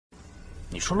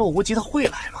你说洛无极他会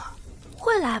来吗？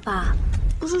会来吧？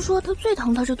不是说他最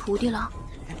疼他这徒弟了？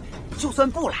就算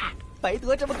不来，白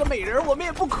得这么个美人，我们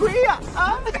也不亏呀！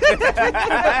啊！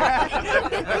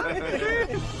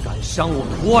敢伤我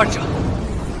活着！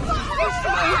洛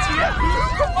无极！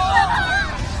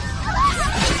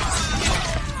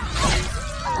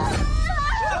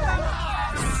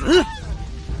死！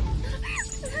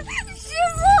师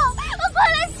傅，快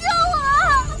来救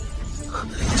我！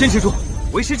坚持住，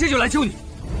为师这就来救你。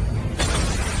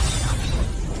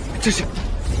这是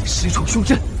十重凶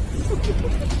阵。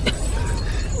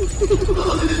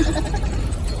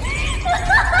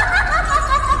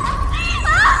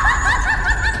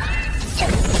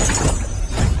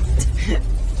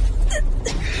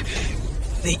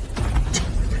你，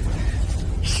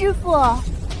师傅，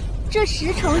这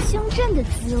十重凶阵的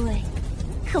滋味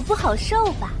可不好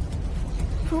受吧？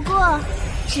不过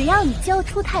只要你交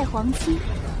出太黄金，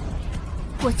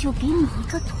我就给你一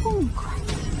个痛快。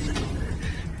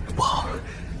不好，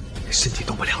身体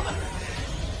动不了了。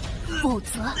否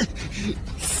则，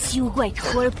休怪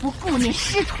徒儿不顾念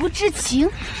师徒之情。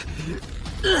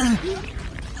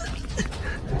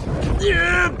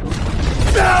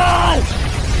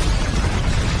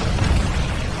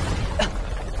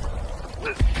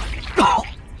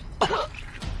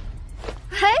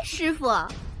哎，师傅，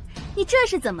你这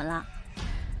是怎么了？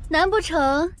难不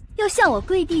成要向我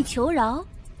跪地求饶？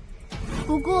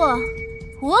不过，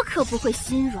我可不会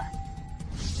心软。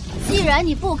既然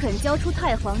你不肯交出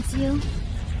太黄金，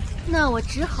那我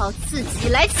只好自己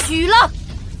来取了。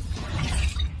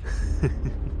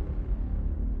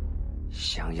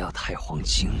想要太黄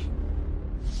金，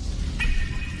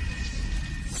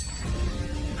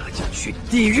那就去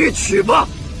地狱取吧！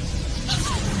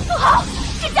不好，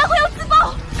这家伙要自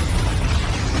爆！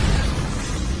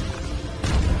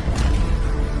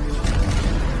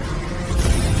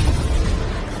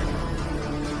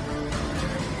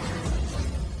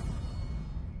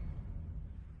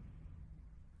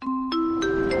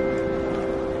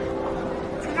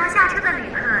请要下车的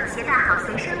旅客携带好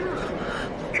随身物品，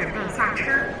准备下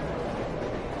车。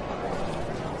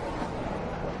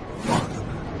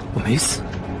我没死，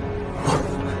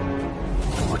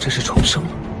我这是重生了。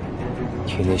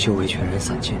体内修为全然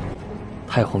散尽，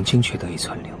太黄金却得以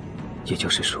存留。也就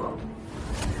是说，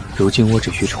如今我只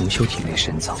需重修体内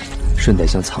神脏，顺带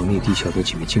将藏匿地球的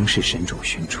几枚惊世神种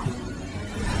寻出，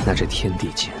那这天地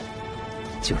间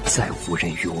就再无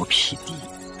人与我匹敌。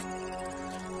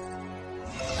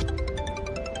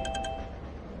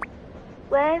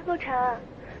喂，洛尘，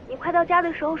你快到家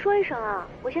的时候说一声啊，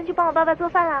我先去帮我爸爸做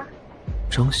饭啦。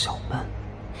张小曼，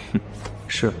哼，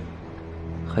是，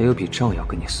还有笔账要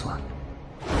跟你算。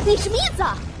你什么意思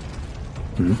啊？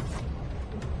嗯？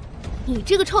你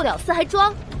这个臭屌丝还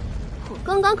装？我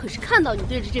刚刚可是看到你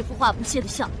对着这幅画不屑的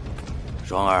笑。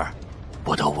双儿，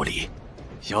不得无礼，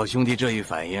小兄弟这一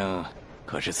反应，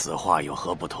可是此话有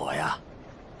何不妥呀？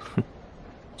哼，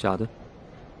假的。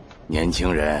年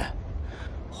轻人，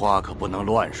话可不能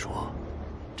乱说。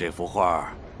这幅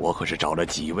画我可是找了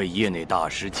几位业内大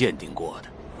师鉴定过的。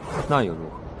那又如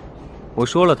何？我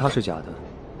说了它是假的，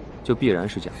就必然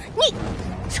是假的。你，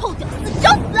臭屌丝，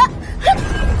找死！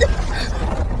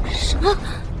什么？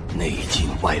内紧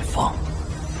外放。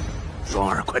双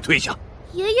儿，快退下！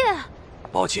爷爷，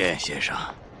抱歉，先生，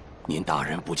您大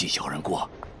人不计小人过，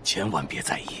千万别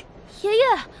在意。爷爷，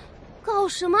搞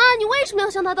什么？你为什么要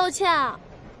向他道歉啊？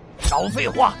少废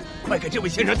话，快给这位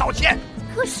先生道歉！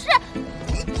可是，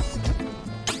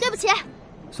对不起。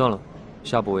算了，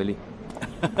下不为例。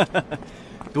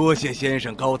多谢先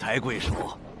生高抬贵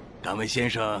手，敢为先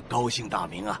生高兴大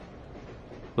名啊！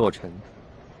洛尘，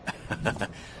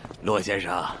洛先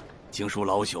生，请恕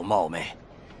老朽冒昧，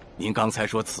您刚才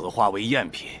说此画为赝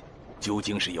品，究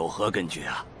竟是有何根据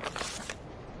啊？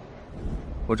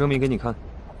我证明给你看。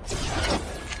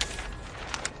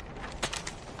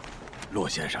洛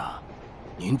先生，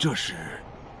您这是？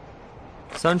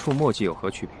三处墨迹有何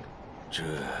区别？这，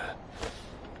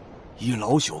依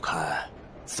老朽看，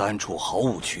三处毫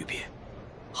无区别，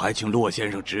还请洛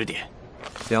先生指点。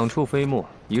两处飞墨，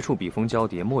一处笔锋交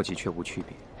叠，墨迹却无区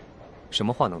别。什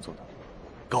么画能做到？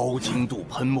高精度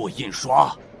喷墨印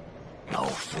刷，老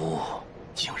夫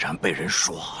竟然被人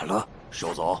耍了。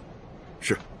收走。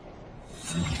是。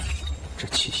这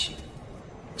气息，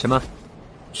且慢，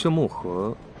这木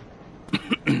盒。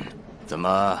怎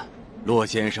么，洛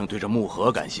先生对这木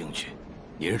盒感兴趣？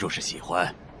您若是喜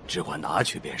欢，只管拿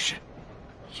去便是。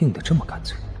硬得这么干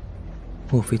脆，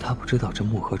莫非他不知道这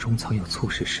木盒中藏有促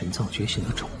使神藏觉醒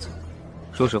的种子？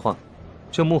说实话，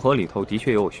这木盒里头的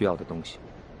确有我需要的东西。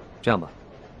这样吧，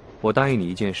我答应你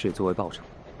一件事作为报酬。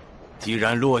既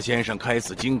然骆先生开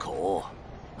此金口，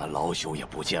那老朽也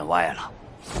不见外了。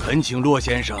恳请骆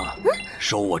先生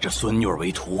收我这孙女儿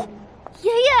为徒。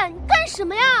爷爷，你干什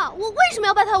么呀？我为什么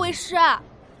要拜她为师？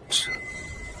这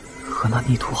和那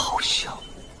逆徒好像。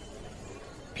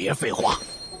别废话，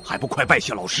还不快拜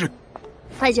谢老师！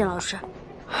拜见老师。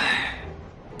唉，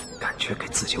感觉给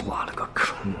自己挖了个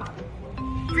坑啊！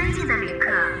尊敬的旅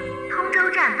客，通州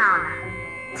站到了，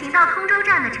请到通州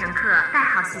站的乘客带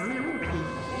好行李物品，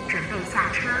准备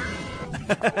下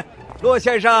车。骆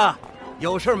先生，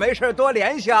有事没事多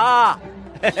联系啊！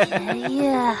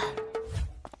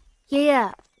爷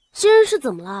爷，今日是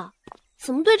怎么了？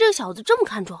怎么对这个小子这么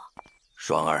看重？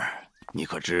双儿，你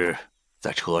可知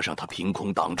在车上他凭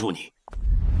空挡住你，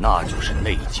那就是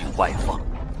内境外放。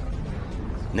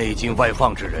内境外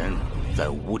放之人，在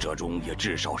武者中也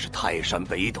至少是泰山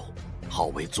北斗，号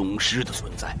为宗师的存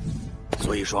在。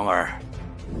所以双儿，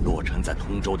洛尘在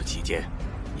通州的期间，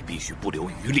你必须不留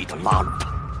余力的拉拢他。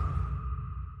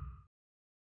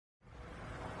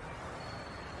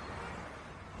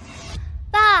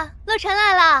爸，洛尘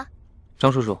来了。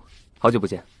张叔叔，好久不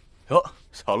见。哟，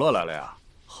小洛来了呀！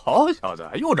好小子，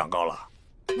又长高了。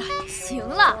行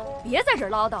了，别在这儿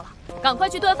唠叨了，赶快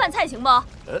去端饭菜行不？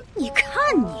你看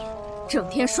你，整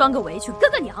天拴个围裙，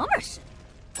跟个娘们儿似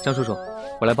的。张叔叔，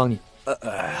我来帮你。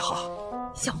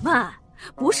好。小曼，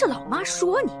不是老妈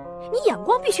说你，你眼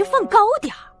光必须放高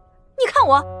点儿。你看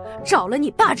我找了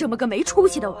你爸这么个没出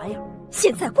息的玩意儿，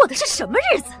现在过的是什么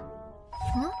日子？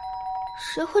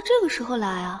谁会这个时候来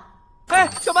啊？哎，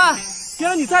小曼，原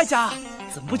来你在家，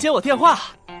怎么不接我电话？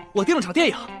我订了场电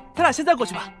影，咱俩现在过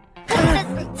去吧。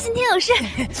今天有事，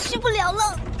去不了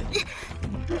了。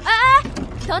哎，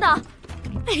等等！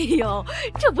哎呦，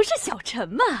这不是小陈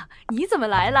吗？你怎么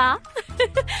来了？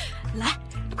来，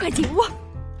快进屋。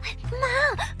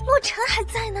妈，洛尘还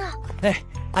在呢。哎，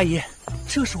阿姨，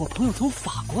这是我朋友从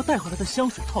法国带回来的香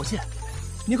水套件，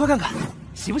你快看看，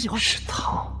喜不喜欢？是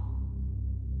套。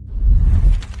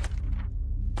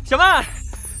小曼，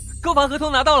购房合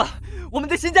同拿到了，我们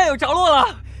的新家有着落了。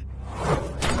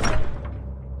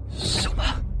小曼，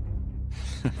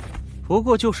不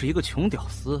过就是一个穷屌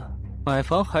丝，买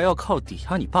房还要靠抵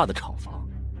押你爸的厂房，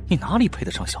你哪里配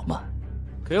得上小曼？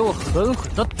给我狠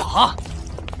狠的打！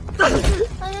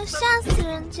哎呀，吓死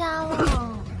人家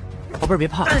了！宝贝儿别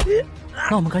怕，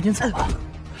那我们赶紧走吧，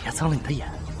别脏了你的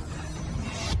眼。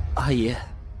阿姨，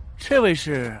这位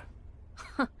是？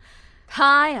哼，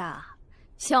他呀，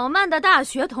小曼的大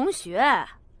学同学，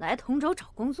来通州找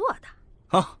工作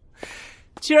的。啊，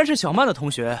既然是小曼的同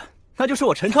学，那就是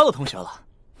我陈超的同学了。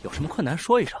有什么困难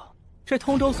说一声。这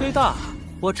通州虽大，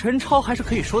我陈超还是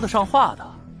可以说得上话的。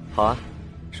好啊，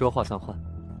说话算话。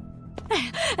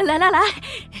来来来，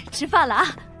吃饭了啊！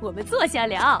我们坐下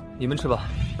聊。你们吃吧，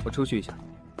我出去一下。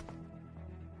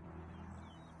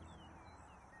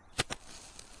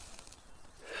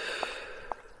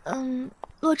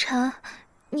洛尘，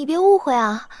你别误会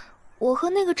啊，我和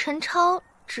那个陈超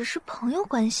只是朋友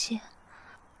关系。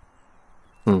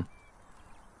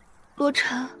洛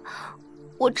尘，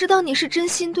我知道你是真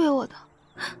心对我的，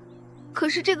可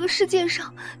是这个世界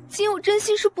上仅有真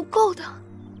心是不够的。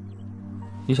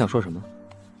你想说什么？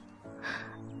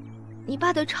你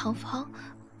爸的厂房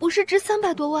不是值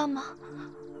300多万吗？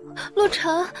洛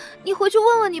尘，你回去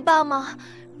问问你爸嘛，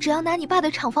只要拿你爸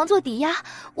的厂房做抵押，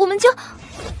我们就……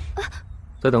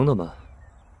再等等吧，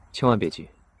千万别急。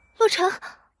洛尘，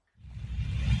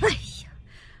哎呀，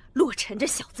洛尘这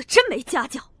小子真没家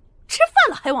教，吃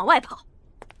饭了还往外跑。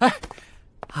哎，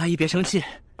阿姨别生气，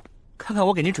看看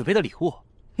我给您准备的礼物，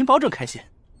您保准开心。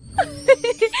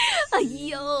哎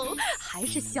呦，还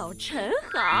是小陈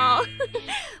好，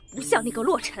不像那个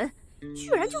洛尘，居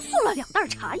然就送了2袋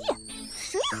茶叶，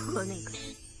谁喝那个？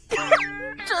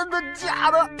真的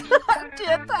假的？这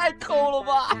也太抠了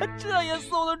吧！这也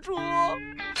送得出？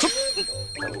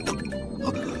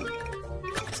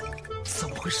怎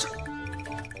么回事？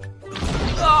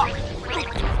啊！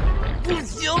不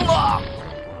行了！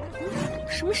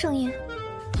什么声音？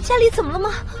家里怎么了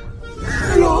吗？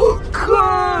有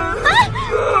坑！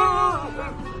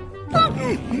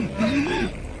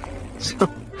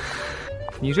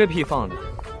你这屁放的，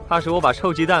怕是我把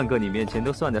臭鸡蛋搁你面前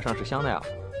都算得上是香奈儿。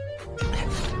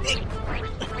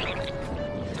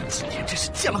今天真是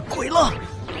见了鬼了！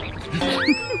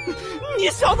你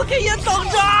小子给爷等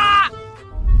着！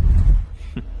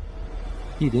哼，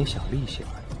一点小利息而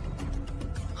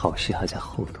已，好戏还在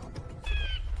后头。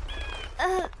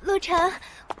洛尘，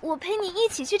我陪你一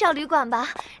起去找旅馆吧，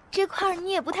这块儿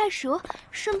你也不太熟，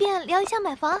顺便聊一下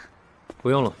买房。不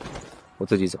用了，我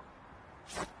自己走。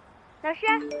老师，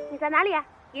你在哪里啊？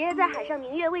爷爷在海上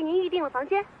明月为您预定了房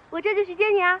间，我这就去接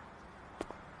你啊。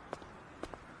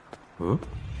嗯，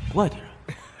外地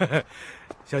人。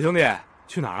小兄弟，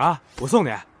去哪儿啊？我送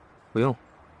你。不用，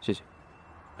谢谢。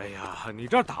哎呀，你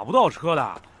这儿打不到车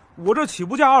的，我这起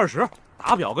步价20，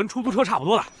打表跟出租车差不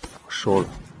多的。说了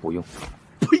不用。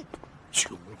呸，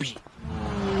穷逼！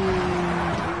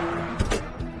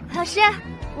老师，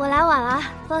我来晚了，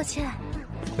抱歉。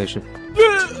没事。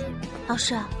老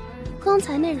师，刚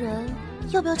才那人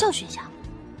要不要教训一下？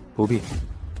不必，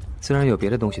自然有别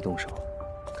的东西动手，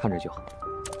看着就好。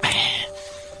哎，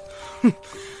哼，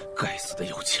该死的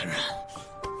有钱人！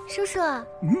叔叔，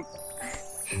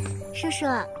叔叔，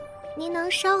您能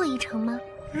捎我一程吗？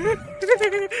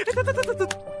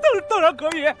当然可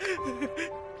以。哎，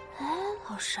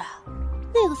老师，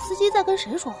那个司机在跟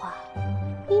谁说话？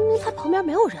明明他旁边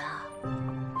没有人啊。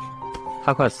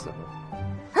他快死了。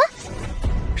啊？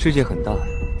世界很大。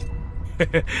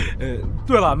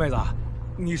对了，妹子，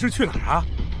你是去哪儿啊？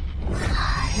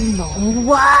海龙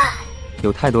湾。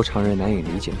有太多常人难以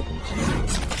理解的东西，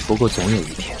不过总有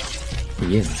一天，你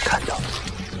也能看到。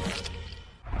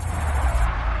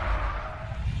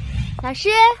老师，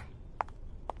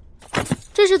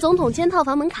这是总统签套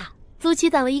房门卡，租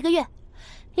期暂为1个月。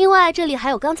另外，这里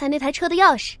还有刚才那台车的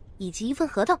钥匙以及一份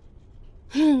合同。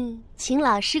请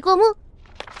老师过目。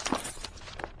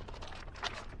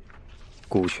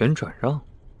股权转让？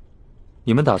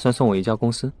你们打算送我一家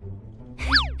公司？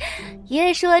爷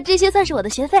爷说这些算是我的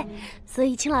学费，所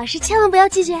以请老师千万不要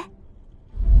拒绝。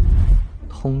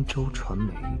通州传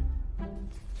媒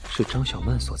是张小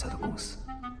曼所在的公司，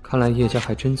看来叶家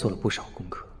还真做了不少功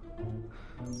课。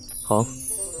好，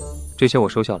这些我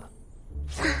收下了。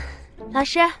老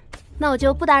师，那我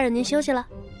就不打扰您休息了。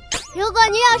如果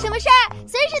您有什么事儿，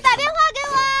随时打电话给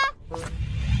我。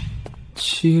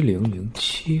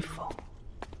7007房，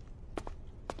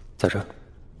在这儿。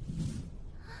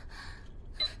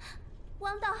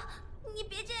王导，你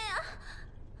别这样，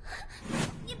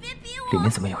你别逼我。里面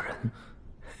怎么有人？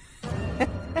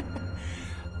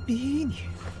逼你？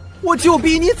我就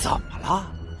逼你怎么了？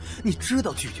你知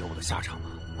道拒绝我的下场吗？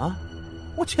啊，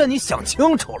我劝你想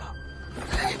清楚了。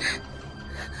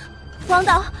王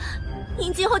导，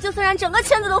您今后就算让整个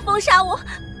圈子都封杀我，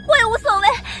我也无所谓，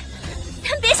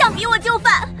但别想逼我就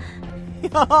范。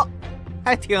哟，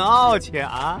还挺傲气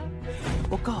啊！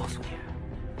我告诉你，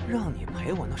让你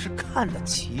陪我那是看得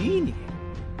起你。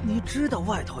你知道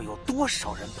外头有多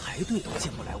少人排队都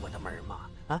进不来我的门吗？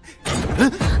啊！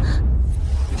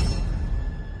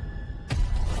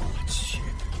我去，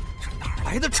这哪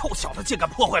来的臭小子，竟敢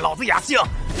破坏老子雅兴！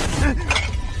你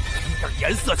点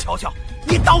颜色瞧瞧，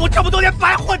你当我这么多年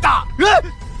白混的？不要！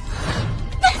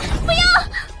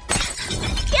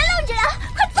别愣着呀，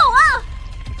快走啊！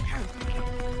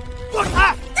滚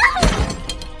开！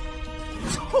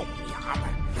臭娘们！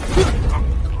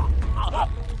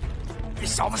你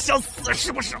小子想死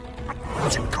是不是？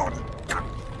紧扣的，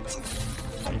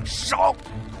松手！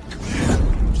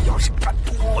你要是敢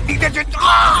动我，明天就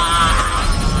啊！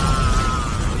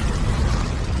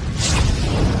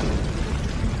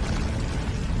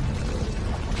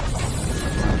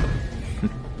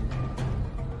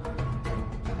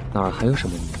哪儿还有什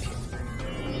么名片？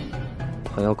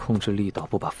还要控制力道，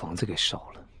不把房子给烧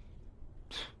了，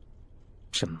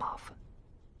真麻烦。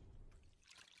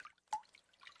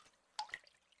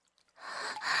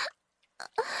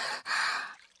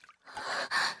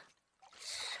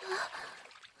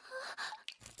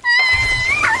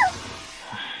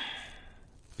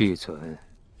闭嘴！怎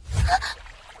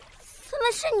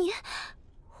么是你？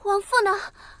王父呢？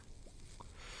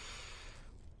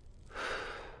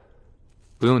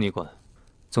不用你管，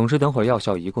总之等会儿药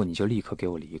效一过，你就立刻给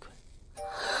我离开。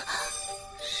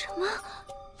什么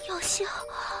药效？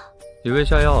你被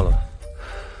下药了，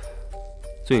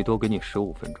最多给你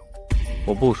15分钟，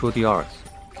我不说第二次。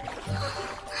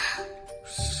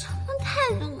什么态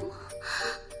度？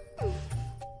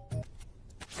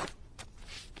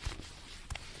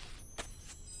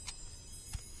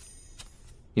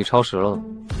你超时了。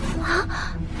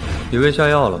啊！你被下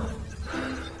药了。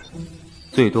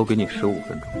最多给你15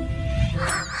分钟。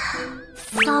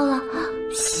糟了，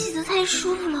洗得太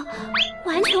舒服了，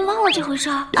完全忘了这回事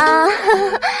儿啊！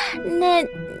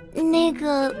那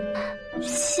个，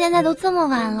现在都这么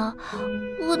晚了，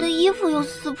我的衣服又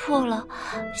撕破了，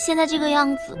现在这个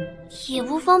样子也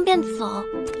不方便走，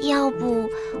要不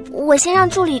我先让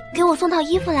助理给我送套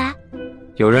衣服来。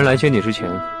有人来接你之前，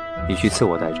你去次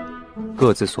我待着，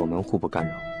各自锁门，互不干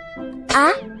扰。啊？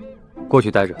过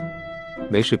去待着。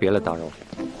没事，别来打扰我。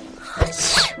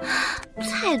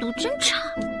态度真差。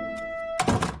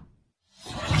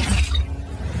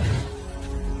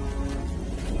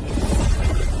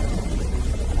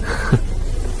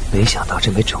没想到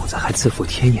这枚种子还自负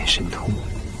天眼神通，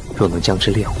若能将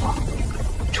之炼化，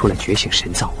除了觉醒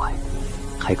神藏外，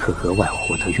还可额外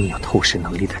获得拥有透视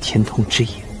能力的天通之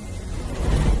眼。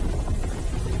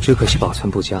只可惜保存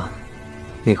不佳，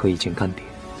内核已经干瘪，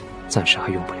暂时还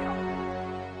用不了。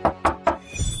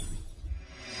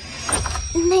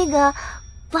那个，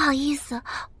不好意思，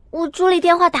我助理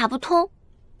电话打不通，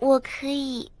我可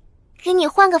以给你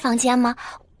换个房间吗？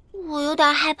我有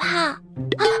点害怕。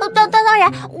当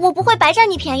然，我不会白占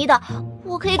你便宜的，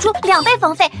我可以出2倍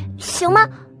房费，行吗？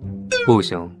不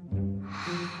行。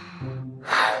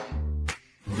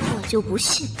我就不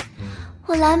信，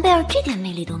我兰贝尔这点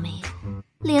魅力都没有，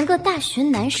连个大学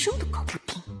男生都搞不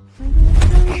定。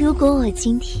如果我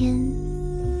今天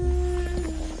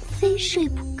非睡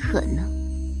不可呢？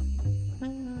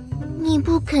你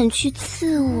不肯去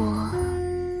刺我，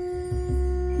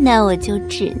那我就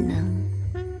只能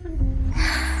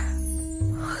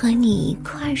和你一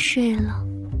块睡了。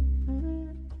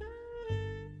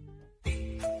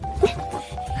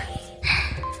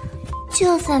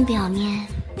就算表面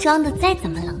装的再怎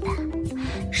么冷淡，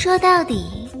说到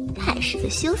底还是个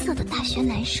羞涩的大学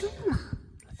男生嘛。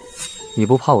你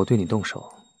不怕我对你动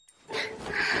手？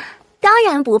当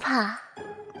然不怕，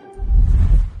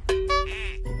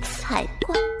才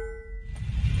怪！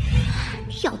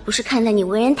要不是看在你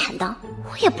为人坦荡，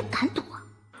我也不敢赌啊。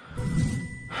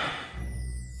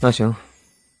那行。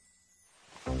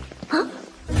啊，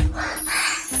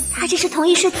他这是同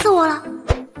意睡刺我了？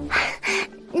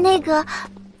那个，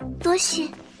多谢。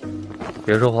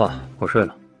别说话，我睡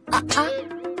了。啊！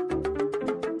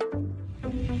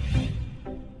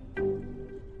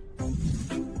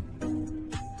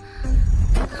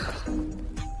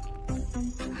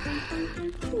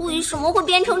为什么会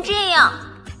变成这样？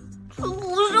这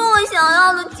不是我想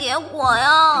要的结果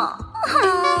呀！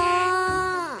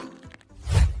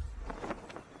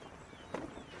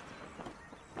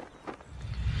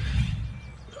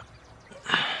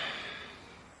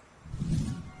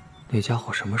那家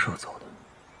伙什么时候走的？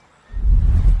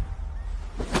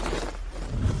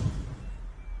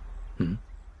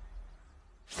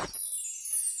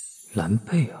兰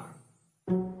贝尔。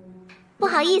不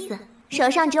好意思，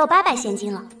手上只有800现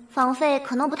金了，房费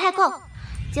可能不太够，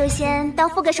就先当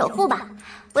付个首付吧，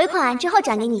尾款之后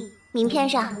转给你，名片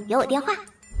上有我电话。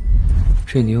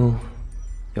这妞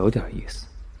有点意思。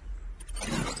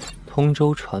通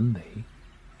州传媒，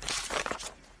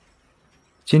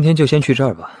今天就先去这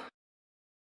儿吧。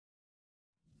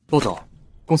陆总，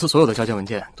公司所有的交接文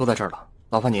件都在这儿了，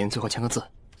劳烦您最后签个字。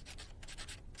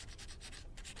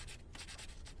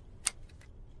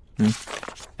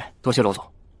多谢罗总。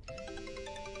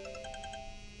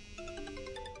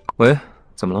喂，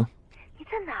怎么了？你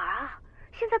在哪儿啊？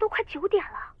现在都快9点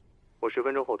了。我10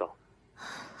分钟后到。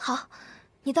好，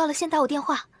你到了先打我电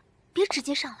话，别直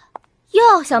接上来。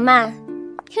哟，小曼，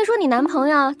听说你男朋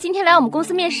友今天来我们公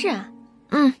司面试啊？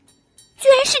居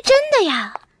然是真的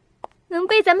呀！能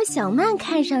被咱们小曼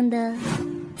看上的，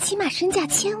起码身价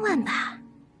1000万吧？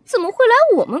怎么会来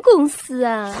我们公司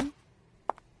啊？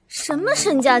什么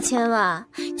身价1000万？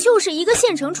就是一个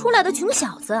县城出来的穷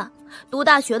小子，读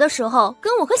大学的时候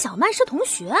跟我和小曼是同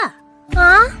学。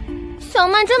啊？小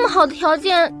曼这么好的条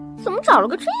件，怎么找了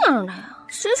个这样的呀？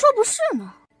谁说不是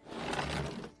呢？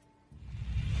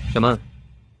小曼。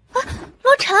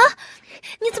罗晨，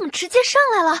你怎么直接上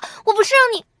来了？我不是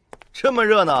让你……这么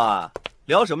热闹啊？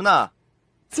聊什么呢？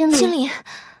经理，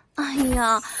哎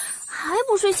呀，还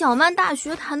不是小曼大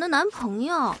学谈的男朋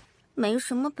友，没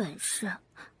什么本事，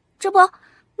这不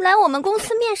来我们公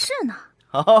司面试呢。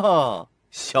哦，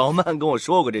小曼跟我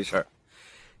说过这事儿，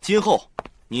今后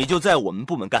你就在我们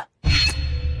部门干。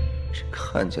这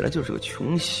看起来就是个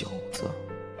穷小子，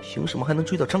凭什么还能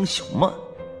追到张小曼？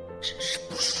真是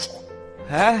不爽。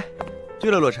哎，对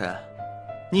了，洛尘，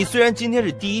你虽然今天是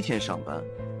第1天上班，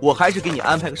我还是给你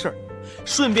安排个事儿，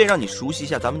顺便让你熟悉一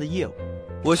下咱们的业务。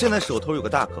我现在手头有个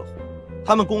大客户，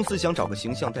他们公司想找个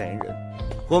形象代言人，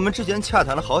我们之前洽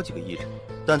谈了好几个艺人，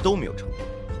但都没有成功。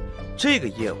这个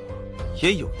业务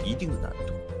也有一定的难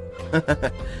度，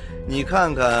你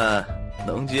看看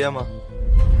能接吗？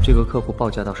这个客户报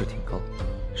价倒是挺高，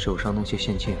手上弄些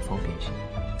现金也方便些。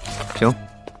行，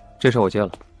这事我接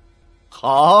了。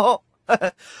好，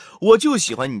我就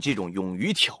喜欢你这种勇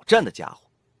于挑战的家伙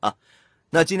啊！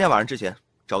那今天晚上之前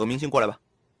找个明星过来吧。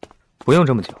不用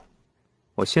这么久，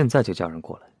我现在就叫人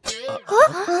过来。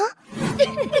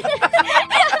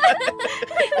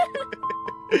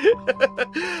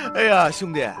哎呀，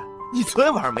兄弟，你昨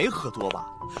天晚上没喝多吧？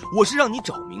我是让你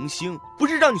找明星，不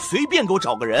是让你随便给我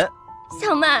找个人。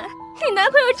小曼，你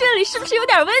男朋友这里是不是有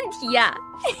点问题呀？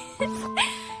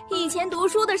以前读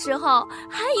书的时候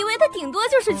还以为他顶多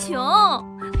就是穷，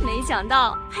没想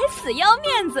到还死要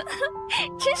面子，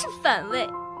真是反胃。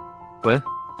喂，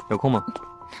有空吗？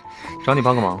找你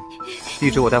帮个忙，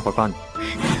地址我待会儿发你。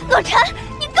洛尘，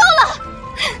你够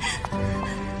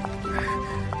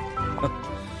了！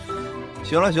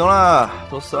行了行了，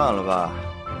都散了吧。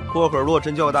过会儿洛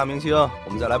尘叫个大明星，我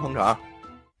们再来捧场。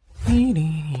空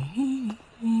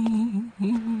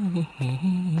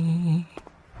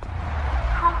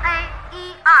A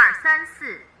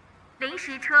 1234，临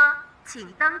时车，请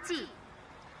登记。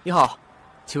你好，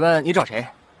请问你找谁？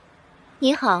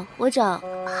你好，我找……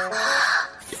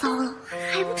糟了，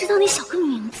还不知道那小哥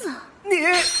名字。你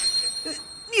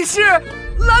是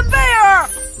兰贝尔？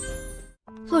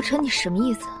洛尘，你什么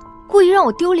意思？故意让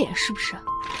我丢脸是不是？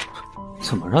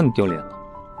怎么让你丢脸了？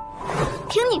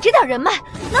凭你这点人脉，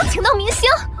能请到明星？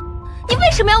你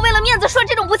为什么要为了面子说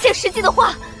这种不切实际的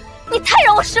话？你太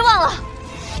让我失望了。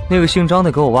那个姓张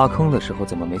的给我挖坑的时候，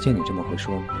怎么没见你这么会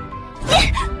说呢？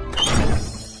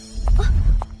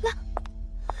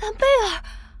兰贝尔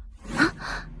啊，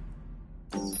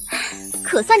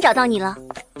可算找到你了。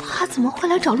他怎么会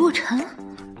来找洛尘？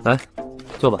来，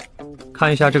坐吧，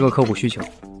看一下这个客户需求，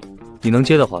你能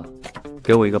接的话，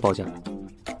给我一个报价。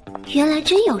原来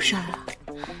真有事儿啊，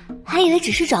还以为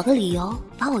只是找个理由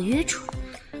把我约出来。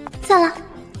算了，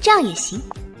这样也行。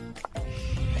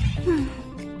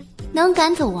能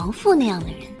赶走王父那样的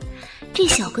人，这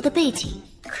小哥的背景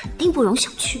肯定不容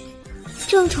小觑。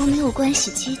正愁没有关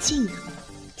系接近呢，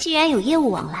既然有业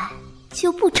务往来，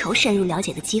就不愁深入了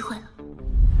解的机会了。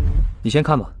你先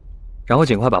看吧，然后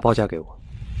尽快把报价给我。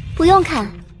不用看，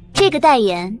这个代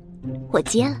言我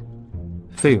接了。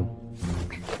费用？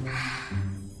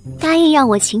答应让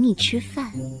我请你吃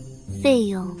饭，费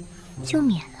用就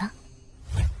免了。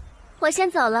我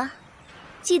先走了，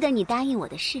记得你答应我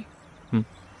的事。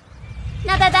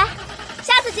那拜拜，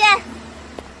下次见。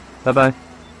拜拜。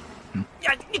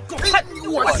呀，你滚开！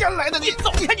我先来的，你走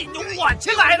开！你我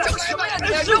先来的，什么呀？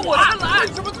是我先来，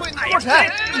什么腿？洛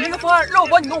尘，你那个方案让我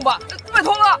帮你弄吧，拜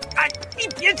托了。哎，你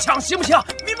别抢行不行？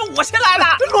明明我先来的。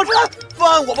洛尘，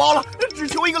方案我包了，只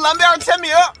求一个蓝贝尔签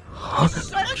名。啊，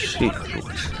这个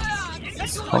洛尘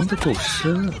藏得够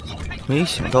深啊，没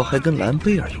想到还跟蓝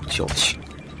贝尔有交情。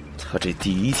他这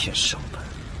第一天上班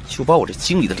就把我这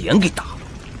经理的脸给打了，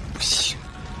不行，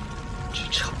这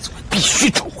场子我必须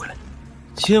找回来。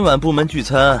今晚部门聚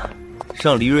餐，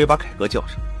让黎瑞把凯哥叫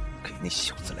上，给那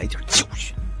小子来点教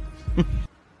训。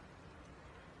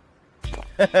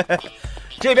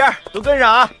这边都跟上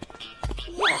啊！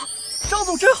哇，张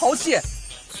总真豪气，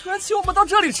居然请我们到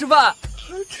这里吃饭，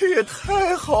这也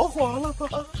太豪华了吧！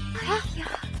哎呀，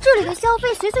这里的消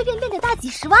费随随便便得大几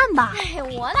十万吧？哎，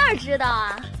我哪知道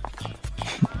啊！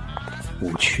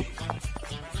无趣。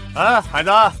哎，海子，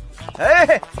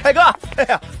哎，凯哥，哎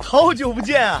呀，好久不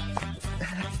见啊！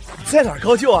在哪儿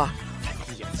高就啊？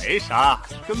也没啥，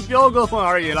跟彪哥混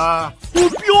而已啦。我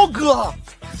彪哥，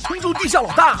通州地下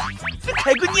老大，这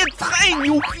凯哥你也太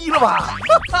牛逼了吧！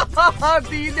哈哈哈，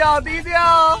低调低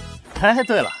调。哎，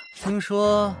对了，听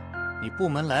说你部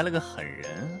门来了个狠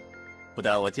人，不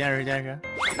带我见识见识？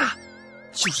那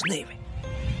就是那位，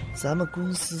咱们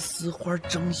公司丝花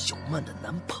张小曼的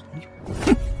男朋友。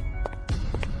哼，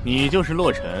你就是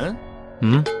洛尘？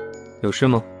有事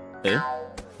吗？哎，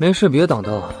没事别挡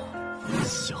道。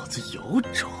小子有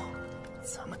种，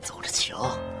咱们走着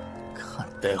瞧，看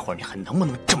待会儿你还能不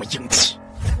能这么硬气。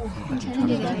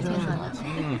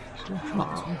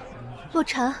洛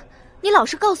尘，你老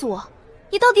实告诉我，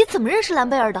你到底怎么认识兰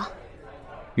贝尔的？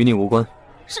与你无关。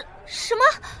什么？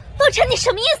洛尘，你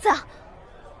什么意思啊？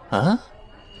啊，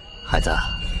孩子，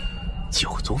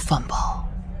酒足饭饱，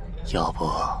要不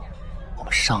我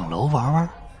们上楼玩玩？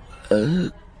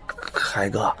凯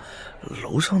哥，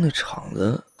楼上那场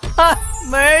子……嗨，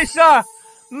没事儿，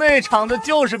那场子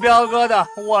就是彪哥的，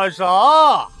我熟。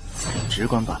只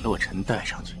管把洛尘带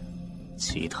上去，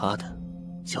其他的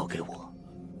交给我。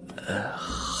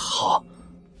好。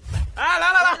哎，来，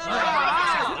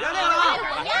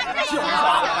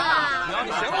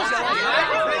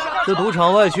这赌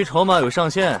场外区筹码有上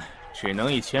限，只能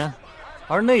1000，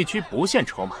而内区不限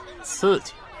筹码，刺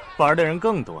激，玩的人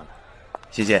更多呢。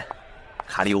谢谢，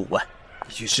卡里有5万，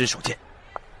你去施手剑。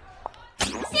谢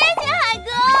谢海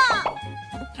哥。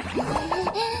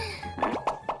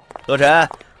洛尘，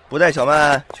不带小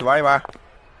曼去玩一玩？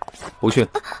不去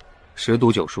，10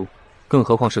赌9输，更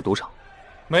何况是赌场。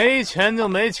没钱就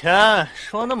没钱，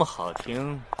说那么好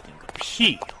听，你个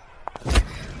屁用！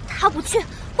他不去，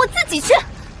我自己去。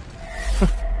哼，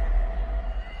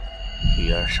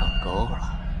鱼儿上钩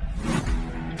了。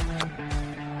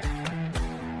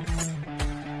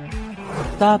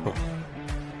double。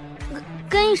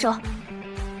跟一首。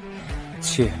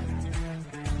切。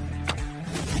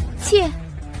气。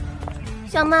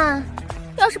小曼，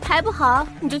要是排不好，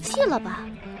你就弃了吧。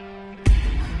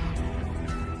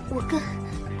我跟，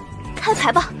开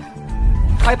牌吧。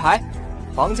开牌，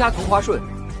皇家同花顺，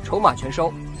筹码全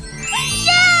收。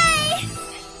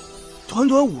短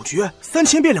短5局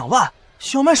，3000变2万，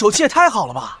小曼手气也太好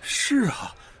了吧？是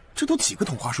啊，这都几个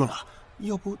同花顺了，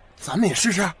要不咱们也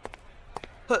试试？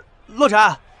洛尘，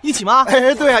一起吗？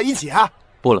哎，对啊，一起啊！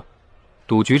不了，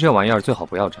赌局这玩意儿最好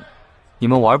不要整，你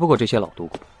们玩不过这些老赌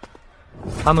鬼。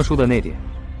他们输的那点，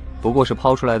不过是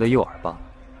抛出来的诱饵罢了。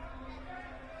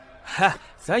嗨，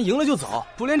咱赢了就走，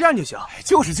不恋战就行。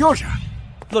就是。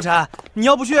洛尘，你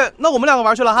要不去，那我们2个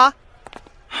玩去了哈。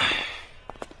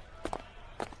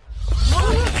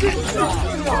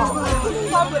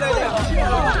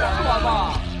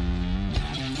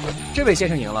这位先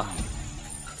生赢了。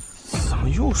怎么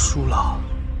又输了？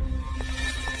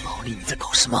老李，你在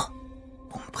搞什么？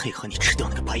我们配合你吃掉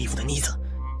那个白衣服的妮子，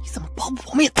你怎么把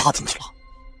我们也搭进去了？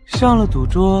上了赌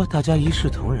桌，大家一视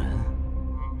同仁，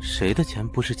谁的钱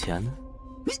不是钱呢？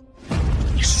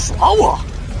你耍我？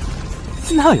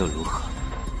那又如何？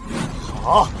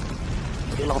好，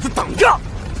你给老子等着！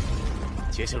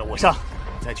接下来我上，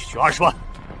再去取20万。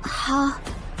好。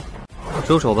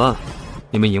收手吧，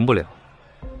你们赢不了。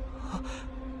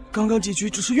刚刚几局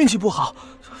只是运气不好，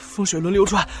风水轮流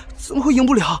转，怎么会赢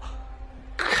不了？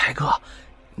凯哥，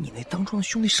你那当庄的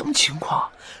兄弟什么情况？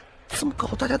怎么搞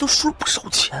大家都输了不少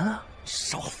钱啊？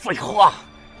少废话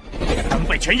，3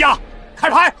倍全压，开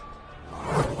牌！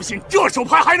不信这手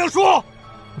牌还能输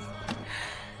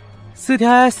？4条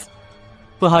S，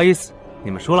 不好意思，你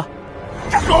们输了。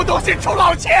狗东西出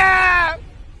老千！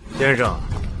先生，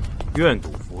愿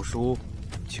赌服输，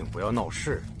请不要闹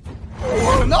事。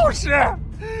我闹事？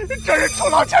这人出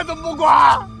老千怎么不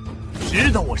管？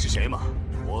知道我是谁吗？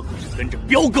我可是跟着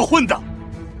彪哥混的。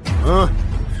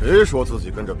谁说自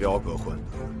己跟着彪哥混的？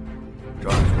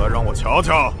站出来让我瞧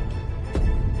瞧。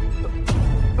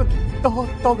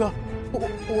刀哥，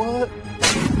我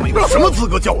你有什么资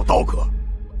格叫我刀哥？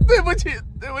对不起。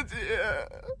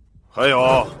还有，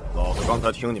老子刚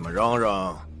才听你们嚷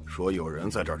嚷说有人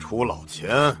在这儿出老千。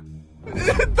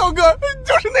刀哥，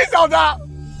就是那小子。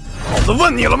老子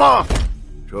问你了吗？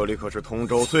这里可是通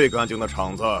州最干净的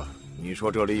场子，你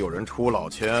说这里有人出老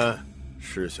千，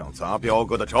是想砸彪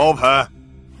哥的招牌？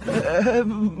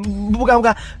不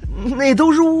敢，那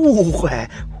都是误会。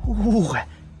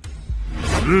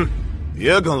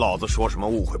别跟老子说什么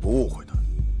误会不误会的，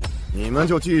你们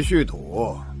就继续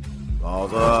赌，老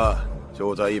子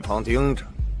就在一旁盯着，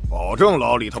保证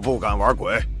老李他不敢玩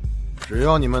鬼。只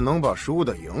要你们能把输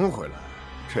的赢回来，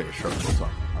这事儿就算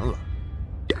完了。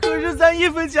可是咱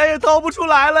1分钱也掏不出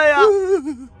来了呀！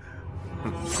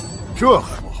这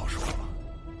还不好说了。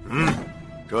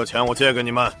这钱我借给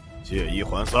你们，借1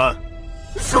还3。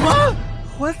什么？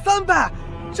还300？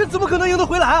这怎么可能赢得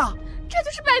回来啊？这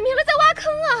就是摆明了在挖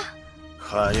坑啊！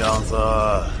看样子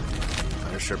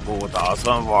还是不打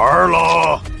算玩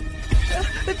了。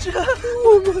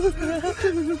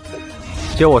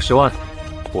借我10万，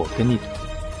我跟你赌。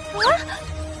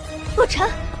洛尘，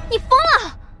你疯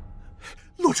了！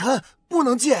洛尘，不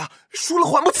能借啊，输了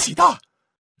还不起的。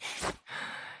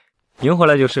赢回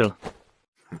来就是了。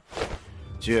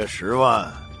借10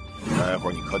万，待会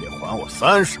儿你可得还我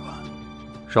30万。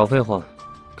少废话，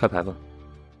开牌吧。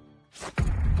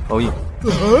欧印。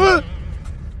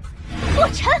洛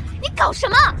尘，你搞什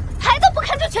么？牌都不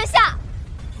看就全下。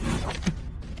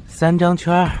3张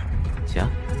圈，行。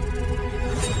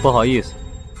不好意思，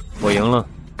我赢了。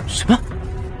什么？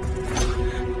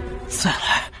再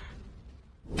来？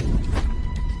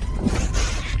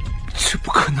这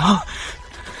不可能！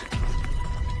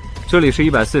这里是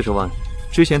140万，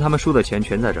之前他们输的钱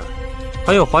全在这儿，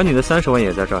还有还你的30万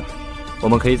也在这儿，我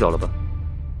们可以走了吧？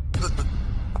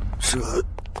这……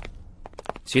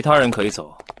其他人可以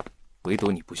走，唯独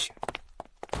你不行。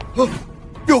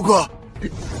彪哥，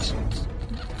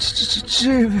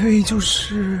这位就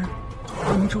是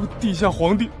通州地下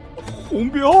皇帝红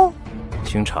彪。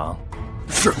清场。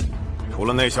是，除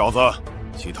了那小子，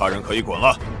其他人可以滚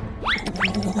了。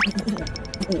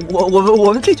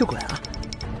我们这就滚啊！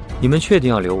你们确定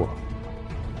要留我？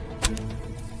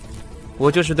我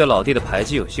就是对老弟的牌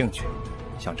技有兴趣，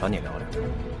想找你聊聊。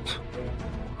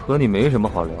和你没什么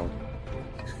好聊的。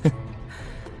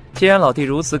既然老弟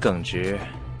如此耿直，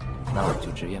那我就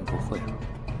直言不讳了。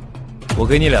我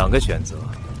给你2个选择，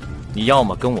你要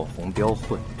么跟我红标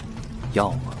混，要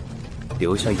么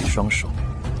留下1双手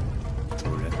走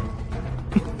人。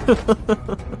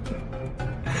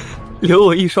留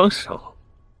我1双手，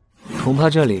恐怕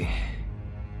这里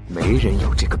没人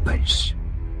有这个本事。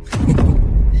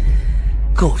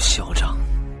够嚣张，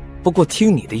不过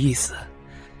听你的意思，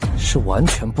是完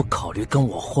全不考虑跟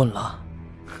我混了。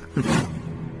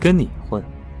跟你混，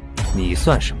你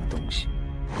算什么东西？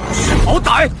是好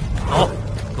歹！走，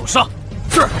给我上！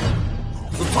是，老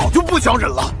子早就不想忍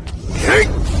了。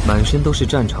满身都是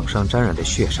战场上沾染的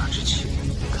血煞之气，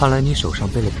看来你手上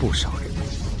背了不少人。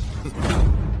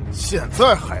现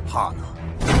在害怕呢？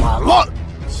晚了！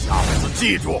下次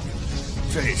记住，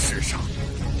这世上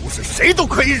不是谁都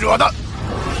可以惹的。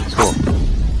错，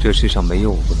这世上没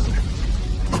有我不能忍。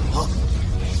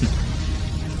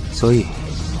所以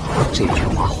这句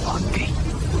话还给你。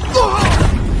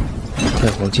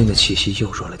太黄金的气息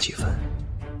又弱了几分，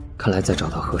看来在找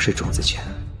到合适种子前，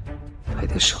还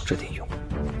得省着点用。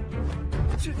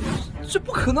这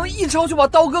不可能一招就把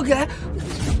刀哥给……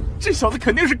这小子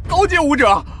肯定是高阶武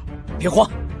者。别慌，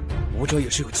武者也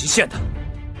是有极限的。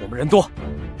我们人多，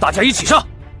大家一起上。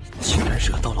既然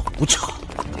惹到了武者，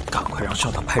得赶快让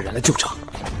少党派人来救场。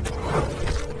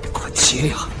快接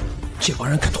呀！这帮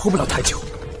人可拖不了太久。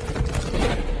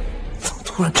怎么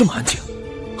突然这么安静？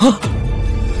啊！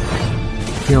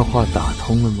电话打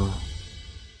通了吗？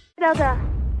彪子，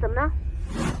怎么呢？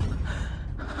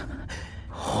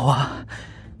我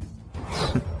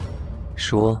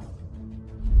说，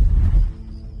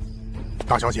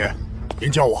大小姐，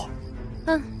您叫我。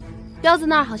彪子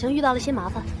那儿好像遇到了些麻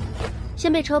烦，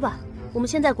先备车吧，我们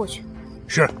现在过去。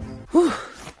是。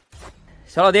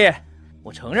小老弟，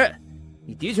我承认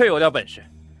你的确有点本事，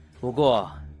不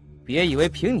过别以为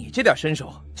凭你这点身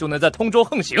手就能在通州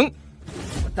横行。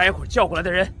我待会儿叫过来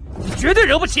的人，你绝对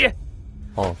惹不起。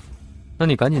哦，那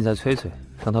你赶紧再催催，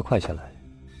让他快下来。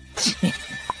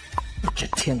这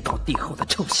天高地厚的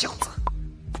臭小子，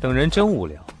等人真无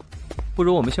聊，不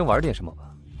如我们先玩点什么吧。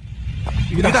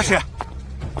于大师，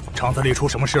厂子里出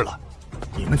什么事了？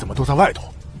你们怎么都在外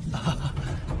头？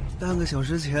半个小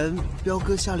时前，彪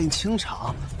哥下令清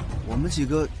场，我们几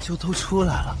个就都出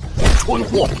来了。蠢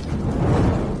货！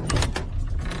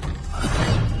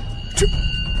这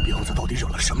彪子到底惹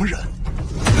了什么人？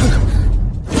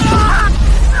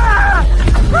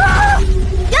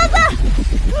彪子！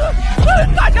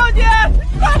大小姐，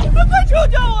快救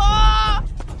救我！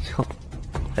哟，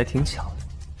还挺巧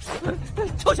的。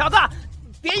臭小子，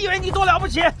别以为你多了不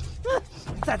起，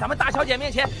在咱们大小姐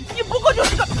面前，你不过就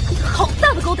是个……好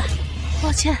大的狗胆！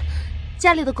抱歉，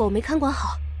家里的狗没看管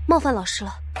好，冒犯老师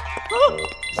了。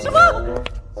什么？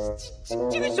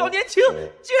这个小年轻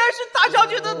竟然是大小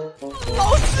姐的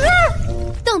老师！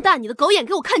瞪大你的狗眼，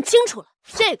给我看清楚了，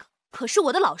这个可是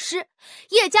我的老师，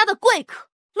叶家的贵客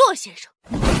骆先生。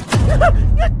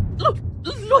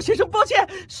骆先生，抱歉，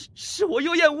是我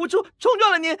有眼无珠，冲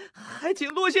撞了您，还请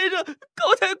骆先生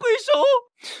高抬贵手。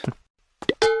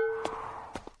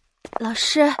老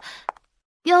师，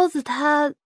彪子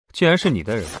他……既然是你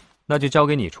的人，那就交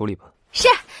给你处理吧。是，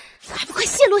还不快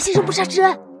谢骆先生不杀之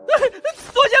恩！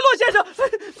多谢骆先生，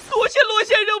多谢骆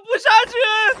先生不杀之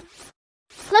恩。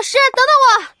老师，等等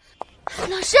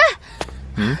我！老师，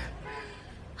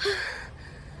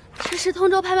这是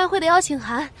通州拍卖会的邀请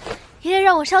函，爷爷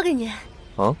让我捎给您。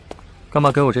哦，干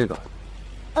嘛给我这个？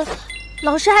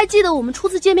老师还记得我们初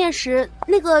次见面时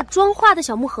那个装画的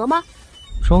小木盒吗？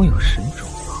装有神种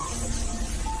啊！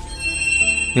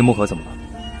那木盒怎么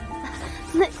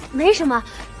了？没什么，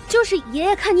就是爷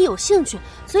爷看你有兴趣，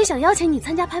所以想邀请你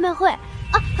参加拍卖会。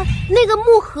那个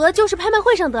木盒就是拍卖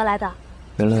会上得来的。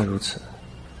原来如此。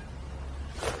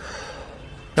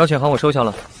邀请函我收下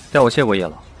了，代我谢过叶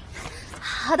老。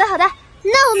好的，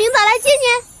那我明早来接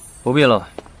您。不必了，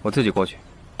我自己过去。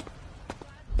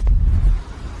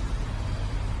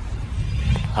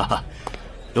哈哈，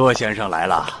骆先生来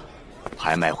了，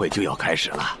拍卖会就要开始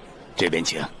了，这边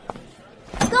请。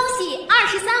恭喜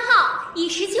23号以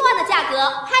17万的价格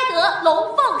拍得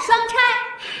龙凤双钗。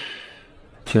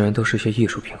居然都是些艺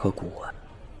术品和古玩。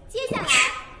接下来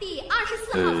第24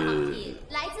号藏品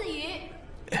来自于……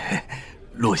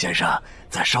骆先生，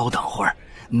再稍等会儿，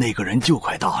那个人就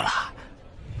快到了。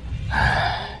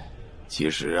其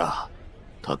实啊，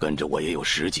他跟着我也有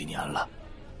10几年了，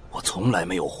我从来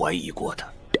没有怀疑过他。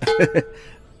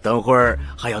等会儿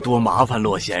还要多麻烦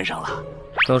骆先生了。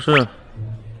小事，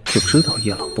就知道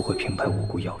叶老不会平白无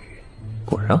故要鱼，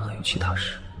果然还有其他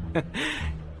事。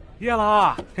叶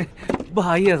老，不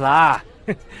好意思啊，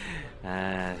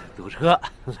堵车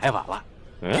来晚了。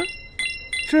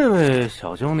这位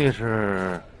小兄弟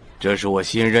是？这是我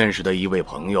新认识的一位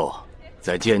朋友，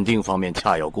在鉴定方面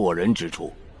恰有过人之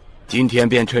处，今天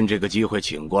便趁这个机会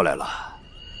请过来了。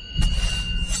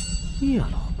叶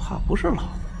老怕不是老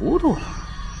糊涂了？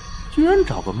居然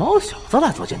找个毛小子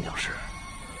来做鉴定师。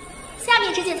下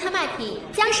面这件拍卖品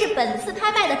将是本次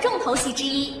拍卖的重头戏之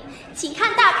一，请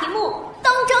看大屏幕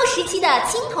东周时期的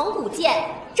青铜古剑。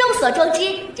众所周知，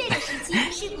这个时期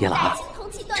是古代青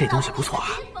铜器锻造的。这东西不错啊，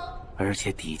而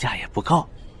且底价也不高，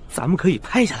咱们可以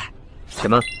拍下来。且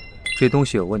慢，这东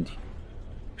西有问题，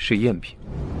是赝品，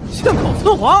信口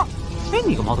雌黄！哎，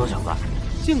你个毛头小子，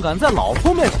竟敢在老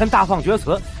夫面前大放厥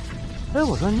词！哎，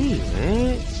我说你以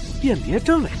为辨别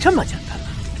真伪这么简单呢？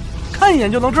看一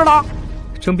眼就能知道？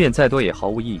争辩再多也毫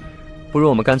无意义，不如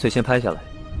我们干脆先拍下来，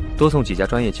多送几家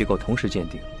专业机构同时鉴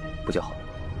定，不就好？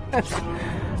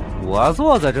我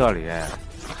坐在这里，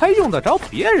还用得着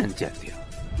别人鉴定？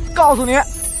告诉你，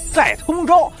在通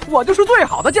州，我就是最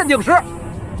好的鉴定师。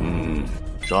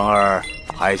双儿，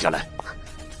拍下来。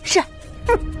是。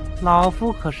哼，老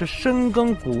夫可是深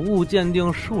耕古物鉴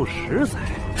定数十载，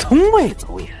从未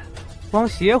走眼，光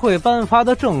协会颁发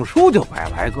的证书就100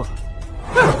来个。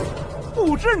哼，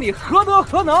不知你何德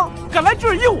何能，敢来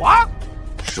质疑我？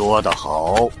说得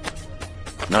好，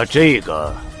那这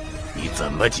个你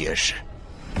怎么解释？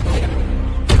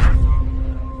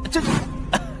这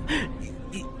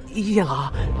叶老，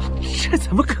这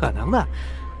怎么可能呢？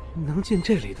能进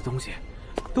这里的东西，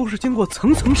都是经过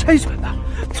层层筛选的，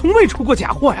从未出过假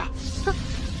货呀。哼，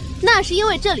那是因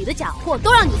为这里的假货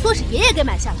都让你唆使爷爷给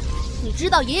买下来，你知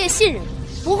道爷爷信任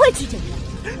你，不会去检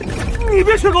验。你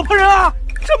别血口喷人啊！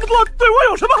这么做对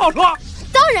我有什么好处？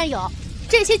当然有，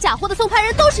这些假货的送拍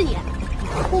人都是你，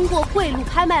通过贿赂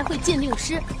拍卖会鉴定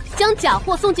师，将假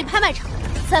货送进拍卖场，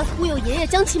再忽悠爷爷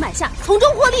将其买下，从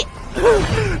中获利。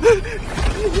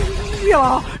叶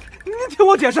老，您听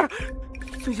我解释，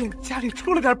最近家里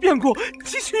出了点变故，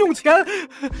急需用钱。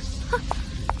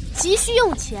急需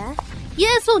用钱？爷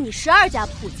爷送你12家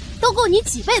铺子，都够你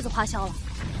几辈子花销了。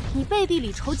你背地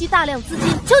里筹集大量资金，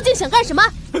究竟想干什么？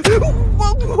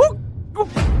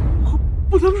我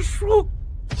不能说。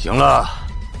行了，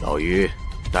老于，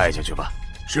带下去吧。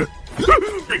是。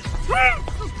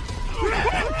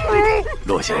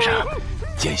骆先生，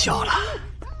见笑了。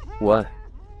无碍。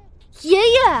爷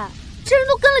爷，这人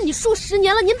都跟了你数十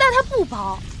年了，您待他不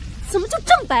薄，怎么就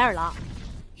这么白眼了？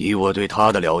以我对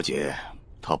他的了解，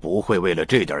他不会为了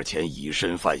这点钱以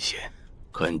身犯险，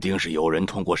肯定是有人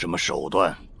通过什么手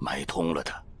段买通了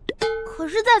他。可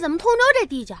是，在咱们通州这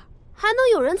地界，还能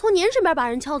有人从您身边把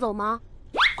人撬走吗？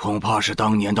恐怕是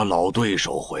当年的老对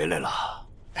手回来了，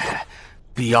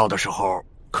必要的时候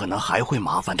可能还会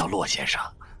麻烦到骆先生。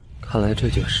看来这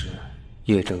就是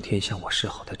叶正天向我示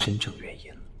好的真正原因。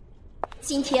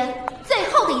今天最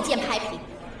后的一件拍品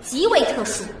极为特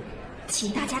殊，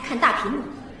请大家看大屏幕，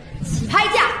起拍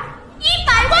价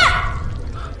100万。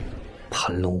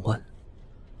盘龙湾。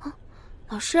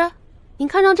老师，您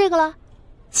看上这个了？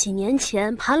几年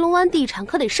前盘龙湾地产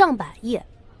可得上百亿，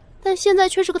但现在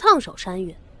却是个烫手山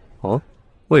芋。哦，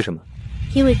为什么？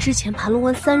因为之前盘龙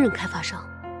湾3任开发商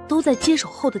都在接手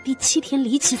后的第7天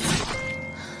离奇死亡。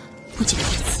不仅如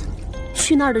此，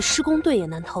去那儿的施工队也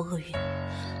难逃厄运，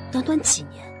短短几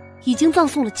年已经葬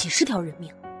送了几十条人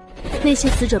命。那些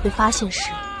死者被发现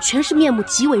时，全是面目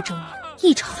极为狰狞，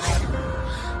异常骇人，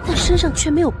但身上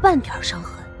却没有半点伤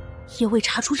痕，也未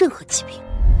查出任何疾病。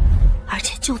而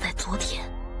且就在昨天，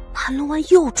盘龙湾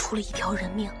又出了一条人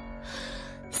命，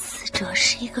死者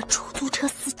是一个出租车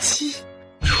司机。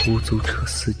出租车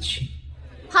司机？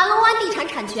盘龙湾地产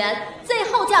产权最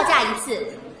后叫价一次，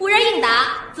无人应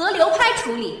答则流拍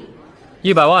处理。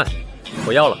100万，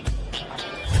我要了。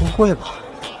不会吧？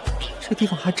这地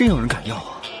方还真有人敢要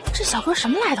啊！这小哥什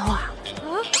么来头啊？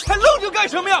还愣着干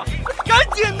什么呀？赶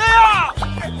紧的呀！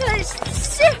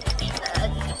是。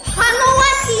盘龙湾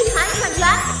地产产权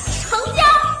成交。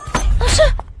老师，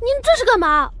您这是干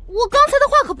嘛？我刚才的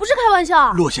话可不是开玩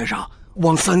笑。骆先生，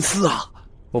枉三思啊！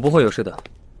我不会有事的，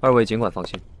二位尽管放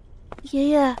心。爷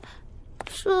爷，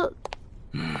这……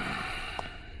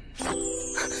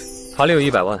卡里有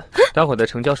100万，待会儿的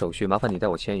成交手续麻烦你带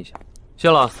我签一下。谢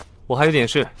了，我还有点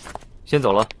事，先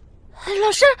走了。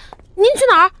老师，您去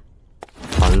哪儿？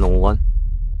盘龙湾。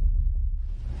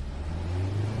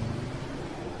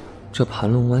这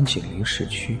盘龙湾紧邻市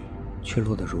区，却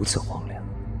落得如此荒凉，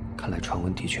看来传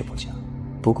闻的确不假。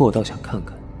不过我倒想看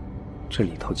看，这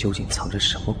里头究竟藏着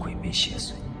什么鬼魅邪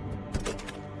祟。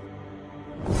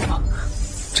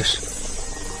这是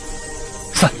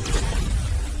3。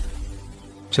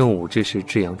正午之时，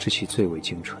至阳之气最为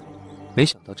精纯，没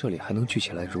想到这里还能聚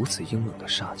起来如此阴冷的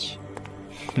煞气。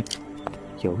哼，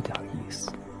有点意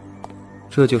思。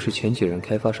这就是前几任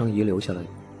开发商遗留下来的，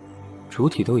主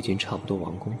体都已经差不多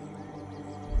完工。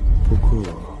不过，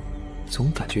总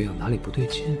感觉有哪里不对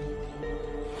劲。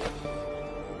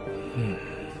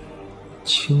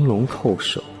青龙叩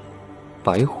首，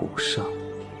白虎上，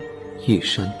夜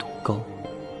山独高，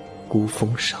孤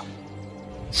峰上。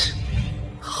切，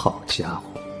好家伙，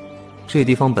这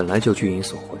地方本来就巨阴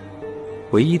所会，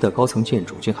唯一的高层建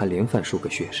筑竟还连犯数个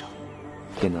血煞，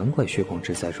也难怪血光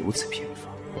之灾如此频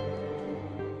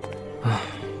发。唉，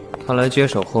看来接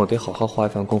手后得好好花一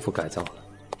番功夫改造了。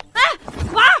哎，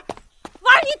婉儿，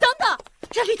你等等，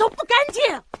这里头不干净。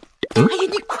哎呀，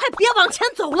你快别往前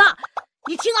走了，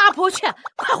你听阿婆劝，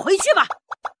快回去吧。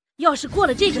要是过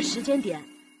了这个时间点，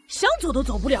想走都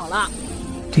走不了了。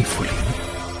地府灵，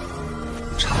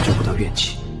察觉不到怨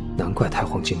气，难怪太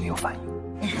皇镜没有反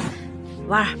应。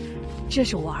婉儿，这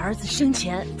是我儿子生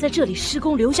前在这里施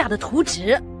工留下的图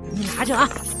纸，你拿着啊。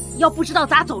要不知道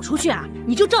咋走出去啊，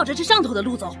你就照着这上头的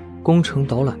路走。工程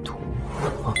导览图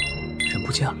啊，人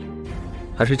不见了，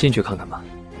还是进去看看吧。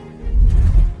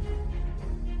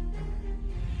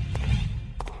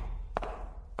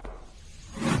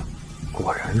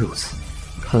果然如此，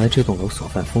看来这栋楼所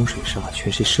犯风水煞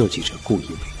全是设计者故意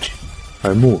为之，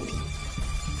而目的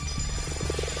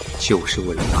就是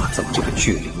为了打造这个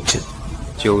聚灵阵。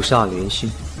九煞连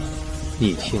心，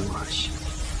逆天而行。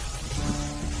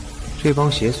这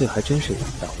帮邪祟还真是胆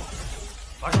大妄为。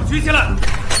把手举起来，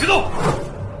别动！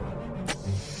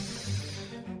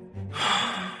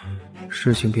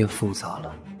事情变复杂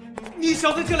了。你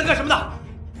小子进来干什么的？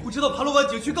不知道盘龙湾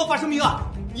景区刚发生命案，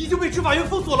你就被执法员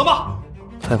封锁了吗？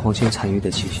太皇星残余的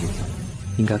气息，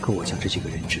应该够我将这几个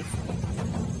人制服。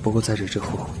不过在这之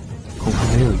后，恐怕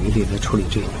没有余力来处理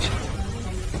这一切，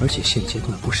而且现阶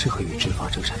段不适合与执法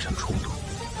者产生冲突。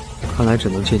看来只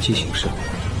能见机行事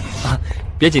啊！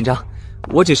别紧张，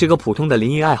我只是个普通的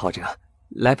灵异爱好者，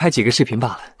来拍几个视频罢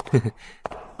了。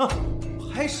啊，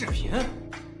拍视频？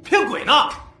骗鬼呢！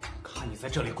看你在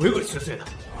这里鬼鬼祟祟的，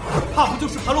怕不就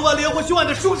是盘龙湾连环凶案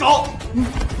的凶手？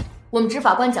我们执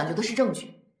法官讲究的是证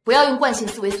据，不要用惯性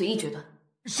思维随意决断。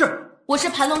是，我是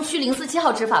盘龙区047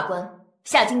号执法官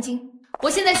夏晶晶，我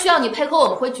现在需要你配合我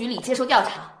们回局里接受调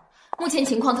查，目前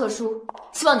情况特殊，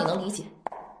希望你能理解。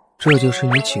这就是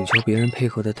你请求别人配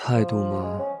合的态度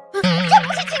吗？这不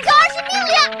是请求，而是命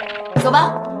令。走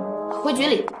吧，回局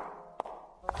里。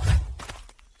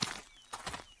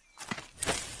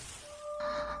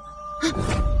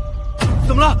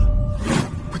怎么了？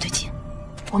不对劲，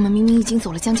我们明明已经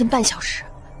走了将近半小时，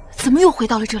怎么又回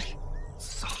到了这里？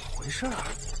咋回事？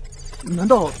难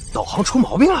道导航出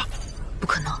毛病了？不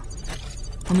可能，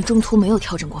我们中途没有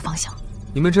调整过方向。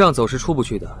你们这样走是出不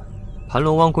去的。盘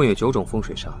龙湾共有9种风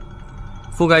水煞，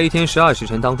覆盖一天12时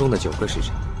辰当中的9个时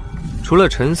辰，除了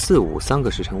晨4、午3个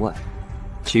时辰外，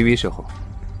其余时候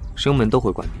生门都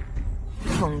会关闭。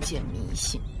封建迷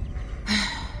信。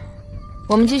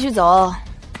我们继续走。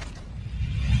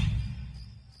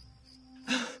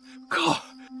靠，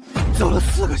走了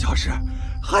4个小时，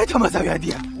还他妈在原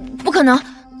地！不可能，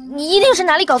你一定是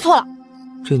哪里搞错了。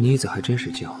这妮子还真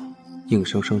是犟，硬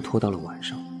生生拖到了晚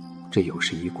上。这有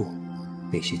事一过，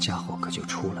那些家伙可就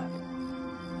出来了。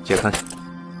解开，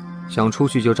想出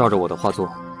去就照着我的话做。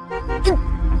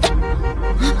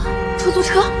出租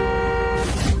车？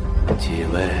几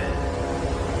位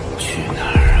去哪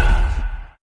儿啊？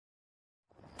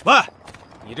喂，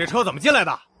你这车怎么进来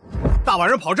的？大晚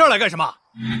上跑这儿来干什么？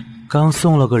刚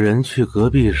送了个人去隔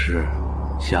壁市，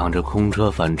想着空车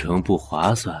返程不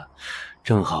划算，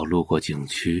正好路过景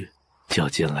区，就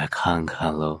进来看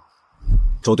看喽。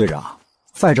周队长，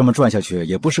再这么转下去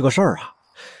也不是个事儿啊，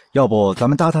要不咱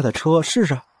们搭他的车试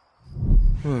试？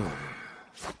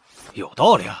有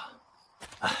道理啊。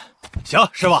行，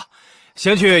师傅，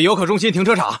先去游客中心停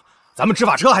车场，咱们执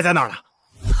法车还在那儿呢。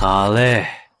好嘞。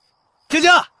晶晶，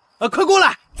快过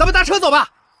来，咱们搭车走吧。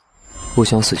不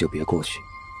想死就别过去，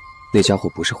那家伙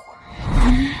不是活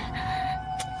人。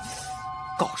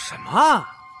搞什么啊？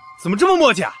怎么这么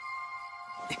磨叽啊？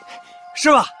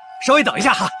师傅，稍微等一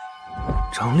下哈。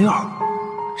张六，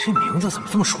这名字怎么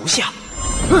这么熟悉啊？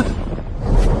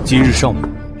今日上午，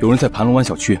有人在盘龙湾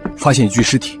小区发现一具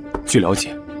尸体。据了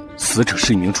解，死者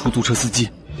是一名出租车司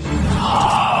机。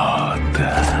好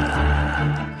的。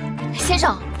先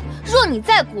生，若你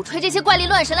再鼓吹这些怪力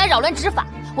乱神来扰乱执法，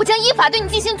我将依法对你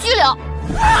进行拘留。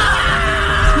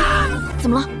怎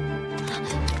么了？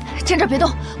站这儿别动，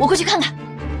我过去看看。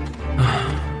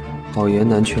好言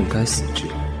难劝，该死之。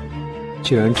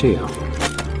既然这样，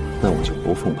那我就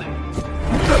不奉陪。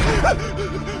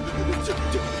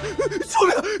救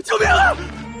命！救命啊！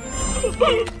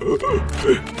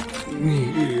你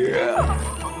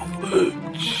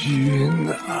去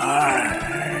哪儿？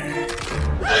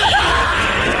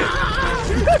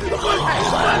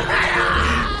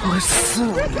我送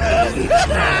你。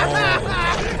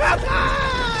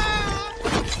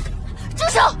住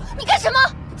什么？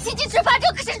袭击执法这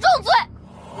可是重罪！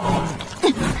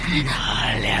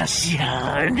他俩想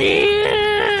你。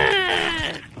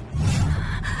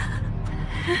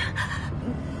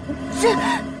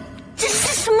这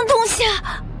是什么东西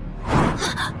啊？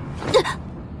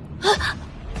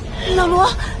老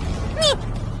罗，你。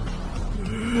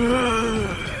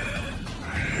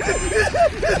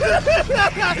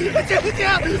姐姐，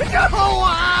救我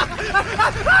啊！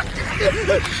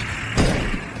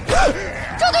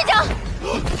周队长，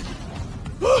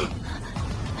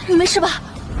你没事吧？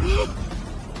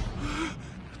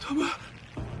他们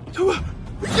又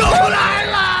来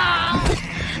了！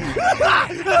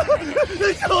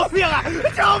救命啊！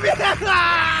救命啊！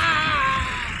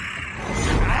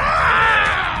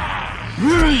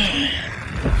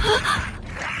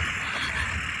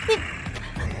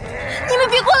你们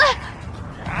别过来！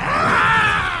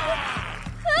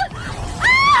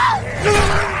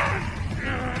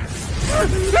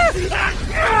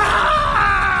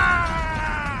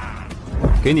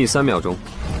给你3秒钟，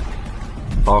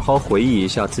好好回忆一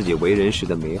下自己为人时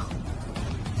的美好。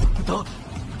等，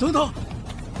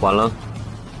晚了，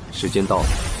时间到了，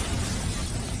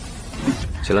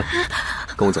起来，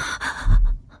跟我走。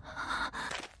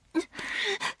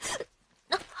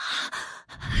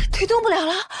腿动不了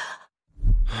了。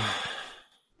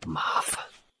麻烦。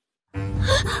喂，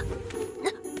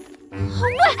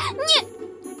你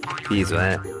闭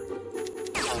嘴！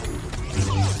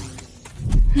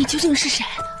你究竟是谁？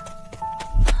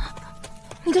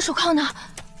你的手铐呢？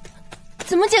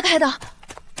怎么解开的？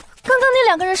刚刚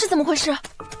那2个人是怎么回事？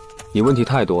你问题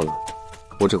太多了，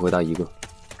我只回答一个。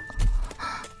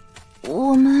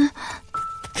我们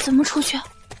怎么出去？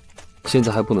现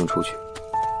在还不能出去，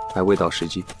还未到时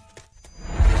机。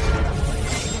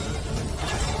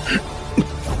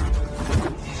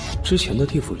之前的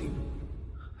地府灵，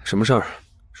什么事儿？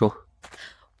说。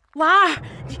娃儿，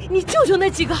你救救那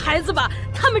几个孩子吧，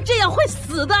他们这样会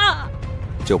死的。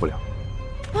救不了。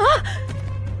啊！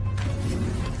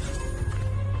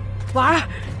娃儿，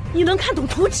你能看懂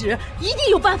图纸，一定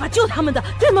有办法救他们的，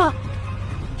对吗？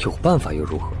有办法又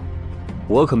如何？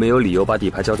我可没有理由把底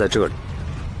牌交在这里。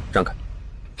让开。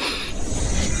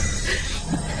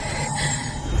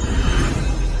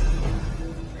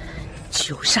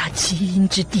九煞基因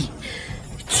之地，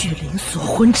聚灵锁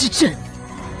魂之阵。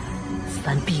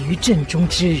凡避于阵中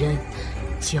之人，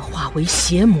皆化为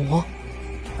邪魔，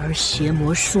而邪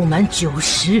魔数满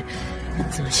90，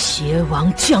则邪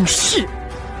王降世。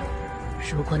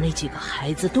如果那几个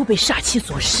孩子都被煞气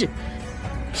所噬，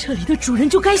这里的主人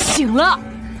就该醒了。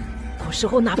到时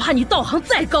候哪怕你道行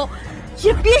再高，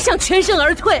也别想全身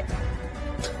而退。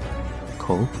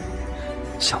哦，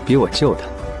想逼我救他？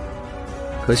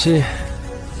可惜，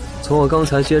从我刚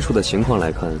才接触的情况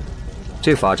来看，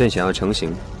这法阵想要成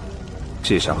型，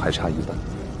至少还差一半。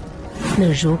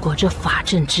那如果这法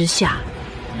阵之下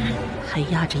还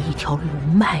压着一条龙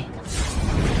脉呢？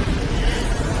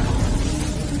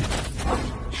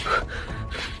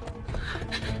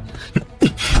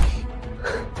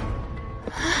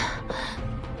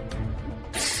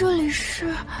这里是……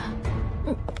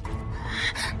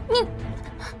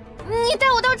你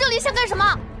带我到这里想干什么？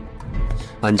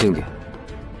安静点，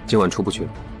今晚出不去了。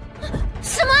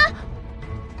什么？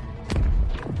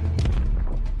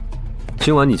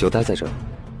今晚你就待在这儿，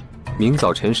明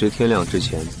早辰时天亮之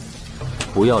前，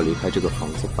不要离开这个房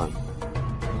子半步。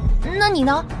那你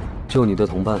呢？救你的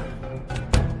同伴。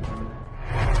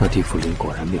那地府灵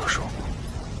果然没有说过，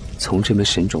从这门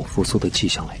神种复苏的迹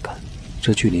象来看，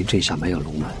这聚灵阵下埋有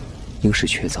龙门，应是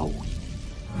确凿无疑。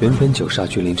原本9煞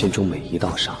聚灵阵中每一道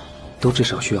煞，都至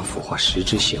少需要腐化10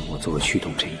只邪魔作为驱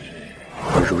动阵营，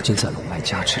而如今在龙脉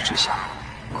加持之下，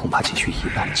恐怕仅需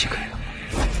1半即可了。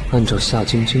按照夏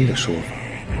晶晶的说法，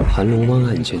盘龙湾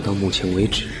案件到目前为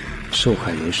止，受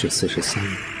害人是43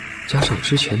人，加上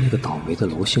之前那个倒霉的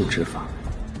罗姓之法，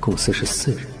共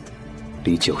44人，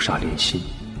离9煞连心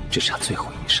只差最后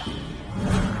1煞。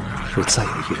若再有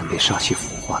1人被煞气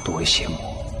腐化多为邪魔，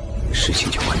事情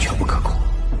就完全不可控。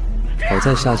好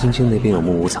在夏晶晶那边有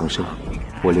木无藏身，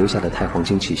我留下的太黄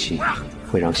金气息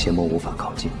会让邪魔无法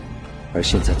靠近。而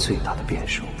现在最大的变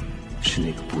数是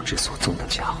那个不知所踪的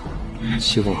家伙，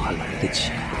希望还来得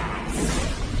及。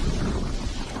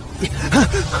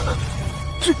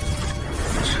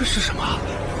这是什么？啊！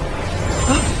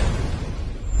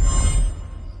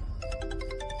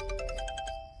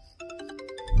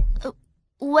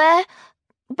喂，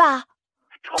爸。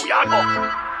臭丫头，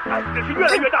案子真是越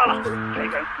来越大了，还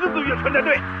敢私自越传带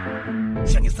队！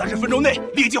限你30分钟内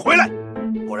立即回来，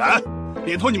不然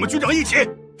连同你们局长一起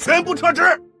全部撤职。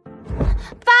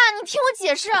爸，你听我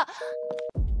解释，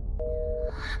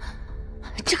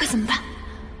这可怎么办？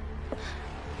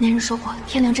男人说过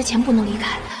天亮之前不能离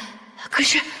开，可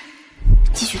是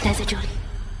继续待在这里，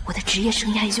我的职业生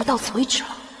涯也就到此为止了。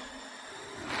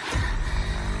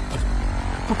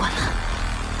不管了，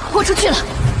豁出去了。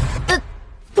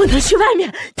不能去外面，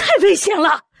太危险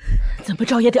了。怎么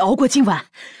着也得熬过今晚。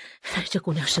这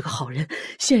姑娘是个好人，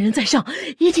仙人在上，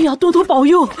一定要多多保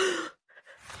佑。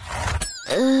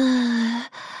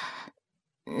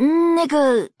那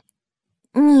个，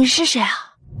你是谁啊？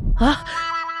啊，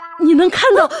你能看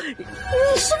到？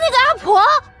你是那个阿婆？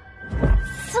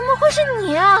怎么会是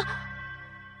你啊？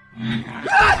救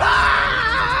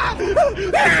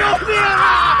命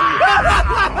啊！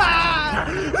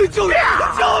救命！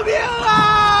救命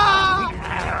啊！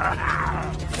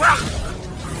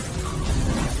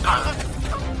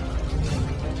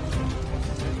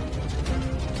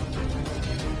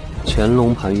潜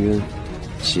龙盘渊，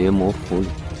邪魔伏里，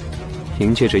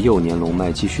凭借着幼年龙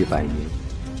脉继续百年，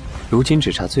如今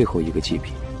只差最后一个祭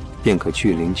品，便可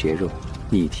聚灵结肉，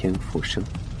逆天复生。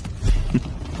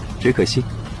只可惜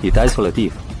你待错了地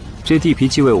方，这地皮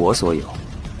既为我所有，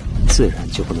自然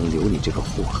就不能留你这个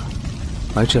祸害，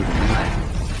而这龙脉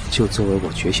就作为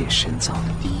我觉醒神藏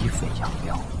的第一份养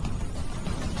料。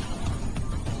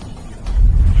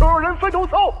所有人分头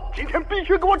搜，今天必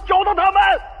须给我找到他们！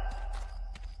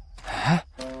哎，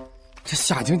这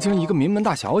夏晶晶一个名门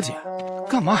大小姐，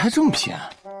干嘛还这么拼？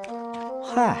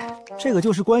嗨，这个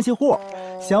就是关系户，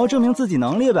想要证明自己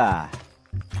能力呗。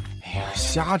哎呀，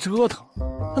瞎折腾！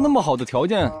那么好的条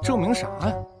件，证明啥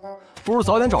呀？不如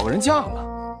早点找个人嫁了。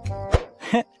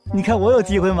嘿，你看我有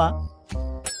机会吗？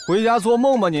回家做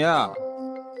梦吧你！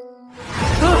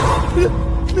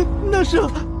那是啊！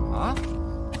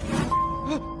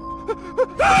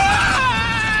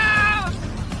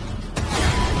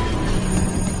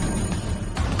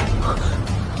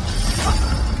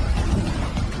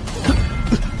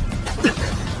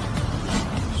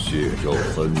血肉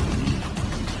分离，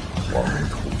黄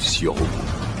土消亡，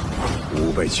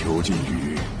吾被囚禁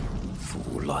于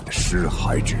腐烂的尸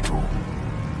骸之中，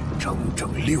整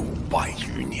整600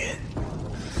余年。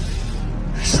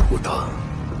说当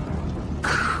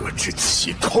可知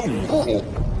其痛苦！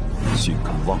竟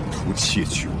敢妄图窃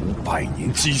取500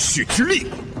年积蓄之力，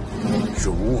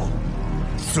如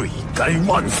罪该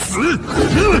万死！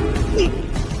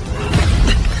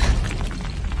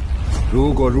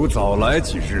如果如早来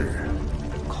几日，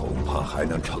恐怕还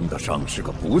能称得上是个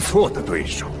不错的对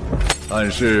手，但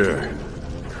是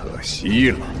可惜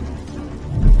了。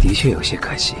的确有些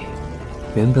可惜，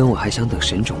原本我还想等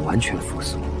神种完全复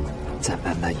苏，再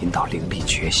慢慢引导灵力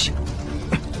觉醒。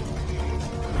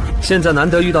现在难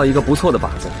得遇到一个不错的靶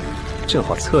子，正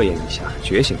好测验一下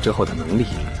觉醒之后的能力。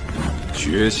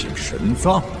觉醒神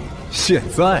藏，现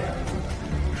在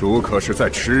如可是在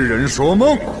痴人说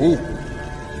梦乎？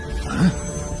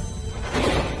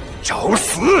找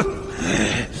死！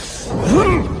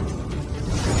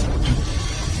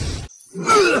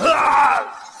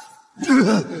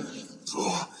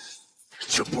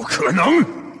这不可能！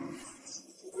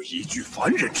我依据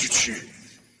凡人之躯，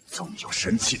纵有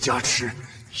神器加持，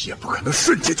也不可能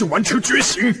瞬间就完成觉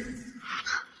醒。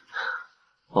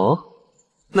哦，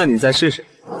那你再试试。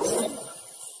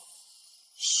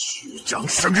虚张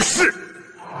声势，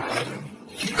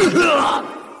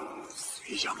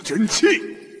虽养真气，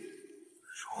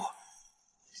若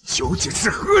究竟是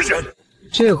何人？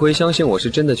这回相信我是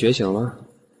真的觉醒了。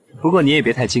不过你也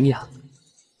别太惊讶，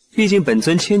毕竟本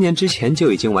尊1000年之前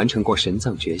就已经完成过神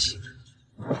藏觉醒，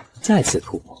再次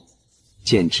突破，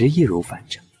简直易如反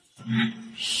掌。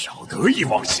少得意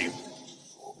忘形！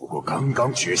我不过刚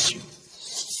刚觉醒，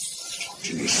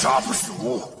只你杀不死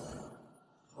我，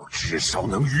我至少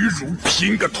能与汝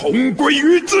拼个同归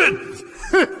于尽！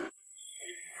哼！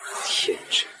天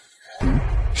真，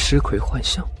尸魁幻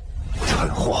象，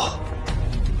蠢货！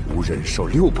吾忍受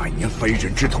600年非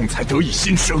人之痛才得以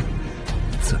新生，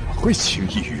怎么会轻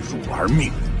易与汝而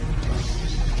命？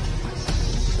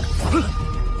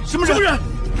什么人？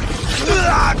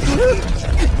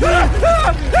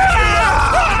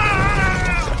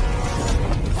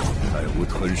待吾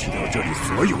吞噬掉这里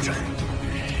所有人，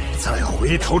再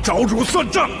回头找汝算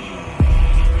账。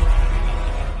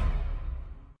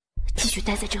继续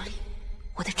待在这里，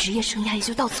我的职业生涯也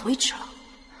就到此为止了。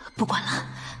不管了，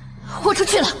豁出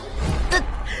去了。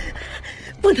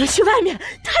不能去外面，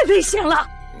太危险了。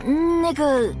那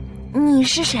个，你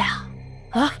是谁啊？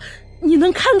啊，你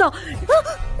能看到？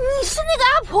你是那个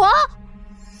阿婆？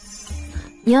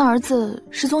您儿子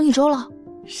失踪1周了。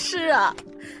是啊，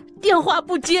电话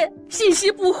不接，信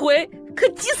息不回，可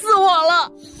急死我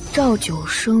了。赵九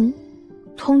生，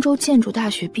通州建筑大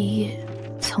学毕业，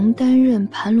曾担任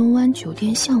盘龙湾酒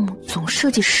店项目总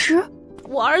设计师。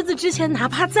我儿子之前哪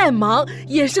怕再忙，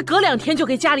也是隔2天就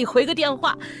给家里回个电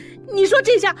话。你说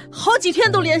这下好几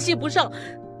天都联系不上，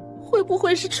会不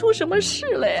会是出什么事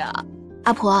了呀？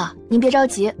阿婆，您别着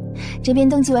急，这边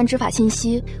登记完执法信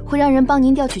息，会让人帮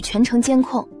您调取全程监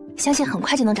控，相信很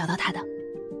快就能找到他的。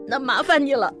那麻烦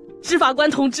你了，执法官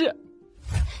同志。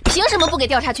凭什么不给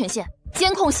调查权限？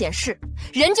监控显示，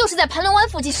人就是在盘龙湾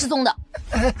附近失踪的。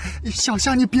哎，小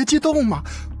夏，你别激动嘛。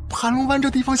盘龙湾这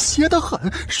地方邪得很，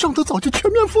上头早就全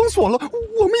面封锁了，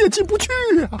我们也进不去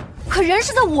呀。可人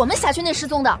是在我们辖区内失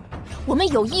踪的，我们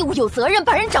有义务有责任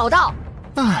把人找到。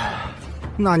哎，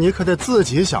那你可得自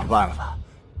己想办法，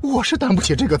我是担不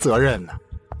起这个责任呢。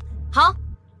好，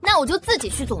那我就自己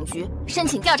去总局申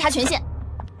请调查权限。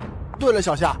对了，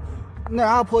小夏，那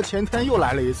阿婆前天又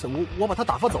来了一次，我把她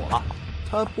打发走了，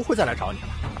她不会再来找你了。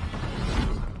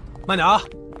慢点啊，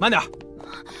慢点。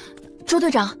周队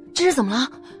长，这是怎么了？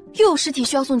又有尸体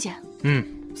需要送检？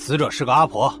死者是个阿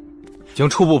婆，经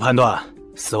初步判断，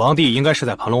死亡地应该是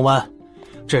在盘龙湾。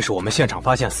这是我们现场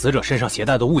发现死者身上携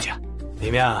带的物件，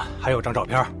里面还有张照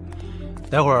片。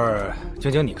待会儿晶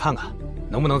晶你看看，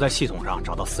能不能在系统上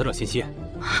找到死者信息？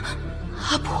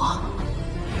阿婆，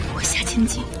我夏晶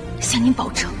晶向您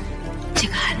保证，这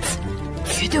个案子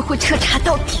绝对会彻查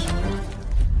到底。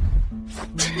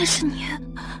真的是您？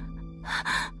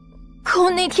可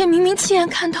我那天明明亲眼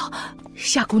看到。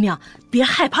夏姑娘，别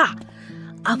害怕，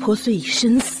阿婆虽已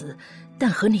身死，但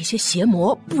和那些邪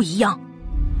魔不一样。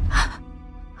阿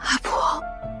婆，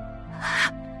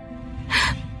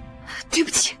对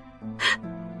不起，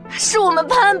是我们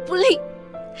办案不力。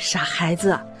傻孩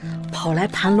子，跑来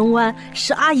盘龙湾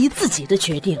是阿姨自己的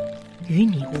决定，与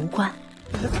你无关。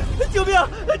救命！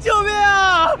救命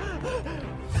啊！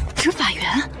执法员，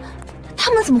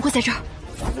他们怎么会在这儿？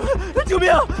救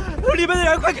命！里面的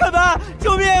人快开门！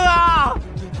救命啊！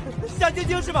夏晶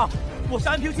晶是吧？我是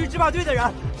安平区执法队的人，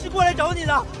是过来找你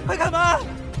的，快开门！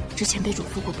之前被嘱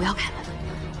咐过不要开门，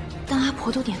但阿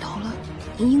婆都点头了，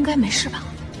您应该没事吧？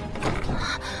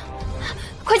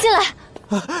快进来！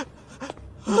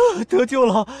得救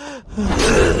了！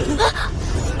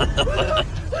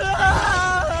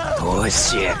多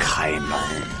谢开门，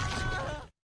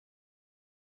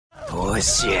多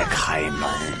谢开门。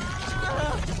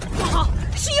好，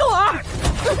是诱饵。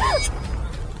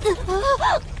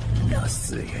那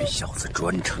4元小子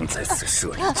专程在此设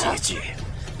立结界，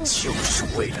就是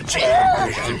为了这样的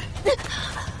人。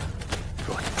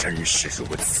若真是如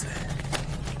此，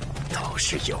倒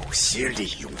是有些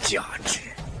利用价值。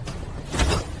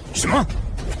什么？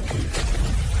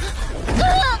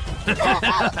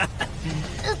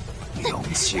勇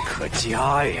气可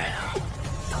嘉呀，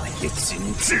但也仅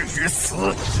至于此。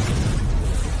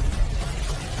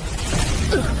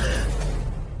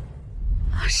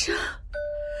阿生，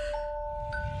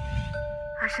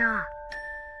阿生，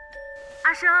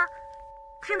阿生，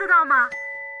听得到吗？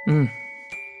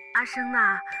阿生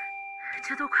呐，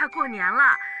这都快过年了，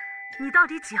你到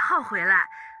底几号回来？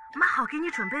妈好给你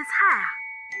准备菜啊。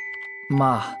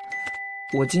妈，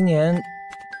我今年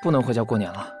不能回家过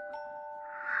年了。啊，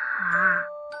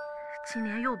今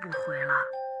年又不回了？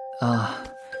啊，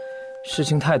事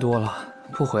情太多了，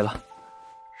不回了。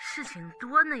事情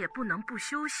多那也不能不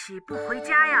休息不回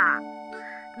家呀，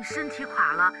你身体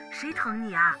垮了谁疼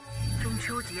你啊？中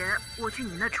秋节我去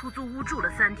你那出租屋住了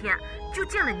3天，就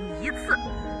见了你1次，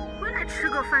回来吃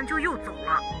个饭就又走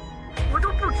了，我都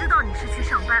不知道你是去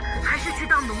上班还是去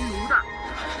当农奴的。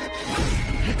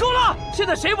够了！现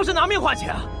在谁不是拿命换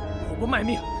钱啊？我不卖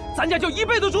命，咱家就一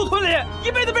辈子住村里，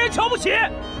一辈子被人瞧不起。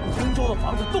通州的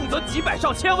房子动辄几百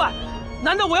上千万，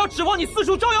难道我要指望你四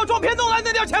处招摇撞骗弄来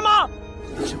那点钱吗？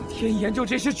整天研究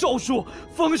这些咒术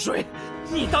风水，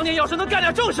你当年要是能干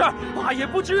点正事，爸也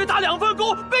不至于打2份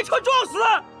工被车撞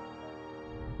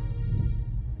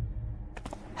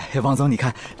死。王总，你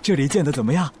看这里建的怎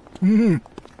么样？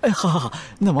好，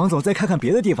那王总再看看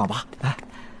别的地方吧。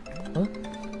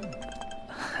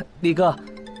李哥，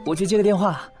我去接个电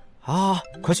话。啊，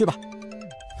快去吧。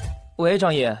喂，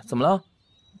张毅，怎么了？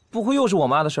不会又是我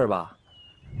妈的事儿吧？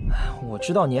我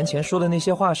知道年前说的那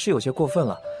些话是有些过分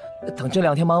了，等这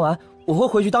2天忙完，我会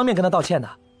回去当面跟她道歉的。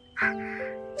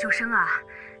九生啊，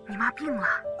你妈病了。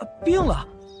病了？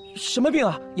什么病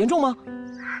啊？严重吗？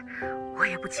我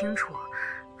也不清楚，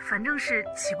反正是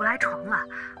起不来床了。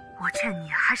我劝你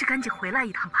还是赶紧回来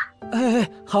一趟吧。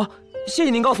好，谢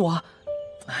谢您告诉我。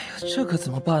哎呀，这可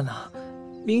怎么办呢？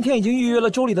明天已经预约了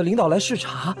州里的领导来视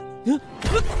察。救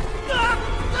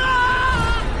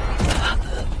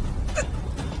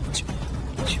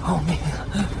命！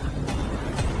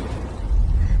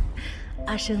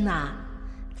阿生呐，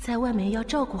在外面要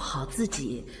照顾好自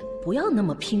己，不要那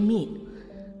么拼命。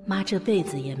妈这辈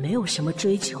子也没有什么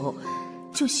追求，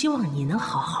就希望你能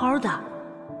好好的。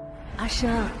阿生，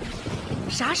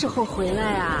啥时候回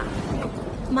来啊？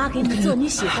妈给你做你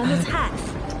喜欢的菜。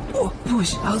我不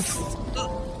想死，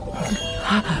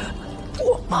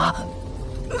我妈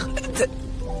还在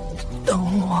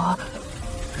等我。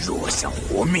若想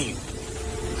活命，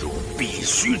汝必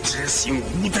须执行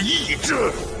吾的意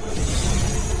志。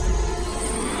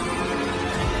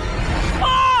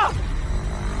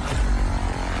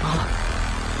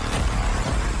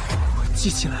记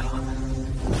起来了，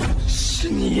是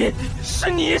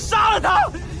你杀了他！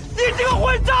你这个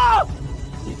混账！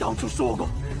你当初说过，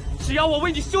只要我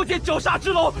为你修建九煞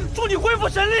之龙，助你恢复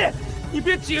神力，你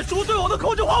便解除对我的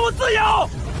控制，还我自由。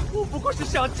我不过是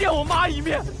想见我妈一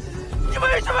面，你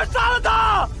为什么杀了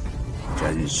她？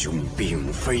真凶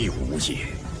并非吾也，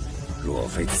若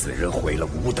非此人毁了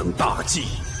吾等大计。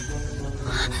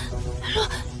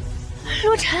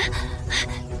陆晨，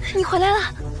你回来了。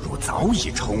汝早已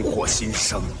重获新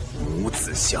生，母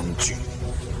子相聚，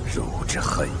汝之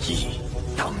恨意，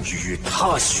当与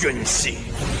他宣泄。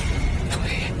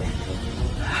对，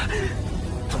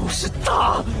都是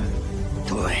他。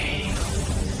对，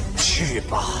去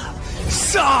吧，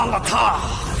杀了他！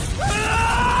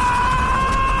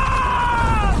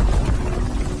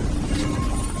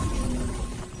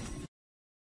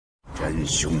真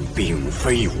凶并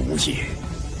非吾也，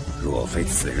若非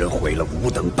此人毁了吾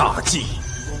等大计。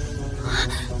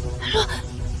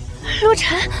陆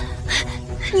晨，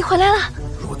你回来了。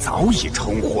汝早已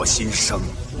重获新生，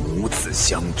母子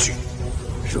相聚，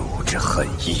汝之恨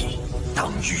意，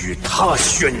当与他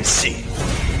宣泄。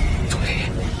对，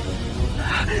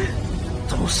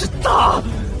都是他。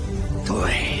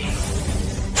对，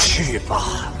去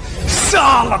吧，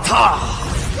杀了他！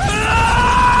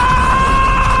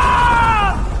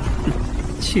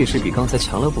气势比刚才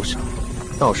强了不少，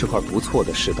倒是块不错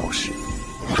的世道石。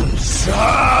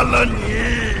杀了你！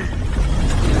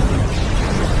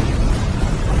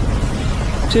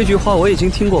这句话我已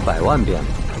经听过100万遍了，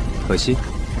可惜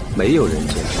没有人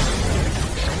见过。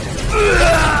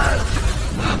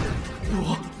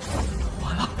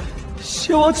完了，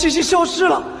邪王气息消失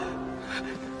了。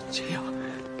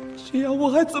这样我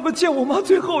还怎么见我妈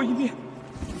最后一面？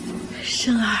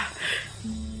生儿，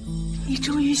你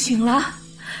终于醒了。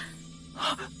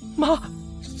妈，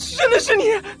真的是你！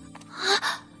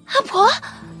阿婆，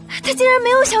她竟然没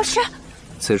有消失。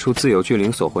此处自有聚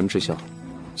灵锁魂之效，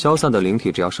消散的灵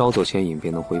体只要稍作牵引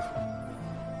便能恢复，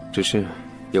只是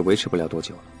也维持不了多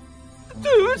久了。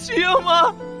对不起啊，妈，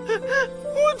我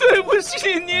对不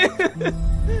起你。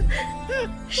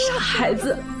傻孩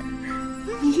子，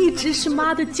你一直是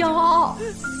妈的骄傲，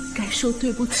该说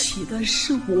对不起的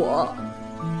是我，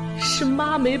是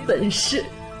妈没本事，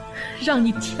让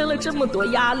你添了这么多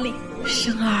压力。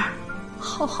生儿，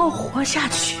好好活下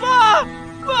去。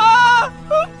妈，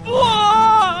不，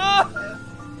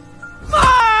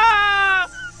妈！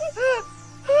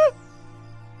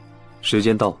时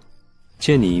间到，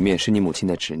见你一面是你母亲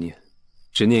的执念，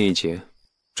执念一结，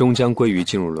终将归于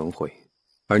进入轮回，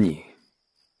而你，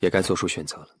也该做出选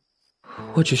择了。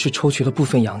我只是抽取了部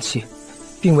分阳气，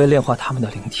并未炼化他们的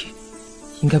灵体，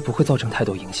应该不会造成太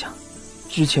多影响。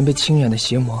之前被侵染的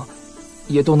邪魔，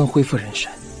也都能恢复人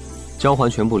身。交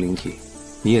还全部灵体，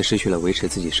你也失去了维持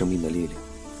自己生命的力量，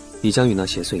你将与那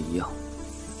邪祟一样，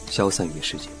消散于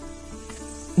世界。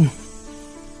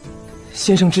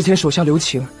先生之前手下留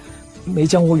情，没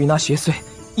将我与那邪祟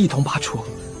一同拔除，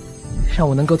让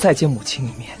我能够再见母亲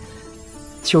一面，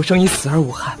求生以死而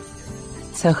无憾。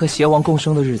在和邪王共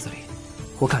生的日子里，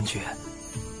我感觉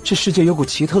这世界有股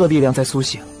奇特的力量在苏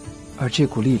醒，而这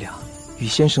股力量与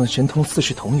先生的神通似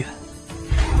是同源。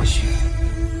或许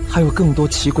还有更多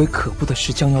奇诡可怖的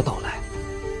事将要到来，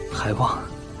还望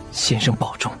先生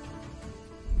保重。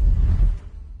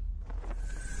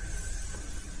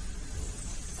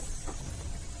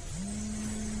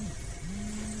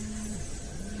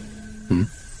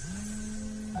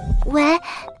喂，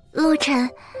陆晨，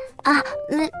啊，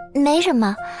没什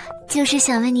么，就是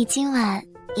想问你今晚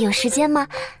有时间吗？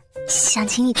想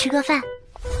请你吃个饭。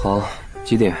好，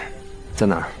几点？在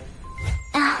哪儿？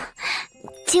啊，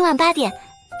今晚8点，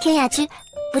天雅居，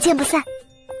不见不散。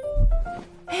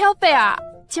哎呦，贝尔，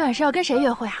今晚是要跟谁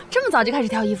约会啊？这么早就开始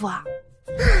挑衣服啊？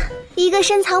一个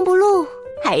深藏不露，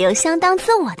还有相当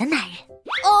自我的男人。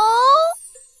哦，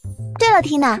对了，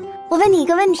缇娜，我问你一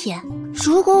个问题。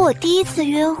如果我第一次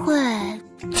约会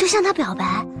就向他表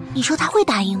白，你说他会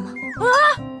答应吗？啊，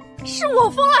是我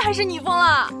疯了还是你疯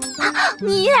了？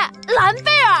你兰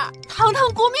贝尔，堂堂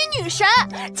国民女神，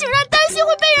竟然担心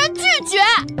会被人拒绝！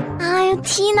哎呀，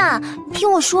缇娜，听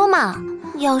我说嘛，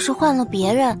要是换了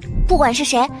别人，不管是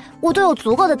谁，我都有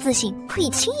足够的自信可以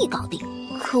轻易搞定。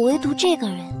可唯独这个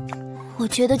人，我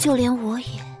觉得就连我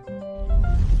也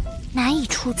难以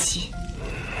出奇。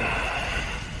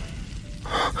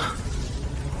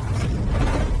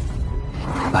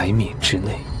100米之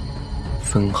内，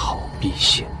分毫必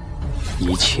现，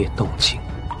一切动静，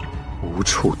无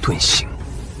处遁形。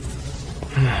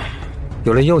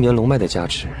有了幼年龙脉的加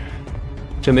持，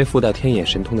这枚附带天眼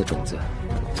神通的种子，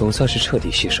总算是彻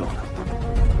底吸收了。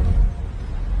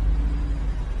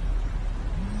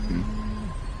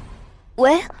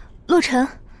喂，洛尘，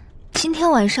今天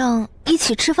晚上一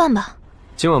起吃饭吧。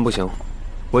今晚不行，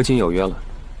我已经有约了。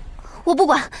我不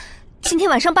管，今天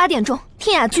晚上8点钟，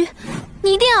天雅居，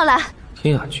你一定要来。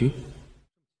天雅居？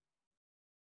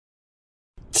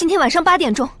今天晚上8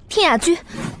点钟，天雅居，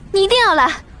你一定要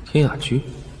来。天雅居，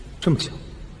这么巧。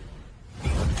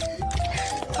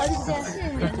好久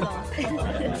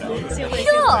不见，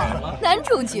哟，男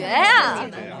主角呀！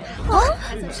啊，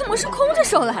怎么是空着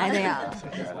手来的呀？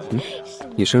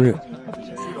你生日？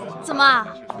怎么，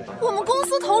我们公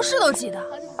司同事都记得，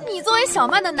你作为小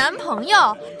曼的男朋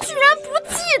友，居然不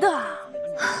记得？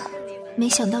没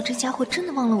想到这家伙真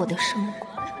的忘了我的生日。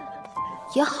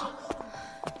也好，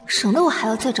省得我还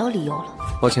要再找理由了。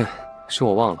抱歉，是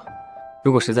我忘了。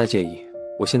如果实在介意，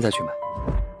我现在去买。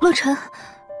洛尘，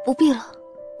不必了，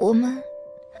我们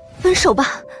分手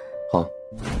吧。好。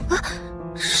啊？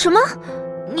什么？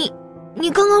你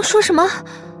刚刚说什么？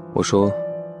我说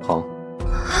好。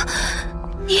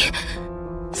你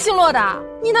姓洛的，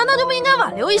你难道就不应该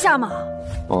挽留一下吗？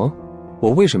哦，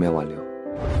我为什么要挽留？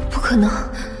不可能，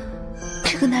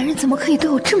这个男人怎么可以对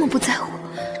我这么不在乎，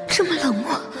这么冷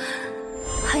漠？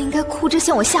他应该哭着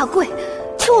向我下跪，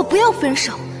求我不要分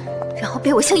手，然后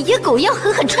被我像野狗一样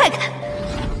狠狠踹开，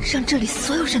让这里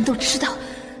所有人都知道，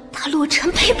他洛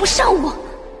尘配不上我。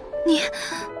你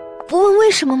不问为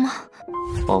什么吗？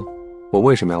哦，我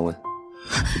为什么要问？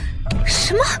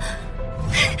什么？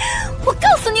我告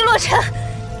诉你，洛尘，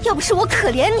要不是我可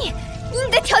怜你，以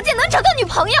你的条件能找到女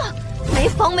朋友，没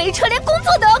房没车，连工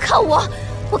作都要靠我，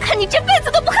我看你这辈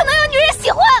子都不可能有女人喜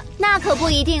欢。那可不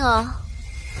一定哦。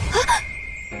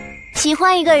喜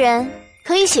欢一个人，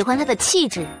可以喜欢他的气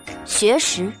质、学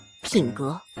识、品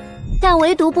格，但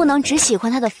唯独不能只喜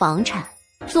欢他的房产、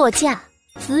座驾、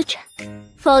资产，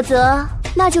否则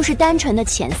那就是单纯的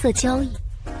钱色交易，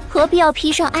何必要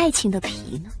披上爱情的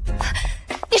皮呢？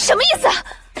你什么意思？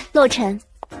洛尘，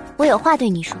我有话对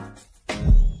你说。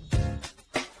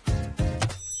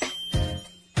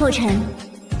洛尘，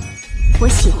我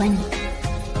喜欢你。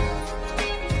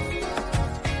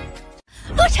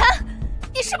洛尘，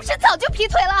你是不是早就劈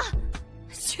腿了？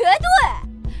绝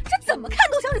对，这怎么看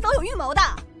都像是早有预谋的。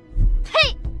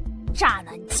呸！渣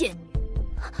男贱女。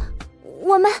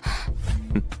我们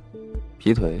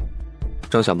劈腿？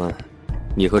张小曼，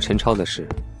你和陈超的事，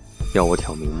要我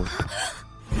挑明吗？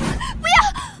不要！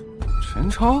陈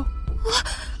超？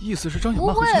意思是张小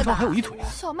曼和陈超还有一腿啊？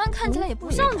小曼看起来也不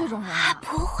像这种人。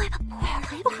不会吧，不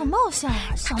会，不可貌相啊！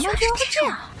小曼居然会这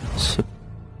样。切，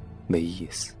没意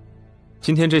思。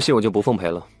今天这戏我就不奉陪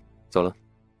了，走了。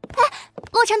哎，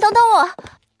洛尘，等等我。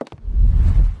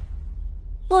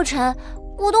洛尘，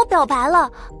我都表白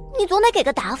了，你总得给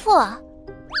个答复啊。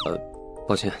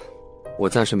抱歉，我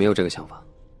暂时没有这个想法。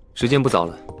时间不早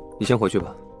了，你先回去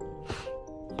吧。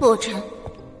洛尘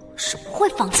是不会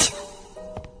放弃的。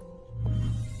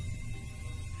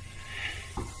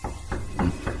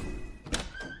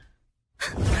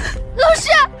老师，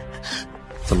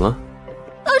怎么了？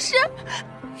老师，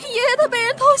爷爷他被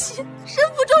人偷袭，身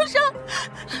负重伤，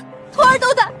徒儿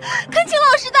都在，恳请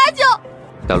老师搭救。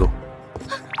带路。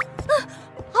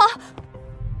好。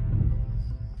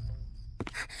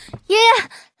爷爷，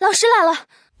老师来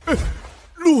了。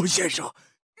陆先生，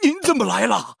您怎么来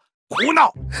了？胡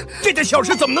闹！这点小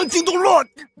事怎么能惊动洛？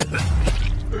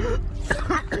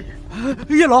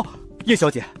叶老，叶小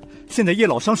姐，现在叶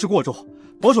老伤势过重，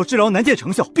保守治疗难见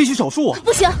成效，必须手术啊！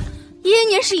不行，爷爷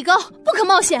年事已高，不可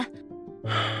冒险。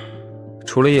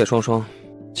除了叶双双，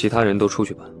其他人都出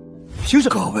去吧。凭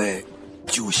什么？各位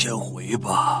就先回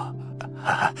吧。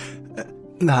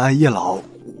那叶老，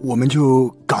我们就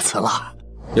告辞了。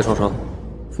叶双双，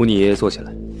扶你爷爷坐起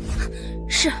来。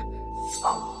是。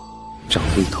掌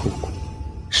力透骨，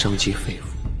伤及肺腑，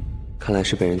看来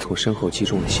是被人从身后击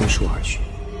中了心术而去，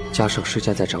加上施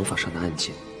加在掌法上的暗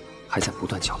箭，还在不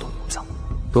断搅动五脏。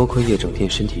多亏叶整天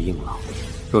身体硬朗，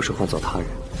若是换做他人，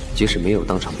即使没有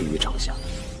当场毙于掌下，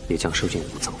也将受尽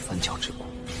五脏翻搅之苦。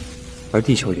而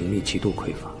地球灵力极度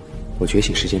匮乏，我觉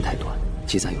醒时间太短，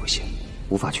积攒有限，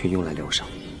无法全用来疗伤。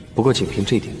不过仅凭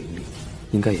这点灵力，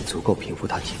应该也足够平复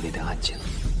他体内的暗箭。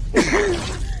爷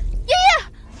爷，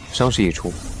伤势一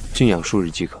出，静养数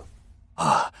日即可。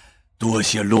啊，多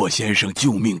谢骆先生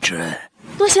救命之恩。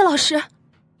多谢老师。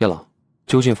叶老，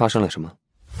究竟发生了什么？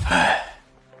唉，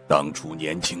当初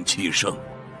年轻气盛，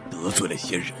得罪了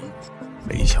些人，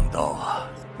没想到啊，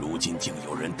如今竟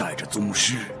有人带着宗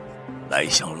师来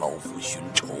向老夫寻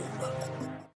仇了。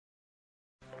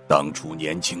当初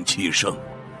年轻气盛，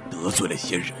得罪了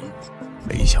些人，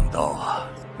没想到啊，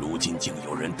如今竟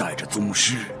有人带着宗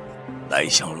师来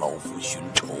向老夫寻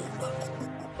仇了。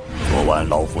昨晚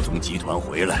老夫从集团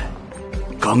回来，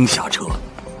刚下车，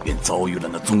便遭遇了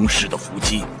那宗师的伏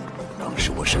击。当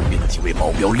时我身边的几位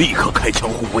保镖立刻开枪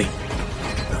护卫，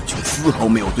但却丝毫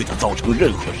没有对他造成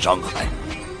任何伤害。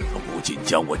他不仅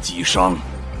将我击伤，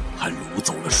还掳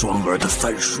走了双儿的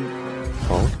三叔。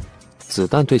哦，子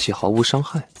弹对其毫无伤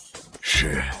害？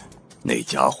是，那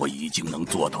家伙已经能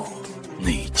做到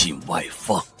内禁外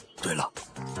放。对了，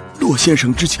骆先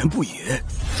生之前不也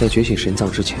在觉醒神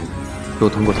藏之前，若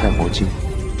通过太黄金，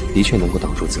的确能够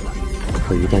挡住子弹，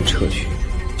可一旦撤去，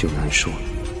就难说了。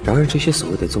然而这些所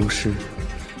谓的宗师，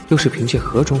又是凭借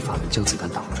何种法门将子弹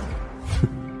挡住？哼，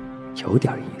有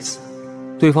点意思。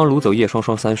对方掳走叶双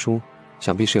双三叔，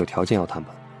想必是有条件要谈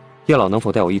吧？叶老能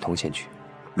否带我一同前去？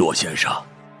骆先生，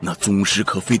那宗师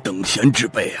可非等闲之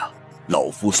辈啊！老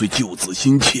夫虽救子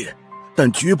心切，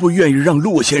但绝不愿意让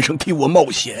骆先生替我冒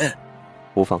险。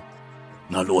无妨。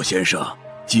那骆先生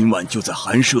今晚就在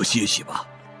寒舍歇息吧，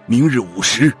明日午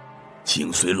时，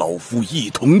请随老夫一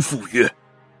同赴约。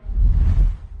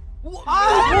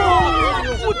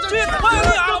我这也太厉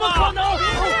害了吧！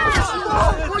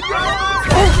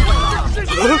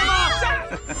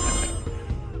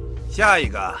下一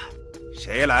个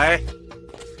谁来？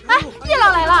哎，叶老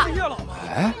来了。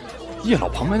哎，叶老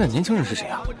旁边的年轻人是谁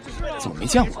啊？怎么没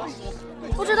见过？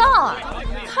不知道啊，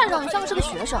看上去像是个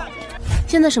学生。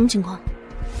现在什么情况？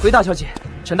回大小姐、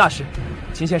陈大师、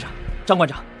秦先生、张馆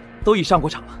长都已上过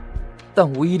场了，但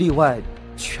无一例外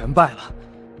全败了。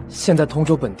现在通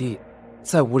州本地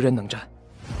再无人能战，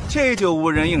这就无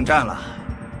人应战了。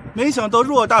没想到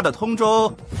偌大的通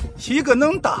州，一个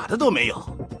能打的都没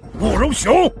有。慕容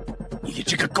雄，你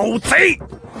这个狗贼！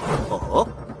哦，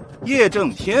叶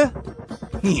正天，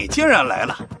你竟然来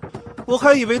了！我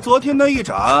还以为昨天那一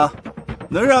掌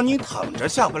能让你躺着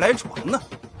下不来床呢。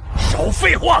少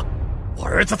废话！我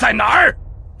儿子在哪儿？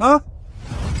啊，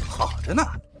好着呢。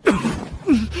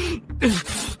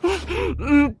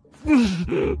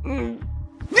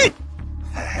你，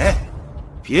哎，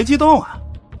别激动啊！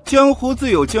江湖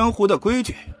自有江湖的规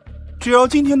矩，只要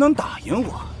今天能打赢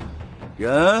我，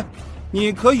人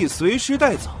你可以随时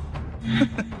带走。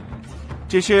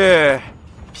只是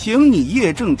凭你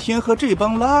叶正天和这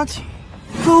帮垃圾，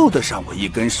够得上我一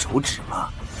根手指吗？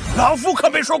老夫可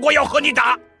没说过要和你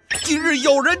打，今日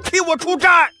有人替我出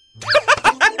战。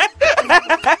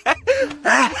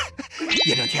哎，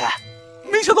叶正天，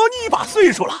没想到你一把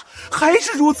岁数了，还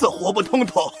是如此活不通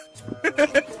透。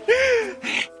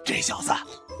这小子，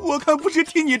我看不是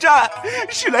替你战，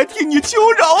是来替你求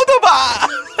饶的吧？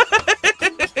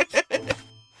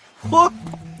嚯，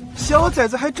小崽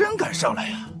子还真敢上来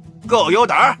呀，够有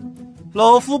胆！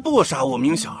老夫不杀无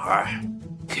名小孩，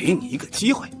给你一个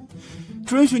机会，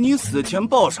准许你死前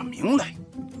报上名来。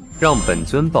让本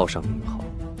尊报上名号，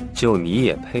就你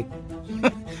也配？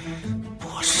哼，不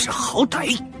识好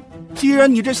歹！既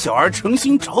然你这小儿诚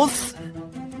心找死，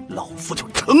老夫就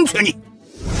成全你。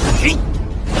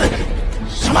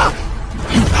什么？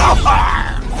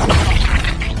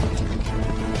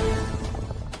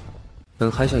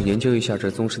本还想研究一下这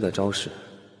宗师的招式，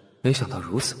没想到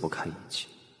如此不堪一击，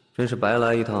真是白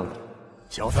来一趟。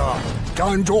小子，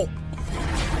站住！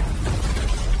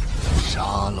杀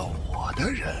了我的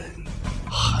人，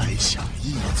还想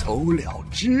一走了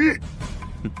之？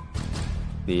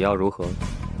你要如何？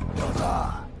小子，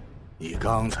你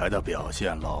刚才的表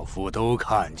现，老夫都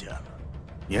看见了。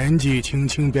年纪轻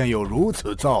轻便有如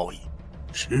此造诣，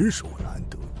实属难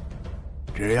得。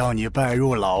只要你拜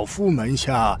入老夫门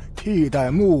下，替代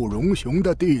慕容雄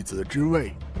的弟子之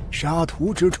位，杀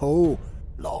徒之仇，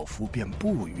老夫便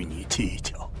不与你计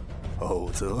较。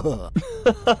否则，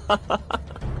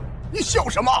你笑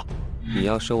什么？你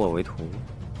要收我为徒，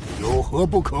有何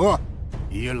不可？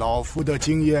以老夫的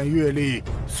经验阅历，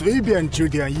随便指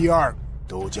点一二，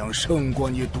都将胜过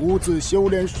你独自修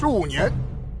炼数年。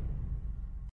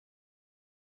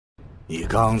你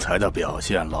刚才的表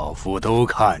现，老夫都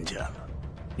看见了。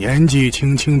年纪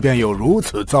轻轻便有如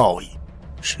此造诣，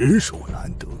实属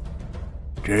难得。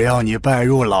只要你拜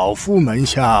入老夫门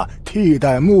下，替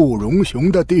代慕容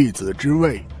雄的弟子之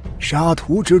位，杀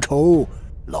徒之仇，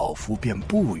老夫便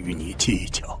不与你计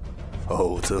较。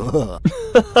否则，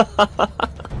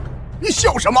你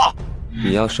笑什么？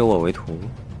你要收我为徒，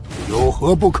有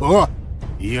何不可？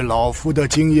以老夫的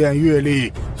经验阅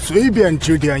历，随便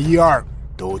指点一二，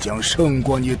都将胜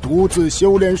过你独自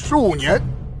修炼数年。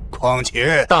况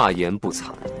且大言不惭，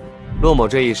骆某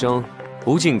这一生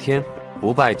不敬天，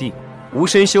不拜地，无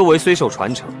身修为虽受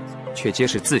传承，却皆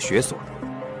是自学所得。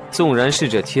纵然是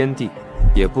这天地，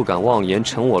也不敢妄言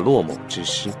成我骆某之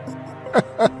师。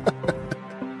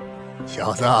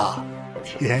小子，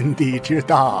天地之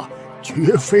大，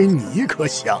绝非你可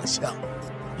想象。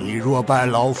你若拜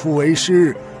老夫为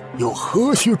师，又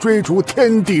何须追逐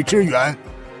天地之远？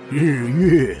日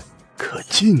月可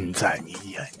近在你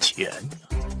眼前。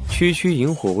区区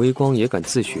萤火微光也敢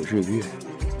自诩日月，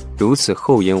如此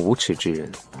厚颜无耻之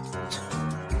人，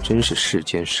真是世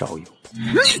间少有。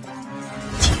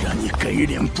既然你给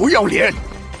脸不要脸，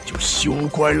就休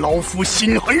怪老夫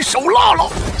心狠手辣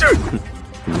了。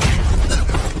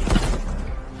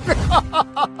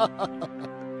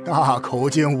大口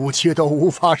径武器都无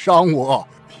法伤我，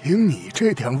凭你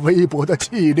这点微薄的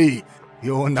气力，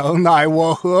又能奈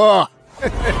我何？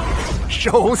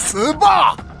受死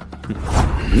吧！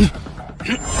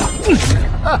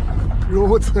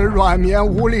如此软绵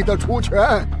无力的出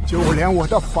拳，就连我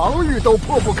的防御都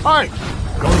破不开，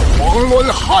更遑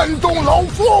论撼动老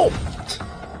夫。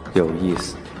有意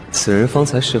思，此人方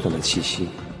才释放的气息，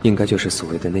应该就是所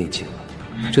谓的内劲了。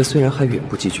这虽然还远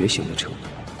不及觉醒的程度，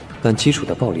但基础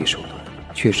的暴力手段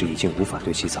确实已经无法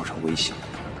对其造成威胁，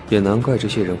也难怪这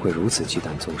些人会如此忌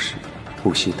惮宗师，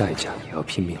不惜代价也要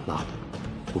拼命拉拢。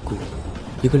不过，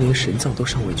一个连神藏都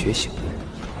尚未觉醒的人，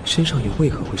身上又为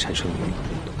何会产生灵力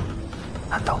波动？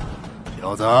难道……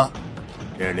小子，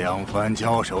这两番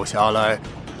交手下来，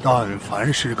但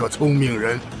凡是个聪明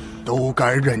人，都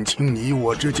该认清你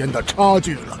我之间的差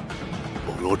距了。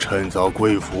不如趁早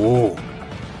归服，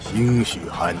兴许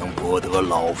还能博得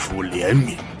老夫怜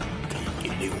悯，给你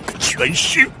留个全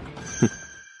尸。哼，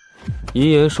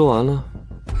遗言说完了。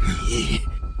你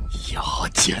牙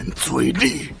尖嘴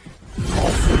利，老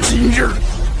夫今日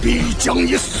必将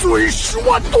你碎尸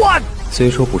万段。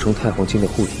虽说补充太黄金的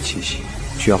护体气息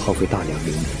需要耗费大量灵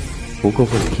力，不过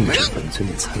为了印证本尊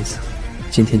的猜测，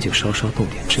今天就稍稍动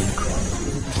点真格。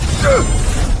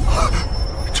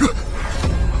这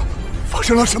发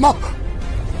生了什么？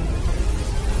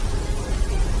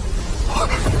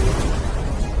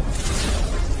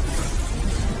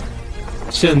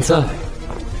现在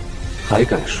还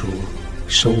敢说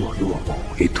收我骆某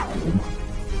为徒吗？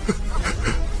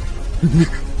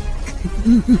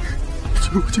你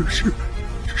究竟是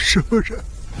什么人？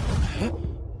哎，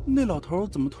那老头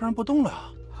怎么突然不动了？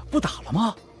不打了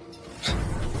吗？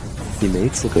你没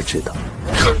资格知道。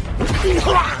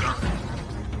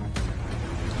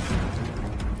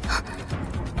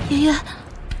爷爷，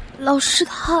老师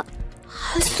他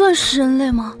还算是人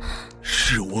类吗？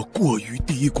是我过于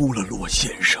低估了骆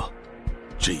先生，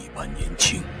这般年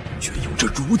轻却有着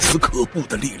如此可怖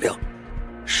的力量，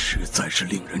实在是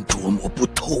令人琢磨不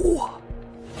透啊！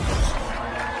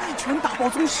一拳打爆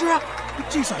宗师，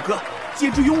这小子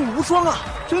简直勇武无双啊！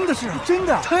真的是啊，真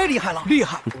的太厉害了，厉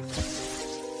害！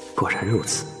果然如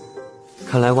此，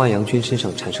看来万阳君身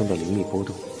上产生的灵力波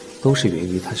动，都是源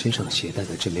于他身上携带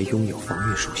的这枚拥有防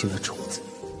御属性的种子，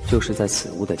就是在此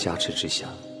物的加持之下，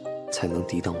才能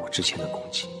抵挡我之前的攻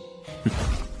击。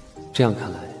这样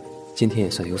看来，今天也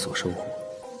算有所收获，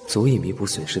足以弥补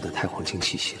损失的太黄金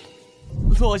气息了。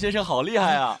骆先生好厉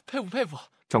害啊！佩服佩服。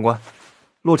长官，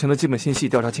洛尘的基本信息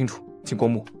调查清楚，请过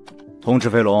目。通知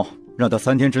飞龙，让他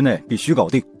3天之内必须搞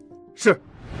定。是。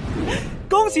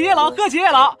恭喜叶老，贺喜叶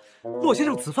老！骆先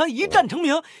生此番一战成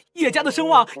名，叶家的声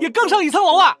望也更上一层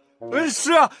楼啊！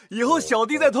是啊，以后小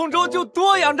弟在通州就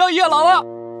多仰仗叶老了。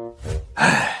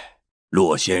唉，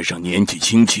骆先生年纪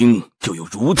轻轻就有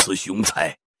如此雄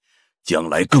才，将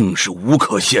来更是无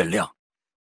可限量。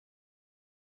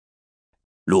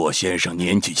骆先生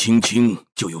年纪轻轻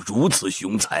就有如此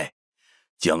雄才，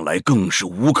将来更是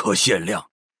无可限量，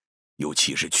又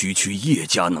岂是区区叶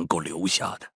家能够留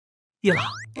下的？叶老，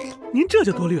您这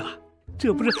就多虑了，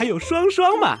这不是还有双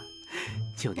双吗？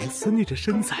就您孙女这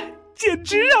身材，简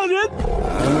直让人……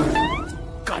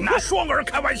敢拿双儿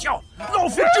开玩笑，老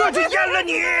夫这就阉了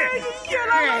你！叶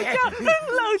老冷静，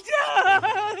冷静！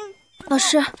老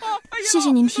师，谢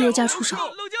谢您替叶家出手，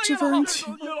这份恩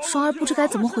情，双儿不知该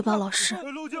怎么回报老师。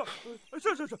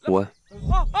无问，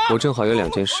我正好有2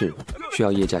件事需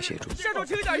要叶家协助。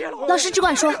老师只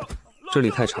管说。这里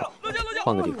太吵，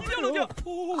换个地方。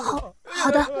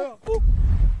好的。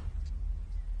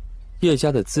叶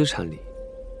家的资产里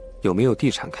有没有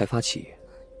地产开发企业？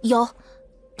有，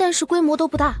但是规模都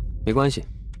不大。没关系，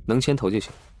能牵头就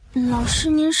行。老师，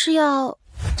您是要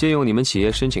借用你们企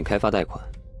业申请开发贷款，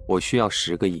我需要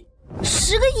10个亿。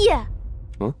10个亿？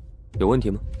嗯，有问题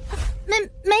吗？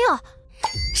没有，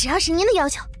只要是您的要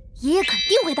求，爷爷肯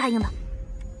定会答应的。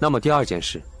那么第2件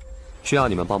事，需要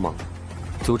你们帮忙，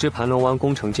组织盘龙湾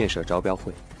工程建设招标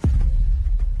会。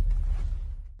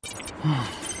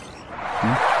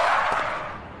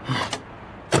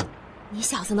你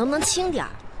小子能不能轻点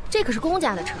儿？这可是公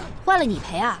家的车，坏了你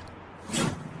赔啊！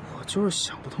我就是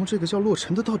想不通，这个叫洛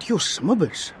尘的到底有什么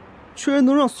本事，居然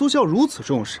能让苏校如此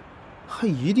重视，还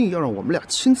一定要让我们俩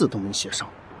亲自登门协商。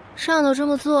上头这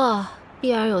么做，必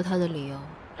然有他的理由。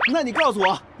那你告诉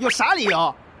我，有啥理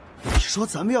由？你说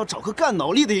咱们要找个干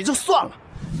脑力的也就算了，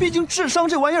毕竟智商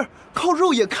这玩意儿靠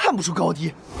肉眼看不出高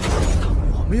低。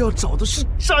我们要找的是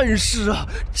战士啊，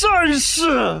战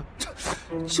士！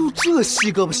就这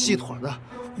细胳膊细腿的，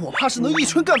我怕是能一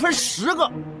拳干翻10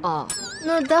个。哦，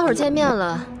那待会儿见面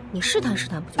了，你试探试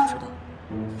探不就知道了。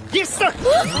Yes sir。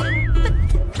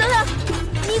等等，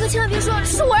你可千万别说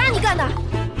是我让你干的。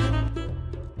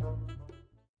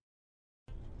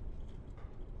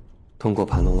通过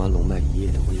盘龙湾龙脉一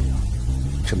夜的喂养，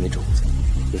这枚种子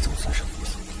也总算是复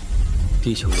苏。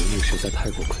地球灵力实在太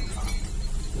过匮乏，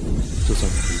就算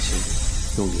我一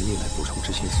仙用灵力来补充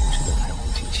之前损失的太黄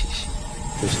金气息，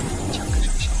也只能勉强跟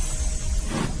上效果。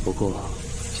不过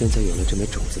现在有了这枚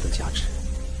种子的加持，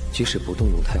即使不动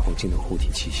用太黄金的护体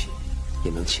气息，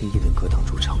也能轻易的格挡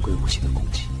住常规武器的攻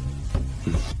击。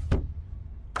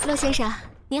洛先生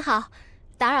您好，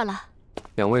打扰了。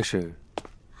2位是？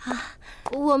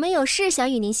我们有事想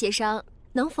与您协商，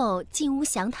能否进屋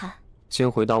详谈？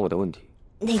先回答我的问题。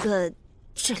那个，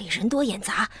这里人多眼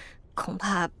杂，恐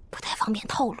怕不太方便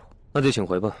透露。那就请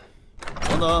回吧。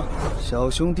等等，小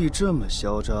兄弟这么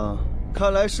嚣张，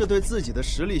看来是对自己的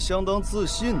实力相当自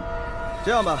信。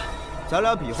这样吧，咱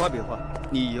俩比划比划，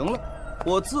你赢了，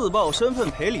我自曝身份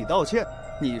赔礼道歉；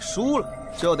你输了，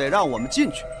就得让我们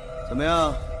进去。怎么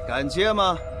样，敢接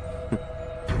吗？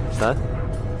来，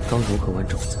刚融合完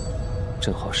种子，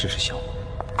正好试试效果。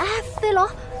哎，飞龙，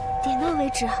点到为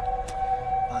止。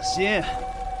放心，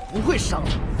不会伤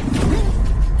你。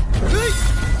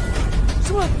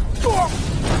什么？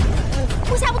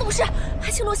部下不懂事，还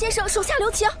请洛先生手下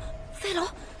留情。飞龙，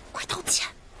快道歉。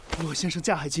洛先生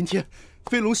驾海今天，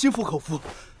飞龙心服口服，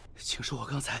请恕我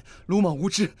刚才鲁莽无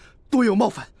知，多有冒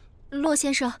犯。洛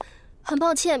先生，很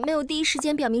抱歉没有第一时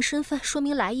间表明身份，说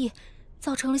明来意，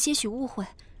造成了些许误会，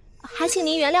还请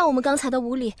您原谅我们刚才的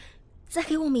无礼，再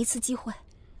给我们一次机会。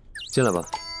进来吧。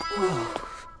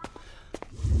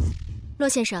洛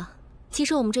先生，其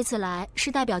实我们这次来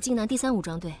是代表晋南第3武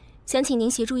装队，想请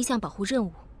您协助一项保护任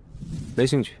务。没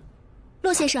兴趣。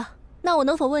洛先生，那我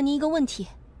能否问您一个问题？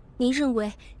您认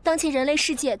为当前人类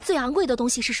世界最昂贵的东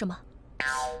西是什么？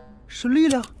是力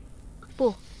量？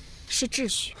不，是秩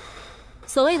序。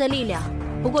所谓的力量，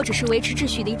不过只是维持秩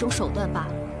序的一种手段罢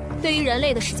了。对于人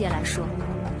类的世界来说，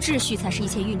秩序才是一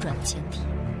切运转的前提。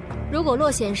如果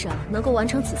洛先生能够完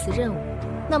成此次任务，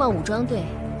那么武装队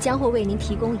将会为您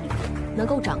提供一个能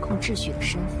够掌控秩序的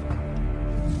身份，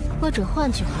或者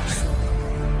换句话说，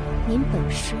您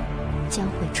本身将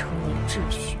会成为秩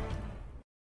序。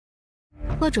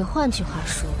或者换句话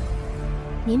说，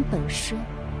您本身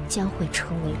将会成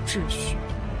为秩序。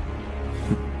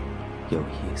有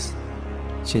意思。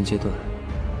现阶段，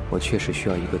我确实需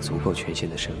要一个足够权限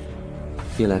的身份，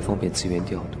一来方便资源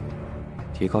调度，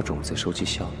提高种子收集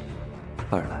效率；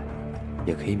二来，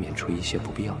也可以免除一些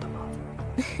不必要的麻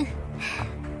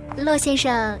烦。洛先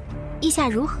生，意下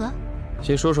如何？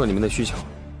先说说你们的需求。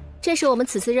这是我们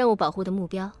此次任务保护的目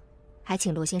标，还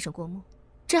请洛先生过目。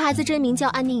这孩子真名叫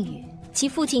安宁宇，其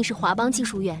父亲是华邦技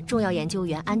术院重要研究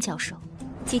员安教授。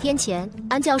几天前，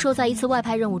安教授在一次外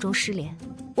派任务中失联，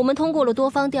我们通过了多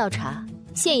方调查，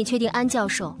现已确定安教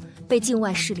授被境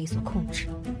外势力所控制。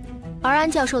而安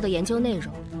教授的研究内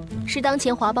容是当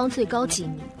前华邦最高机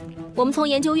密。我们从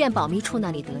研究院保密处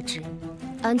那里得知，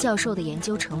安教授的研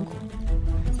究成果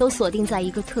都锁定在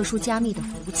一个特殊加密的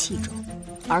服务器中，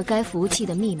而该服务器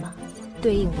的密码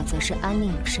对应的则是安宁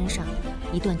宇身上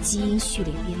一段基因序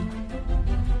列编码。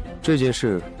这件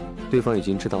事，对方已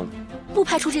经知道了。不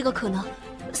排除这个可能，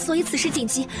所以此事紧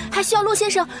急，还需要洛先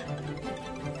生。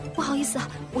不好意思啊，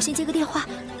我先接个电话。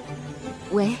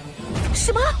喂，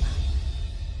什么？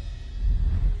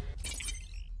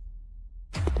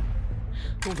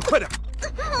动作快点，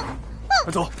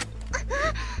快走！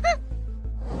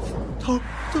头，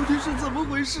到底是怎么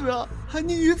回事啊？安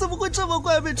宁宇怎么会这么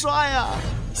快被抓呀？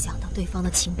没想到对方的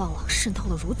情报网渗透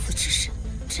了如此之深，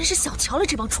真是小瞧了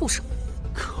这帮畜生！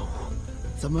可恶，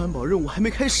咱们安保任务还没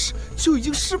开始就已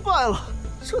经失败了，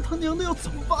这他娘的要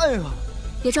怎么办呀？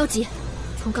别着急，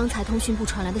从刚才通讯部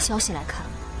传来的消息来看，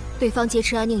对方劫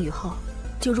持安宁雨后，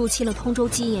就入侵了通州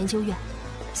基因研究院。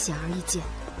显而易见，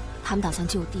他们打算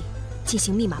就地进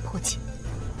行密码破解。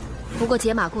不过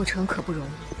解码过程可不容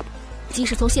易，即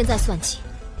使从现在算起，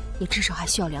也至少还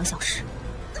需要2小时。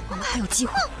我们还有机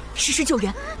会实施救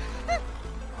援。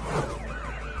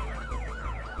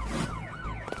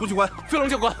陆警官，飞龙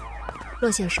教官，骆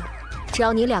先生，只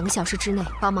要你2个小时之内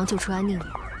帮忙救出安宁雨，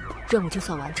任务就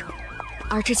算完成。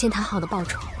而之前谈好的报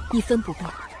酬1分不变。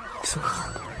说好，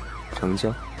成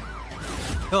交。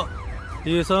哟，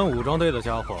第3武装队的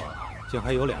家伙竟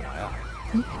还有脸来啊！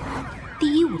第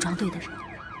1武装队的人，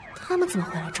他们怎么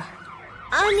会来这儿？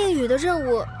安宁雨的任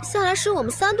务向来是我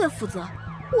们3队负责，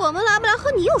我们来不来和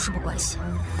你有什么关系？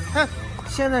哼，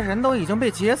现在人都已经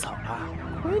被劫走了，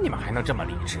亏你们还能这么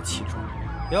理直气壮。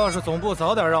要是总部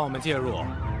早点让我们介入，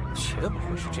绝不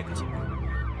会是这个结果。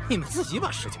你们自己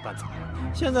把事情办砸了，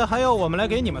现在还要我们来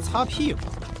给你们擦屁股，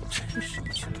真是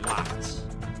一群垃圾！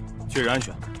确认安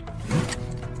全。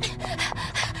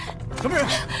什么人？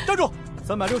站住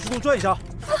！360度转一下。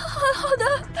好的。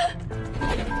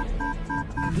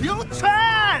刘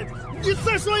禅，你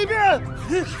再说一遍。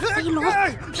飞龙，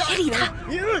别理他。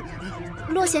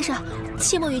骆先生，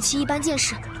切莫与其一般见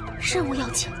识，任务要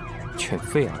紧。犬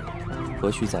吠而已。何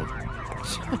须在意？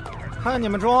看你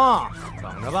们装，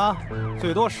等着吧，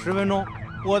最多10分钟，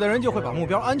我的人就会把目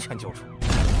标安全救出。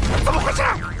怎么回事？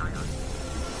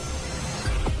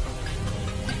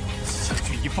小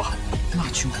军一发，那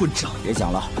群混账！别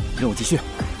讲了，任务继续。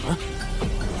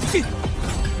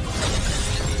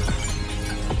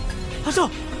阿胜，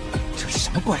这是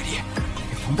什么怪力？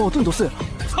连防爆盾都碎了！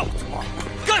操他妈！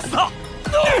干死他！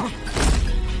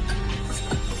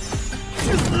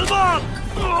去死吧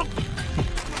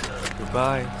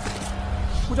！Goodbye。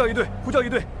呼叫一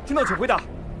队，听到请回答，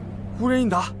无人应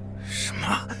答。什么？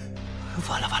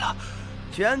完了！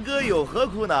全哥有何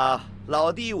苦恼？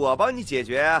老弟，我帮你解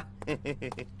决啊！嘿嘿嘿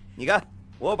嘿，你看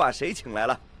我把谁请来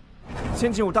了？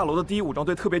先进入大楼的第1武装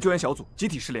队特别救援小组集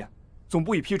体失联，总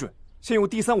部已批准，先由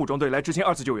第3武装队来执行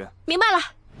2次救援。明白了，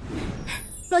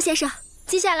骆先生，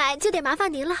接下来就得麻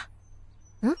烦您了。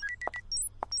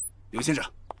刘先生，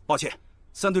抱歉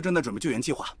，3队正在准备救援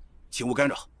计划，请勿干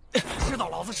扰。知道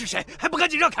老子是谁，还不赶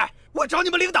紧让开！我找你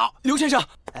们领导。刘先生，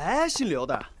哎，姓刘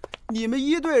的，你们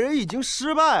1队人已经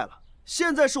失败了，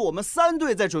现在是我们3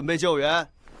队在准备救援。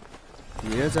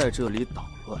别在这里捣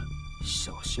乱，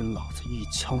小心老子一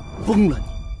枪崩了你！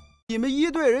你们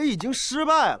1队人已经失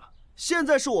败了，现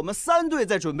在是我们3队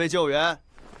在准备救援。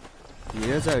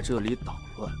别在这里捣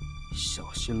乱，小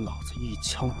心老子一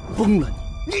枪崩了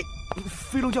你！你，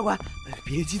飞龙教官，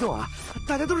别激动啊，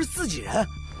大家都是自己人。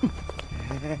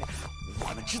我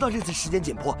们知道这次时间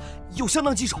紧迫，又相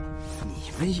当棘手，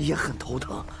你们也很头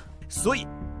疼，所以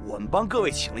我们帮各位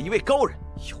请了一位高人，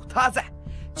有他在，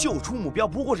救出目标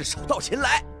不过是手到擒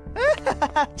来。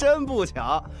真不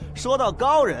巧，说到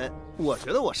高人，我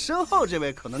觉得我身后这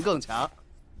位可能更强。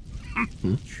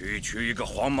区一个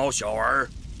黄毛小儿，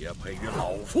也配与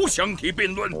老夫相提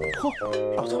并论？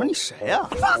老头，你谁呀？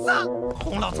放肆！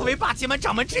洪老作为八旗门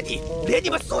掌门之弟，连你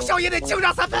们苏少爷得敬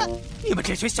让3分，你们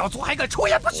这群小卒还敢出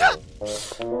言不逊？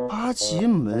八旗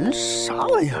门啥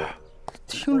玩意儿？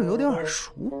听着有点耳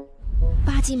熟。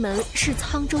八极门是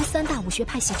沧州3大武学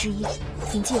派系之一，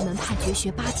凭借门派绝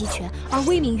学八极拳而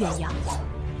威名远扬。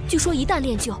据说一旦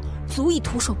练就，足以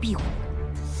徒手壁虎。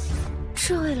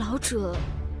这位老者，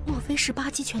莫非是八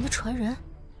极拳的传人？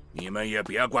你们也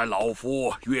别怪老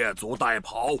夫越俎代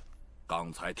庖。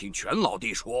刚才听全老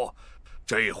弟说，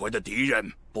这回的敌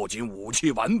人不仅武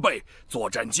器完备，作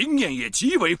战经验也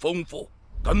极为丰富，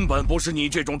根本不是你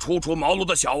这种初出茅庐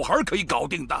的小孩可以搞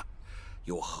定的。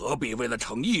又何必为了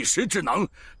逞一时之能，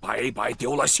白白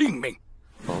丢了性命？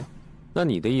哦，那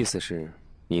你的意思是，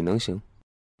你能行？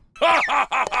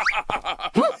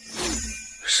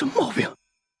什么毛病？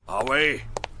阿威，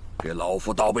给老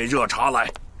夫倒杯热茶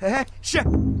来。哎，是。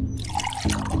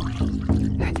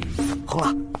哎，红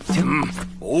了，请。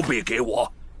不必给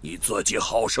我，你自己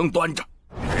好生端着。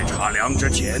天茶凉之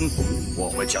前，我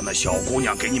会将那小姑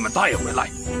娘给你们带回来。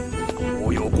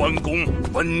古有关公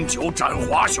温酒斩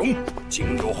华雄，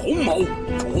今有鸿谋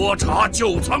酌茶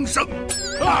救苍生。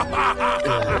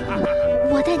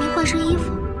我带您换身衣服。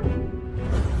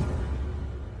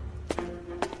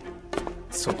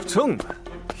走正门，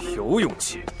有勇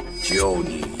气。就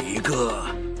你一个，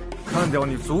干掉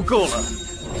你足够了。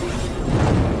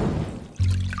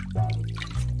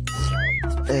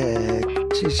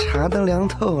这茶都凉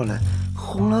透了，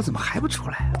洪老怎么还不出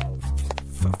来啊？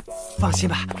粉放心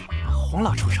吧，洪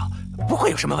老出手不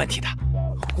会有什么问题的，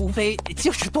无非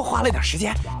就是多花了点时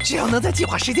间。只要能在计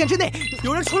划时间之内，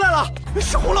有人出来了，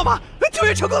是洪老吧？救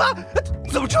援成功了，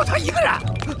怎么只有他一个人？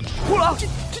洪老，这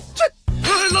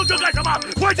愣着干什么？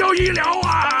快叫医疗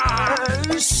啊！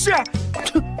是，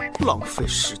浪费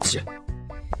时间。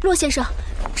骆先生，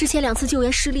之前2次救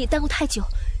援失利，耽误太久，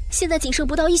现在仅剩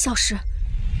不到1小时，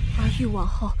而愈往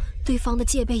后，对方的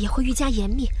戒备也会愈加严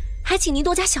密，还请您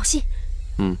多加小心。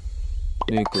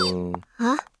那个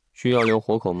啊，需要留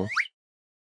活口吗？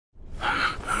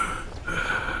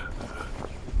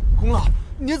洪老，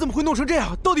您怎么会弄成这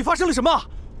样？到底发生了什么？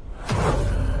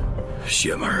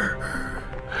邪门儿，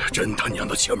真他娘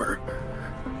的邪门儿！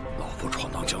老夫闯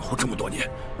荡江湖这么多年，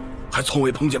还从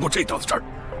未碰见过这档子事儿。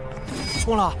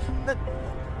洪老，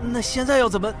那现在要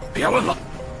怎么？别问了，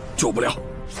救不了，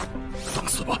等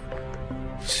死吧。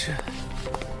是，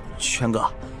全哥，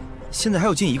现在还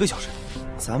有近1个小时，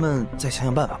咱们再想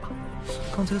想办法吧。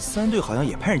刚才3队好像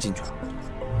也派人进去了。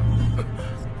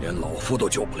连老夫都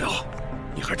救不了，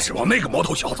你还指望那个毛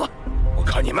头小子？我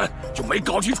看你们就没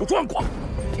搞清楚状况，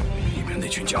里面那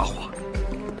群家伙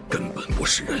根本不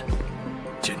是人，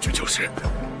简直就是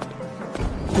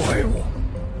怪物。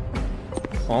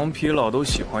黄皮佬都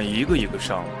喜欢一个一个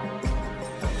上了。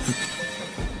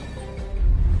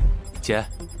姐，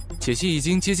解析已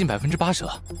经接近80%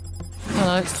了，看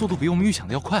来速度比我们预想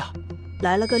的要快啊！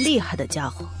来了个厉害的家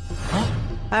伙。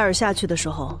埃尔下去的时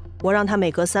候，我让他每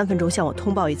隔3分钟向我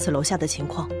通报1次楼下的情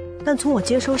况，但从我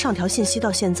接收上条信息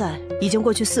到现在，已经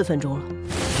过去4分钟了。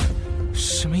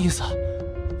什么意思？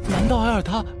难道埃尔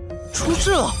他出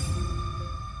事了？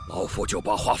老夫就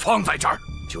把话放在这儿，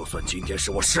就算今天是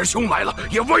我师兄来了，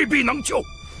也未必能救。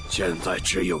现在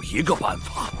只有一个办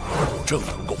法，正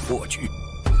能够破局。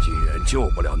既然救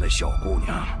不了那小姑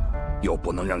娘，又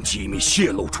不能让机密泄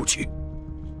露出去，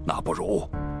那不如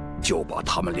就把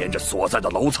他们连着所在的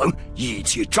楼层一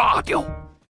起炸掉。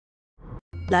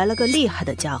来了个厉害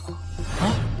的家伙。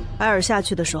埃尔下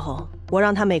去的时候，我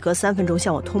让他每隔3分钟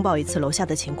向我通报1次楼下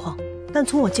的情况，但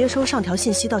从我接收上条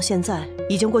信息到现在，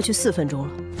已经过去4分钟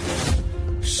了。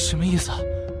什么意思？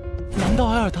难道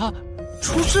埃尔他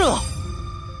出事了？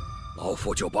老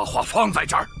夫就把话放在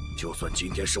这儿，就算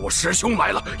今天是我师兄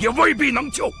来了，也未必能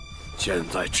救。现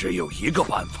在只有一个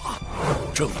办法，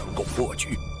正能够破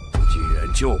局。既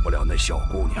然救不了那小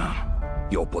姑娘，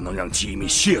又不能让机密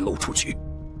泄露出去，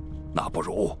那不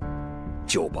如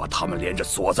就把他们连着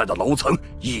所在的楼层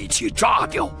一起炸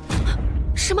掉。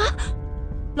什么？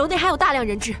楼内还有大量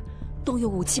人质，动用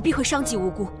武器必会伤及无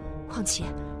辜。况且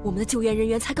我们的救援人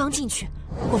员才刚进去，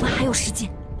我们还有时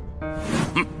间。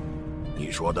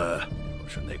你说的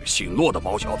是那个姓骆的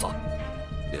毛小子，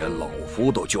连老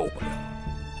夫都救不了，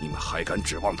你们还敢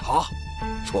指望他？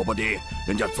说不定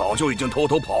人家早就已经偷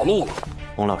偷跑路了。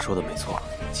洪老说的没错，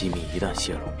机密一旦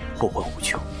泄露，后患无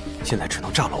穷。现在只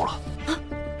能炸楼了。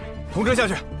通知下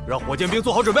去，让火箭兵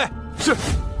做好准备。是。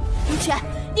林泉，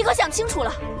你可想清楚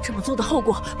了，这么做的后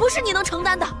果不是你能承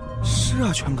担的。是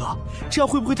啊，全哥，这样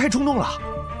会不会太冲动了？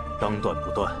当断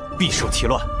不断，必受其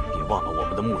乱。别忘了我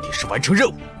们的目的是完成任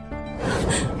务。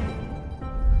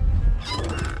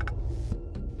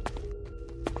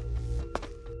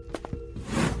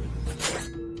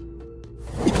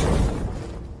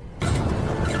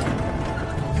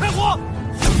开火！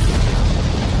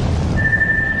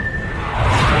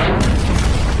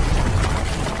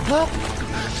啊，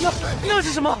那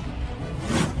是什么？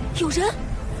有人，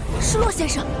是骆先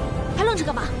生，还愣着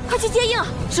干嘛？快去接应啊！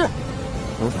是。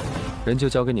人就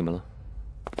交给你们了，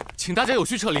请大家有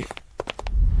序撤离。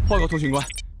报告通讯官，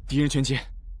敌人全歼。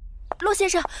骆先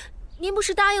生，您不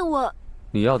是答应我？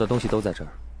你要的东西都在这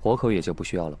儿，活口也就不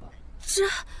需要了吧？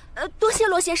多谢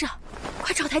骆先生，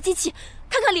快找台机器，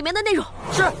看看里面的内容。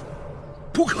是。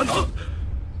不可能，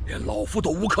连老夫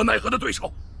都无可奈何的对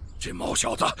手，这毛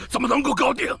小子怎么能够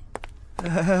搞定？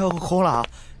洪老，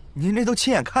您这都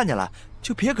亲眼看见了，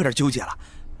就别搁这纠结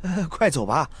了，快走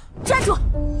吧。站住！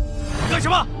干什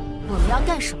么？我们要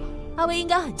干什么？阿威应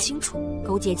该很清楚，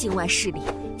勾结境外势力，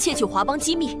窃取华邦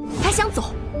机密，还想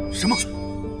走？什么？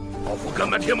老夫根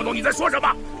本听不懂你在说什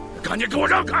么，赶紧给我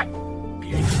让开！别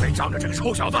以为仗着这个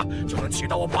臭小子就能骑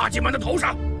到我八戒门的头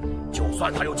上，就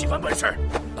算他有几分本事，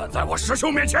但在我师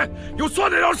兄面前又算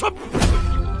得了什么？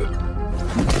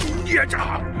孽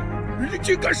障！你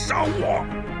竟敢杀我！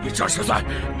你这是在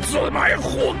自埋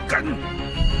祸根！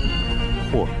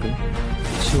祸根，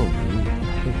就你也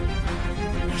配？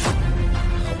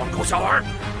好帮狗小儿，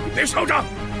你别嚣张！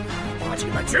八戒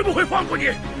门绝不会放过你，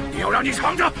你要让你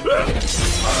尝着！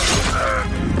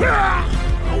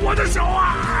我的手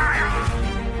啊！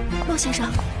骆先生，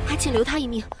还请留他一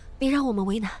命，别让我们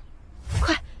为难。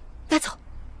快，把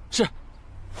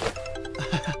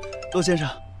骆先生，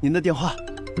您的电话。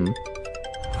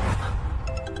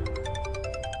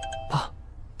爸。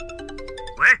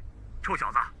喂，臭小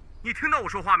子，你听到我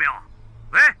说话没有？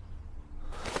喂，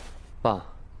爸，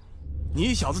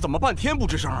你小子怎么半天不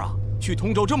吱声啊？去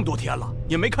通州这么多天了，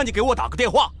也没看见给我打个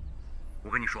电话。我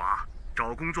跟你说啊，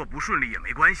找工作不顺利也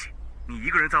没关系，你一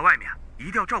个人在外面一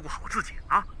定要照顾好自己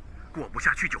啊，过不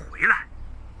下去就回来。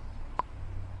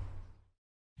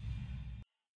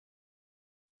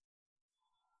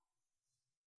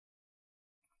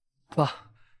爸，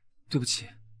对不起，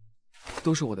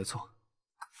都是我的错。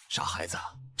傻孩子，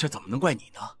这怎么能怪你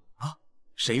呢？啊，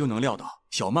谁又能料到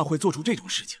小曼会做出这种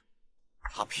事情？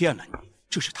他骗了你，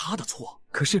这是他的错。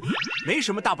可是，没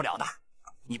什么大不了的。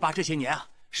你爸这些年啊，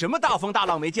什么大风大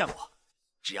浪没见过？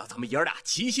只要咱们爷俩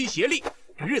齐心协力，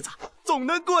日子总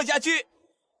能过下去。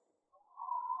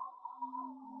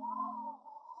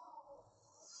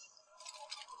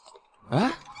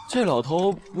哎，这老头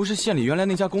不是县里原来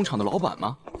那家工厂的老板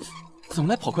吗？怎么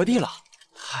来跑快递了？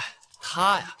嗨，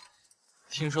他呀，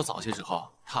听说早些时候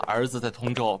他儿子在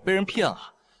通州被人骗了，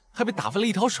还被打飞了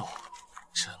一条手，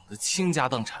整个倾家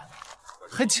荡产，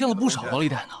还欠了不少高利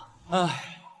贷呢。哎。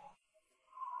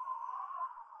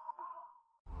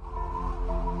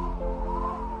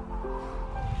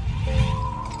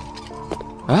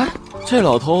哎，这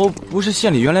老头不是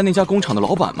县里原来那家工厂的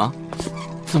老板吗？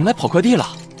怎么来跑快递了？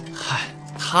嗨，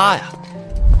他呀，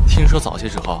听说早些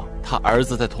时候他儿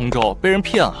子在通州被人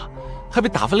骗了，还被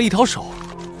打飞了一条手，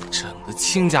整个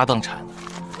倾家荡产，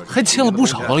还欠了不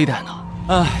少高利贷呢。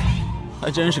哎，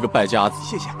还真是个败家子。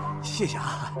谢谢，谢谢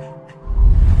啊。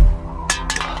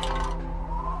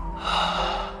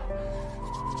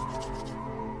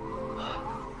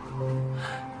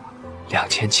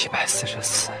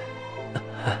2744。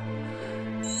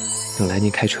等来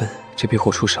年开春这批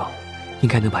货出手，应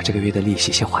该能把这个月的利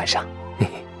息先还上。嘿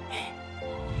嘿。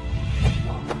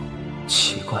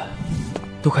奇怪，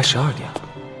都快12点了，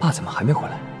爸怎么还没回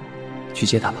来？去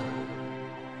接他吧。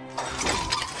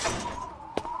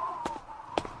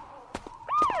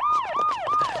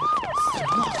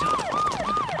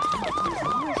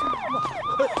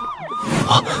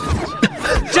啊！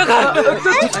闪开！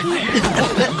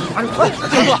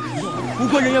乘坐，无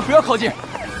关人员不要靠近。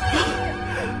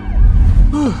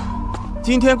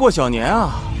今天过小年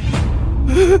啊！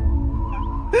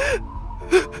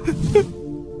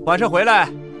晚上回来，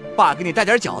爸给你带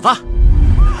点饺子。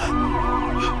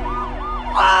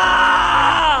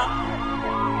啊！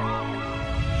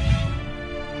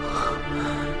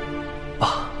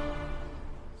爸，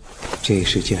这一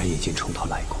世既然已经从头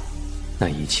来过，那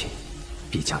一切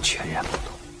必将全然不同。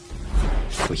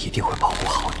我一定会保护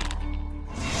好你。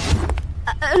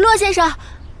骆先生。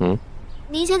嗯。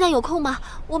您现在有空吗？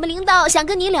我们领导想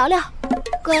跟您聊聊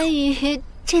关于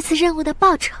这次任务的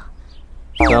报酬。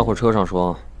待会儿车上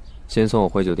说，先送我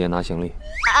回酒店拿行李。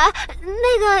啊，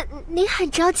那个，您很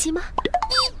着急吗？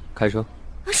开车。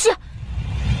是。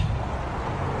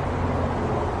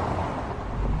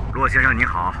骆先生您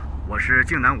好，我是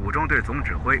靖南武装队总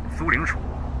指挥苏灵楚，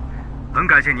很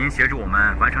感谢您协助我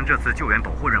们完成这次救援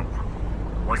保护任务。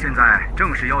我现在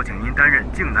正式邀请您担任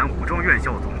靖南武装院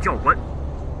校总教官。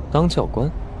当教官？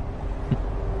哼，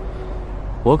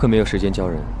我可没有时间教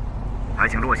人。还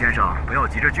请骆先生不要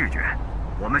急着拒绝，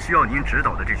我们需要您指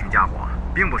导的这群家伙，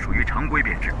并不属于常规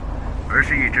编制，而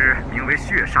是一支名为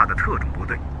血煞的特种部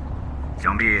队。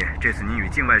想必这次您与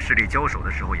境外势力交手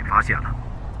的时候也发现了，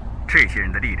这些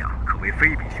人的力量可谓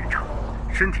非比寻常，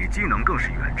身体机能更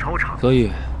是远超常人。所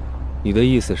以，你的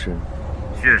意思是？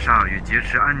血煞与劫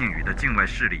持安宁屿的境外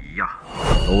势力一样，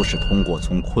都是通过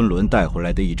从昆仑带回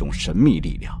来的一种神秘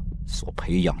力量所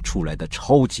培养出来的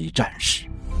超级战士。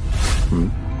嗯，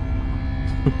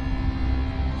哼，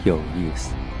有意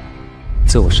思。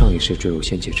自我上一世坠入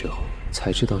仙界之后，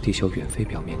才知道地球远非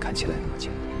表面看起来那么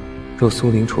简单。若苏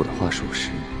灵楚的话属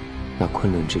实，那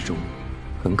昆仑之中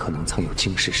很可能藏有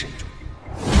惊世神珠。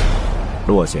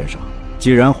骆先生，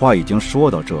既然话已经说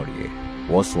到这里，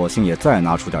我索性也再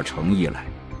拿出点诚意来。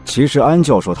其实安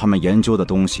教授他们研究的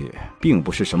东西并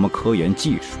不是什么科研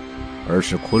技术，而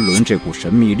是昆仑这股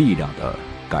神秘力量的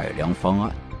改良方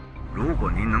案。如果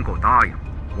您能够答应，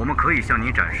我们可以向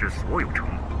您展示所有成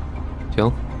果。行，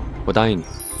我答应你。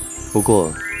不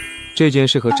过，这件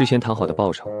事和之前谈好的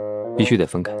报酬必须得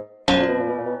分开。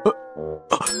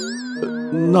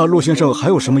那骆先生还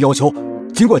有什么要求，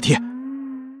尽管提。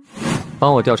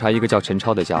帮我调查一个叫陈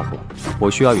超的家伙，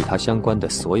我需要与他相关的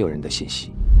所有人的信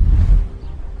息。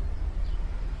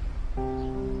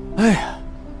哎呀，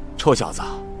臭小子，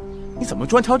你怎么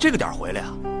专挑这个点回来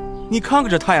啊？你看看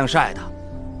这太阳晒的。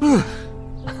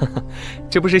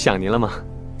这不是想您了吗？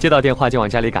接到电话就往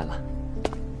家里赶了。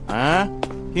哎，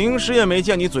平时也没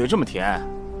见你嘴这么甜。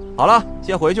好了，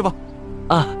先回去吧。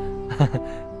啊，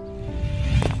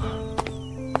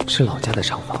是老家的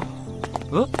厂房。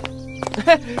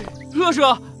嘿，乐叔，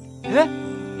哎，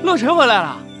乐晨回来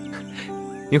了。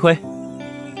明辉，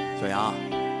小杨，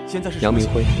现在是杨明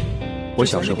辉，我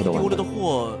小时候的玩伴。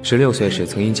16岁时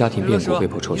曾因家庭变故被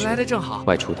迫辍学，你来的正好，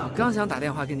外出打工。刚想打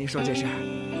电话跟您说这事儿，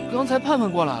刚才盼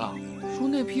盼过来了，说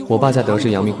那批货。我爸在得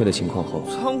知杨明辉的情况后，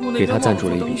给他赞助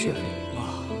了一笔学费。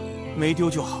没丢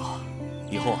就好，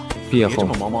以后啊，毕业后别这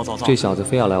么毛毛躁躁。这小子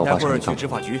非要来我爸厂里当，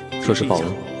说是报恩，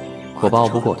我爸拗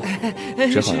不过他，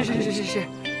只好让他离开。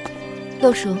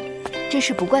陆叔，这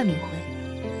事不怪明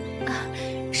辉啊，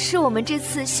是我们这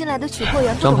次新来的取货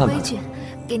员不懂规矩，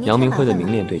给您杨明辉的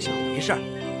明恋对象，没事，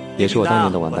也是我当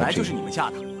年的玩本来伴之一。就是你们下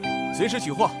的，随时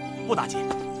取货，不打紧。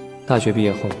大学毕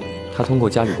业后，他通过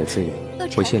家里的资源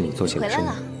回县里做起了生意，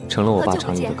成了我爸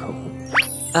厂里的客户。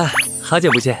啊，好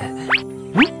久不见。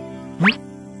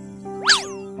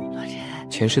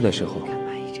前世的时候，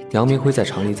杨明辉在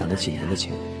厂里攒了几年的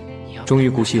钱，终于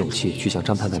鼓起勇气去向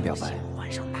张盼盼表白，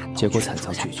结果惨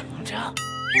遭拒绝。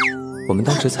我们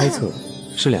当时猜测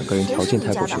是两个人条件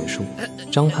太过悬殊，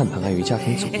张盼盼碍于家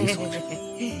庭阻力所致。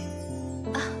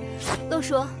陆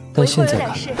叔，但现在看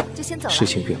来，事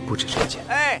情远不止这件。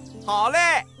哎，好嘞。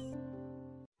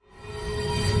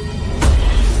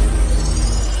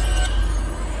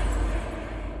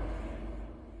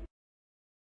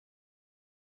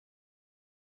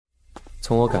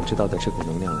从我感知到的这股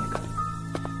能量来看，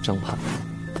张盼盼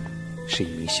是一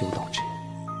名修道之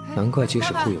人，难怪即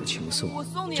使互有情愫，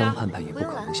张盼盼也不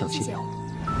可能向其表白。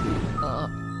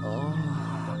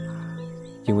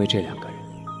因为这两个人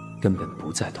根本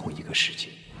不在同一个世界。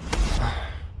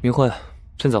明慧，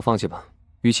趁早放弃吧，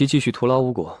与其继续徒劳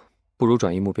无果，不如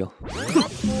转移目标。哼，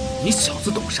你小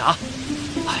子懂啥？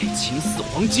爱情似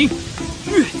黄金，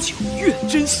越久越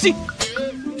珍惜。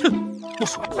哼，不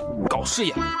说了，搞事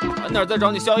业，晚点再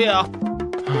找你宵夜啊。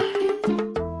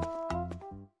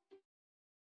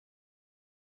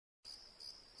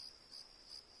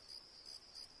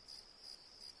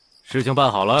事情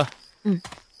办好了。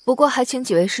不过还请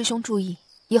几位师兄注意，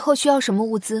以后需要什么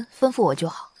物资，吩咐我就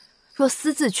好。若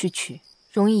私自去取，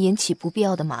容易引起不必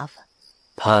要的麻烦。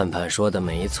盼盼说的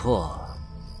没错，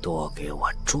多给我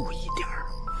注意点儿。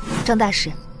张大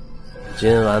师，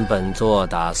今晚本座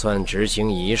打算执行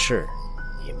仪式，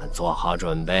你们做好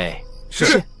准备。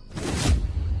是。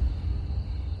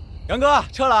杨哥，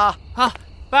撤了啊！好，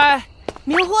拜。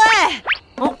明辉，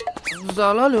哦，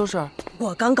咋了，刘婶？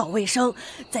我刚搞卫生，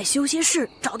在休息室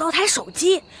找到台手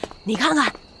机，你看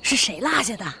看是谁落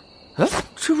下的？哎，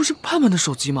这不是盼盼的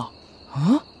手机吗？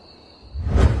啊？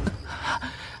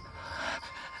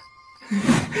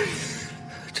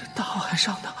这大晚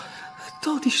上的，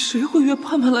到底谁会约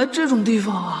盼盼来这种地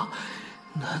方啊？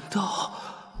难道……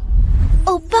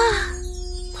欧巴，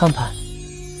盼盼，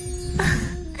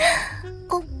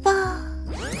欧巴，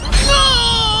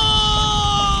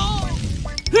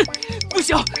不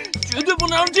行，绝对不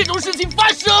能让这种事情发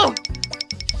生！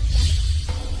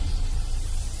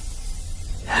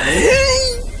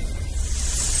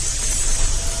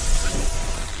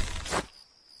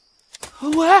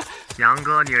喂，杨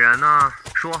哥，你人呢？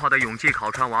说好的勇气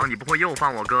烤串王，你不会又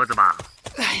放我鸽子吧？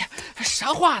哎呀，啥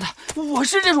话呢？我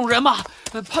是这种人吗？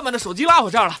盼盼的手机落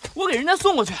我这儿了，我给人家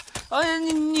送过去。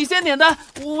你先点单，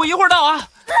我一会儿到啊。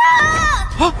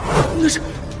啊，那是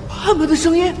盼盼的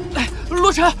声音。哎，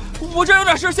洛尘，我这儿有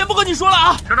点事，先不和你说了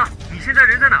啊。等等，你现在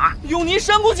人在哪儿？永宁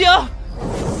山谷井。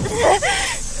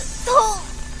痛。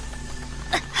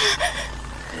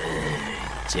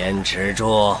坚持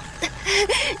住。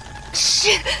是。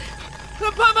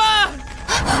盼盼。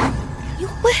明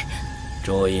辉。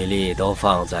注意力都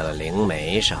放在了灵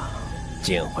媒上，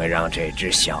竟会让这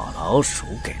只小老鼠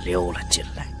给溜了进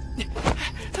来。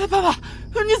盼盼，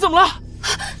你怎么了？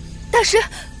大师，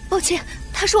抱歉，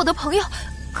他是我的朋友，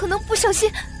可能不小心。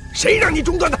谁让你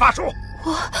中断的法术？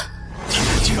我今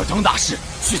天就要张大师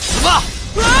去死吧！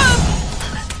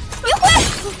明辉，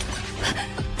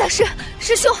大师，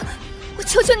师兄，我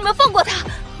求求你们放过他。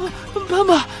盼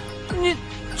盼，你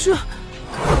这……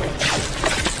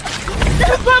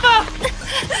盼盼，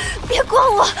别管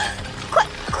我，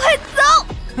快走！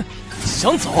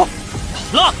想走？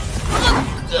了！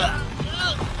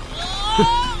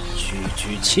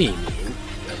区器皿，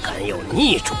也敢有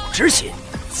逆主之心？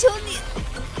求你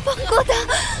放过他！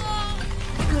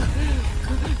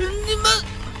你们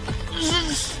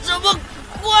是什么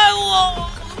怪物？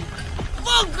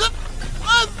放开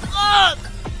盼盼！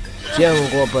见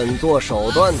过本座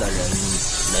手段的人，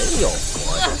没有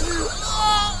活着的可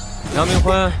能。杨明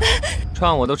辉，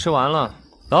串我都吃完了，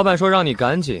老板说让你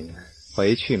赶紧，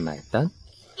回去买单。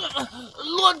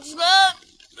洛尘，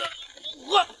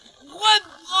快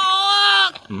跑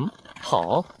啊！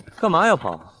跑？干嘛要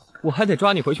跑？我还得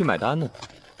抓你回去买单呢。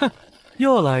哼，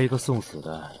又来一个送死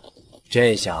的。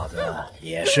这小子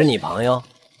也是你朋友？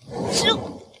是。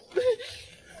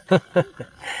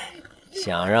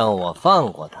想让我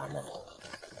放过他们？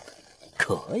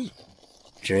可以，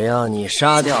只要你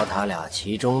杀掉他俩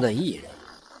其中的一人，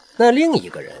那另一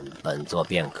个人本座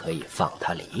便可以放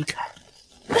他离开。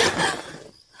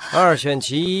二选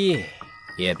其一，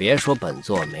也别说本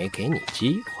座没给你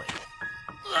机会。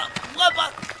快把！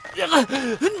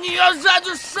你要杀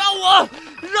就杀我，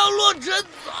让洛尘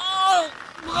走！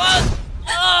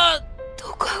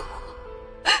都怪我，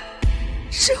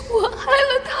是我害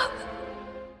了他们。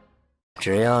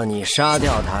只要你杀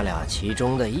掉他俩其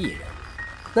中的一人，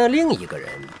那另一个人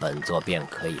本座便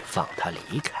可以放他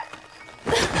离开。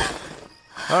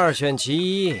二选其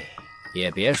一，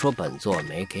也别说本座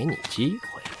没给你机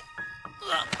会。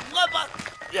快把！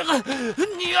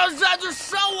你要杀就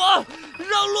杀我，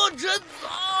让洛尘走！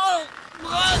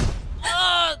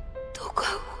都怪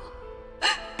我，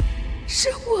是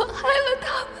我害了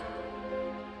他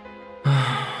们。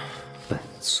本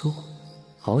座，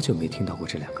好久没听到过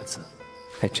这两个字，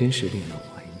还真是令人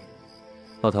怀念。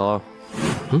老头儿，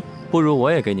不如我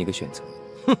也给你个选择，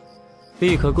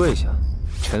立刻跪下，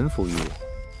臣服于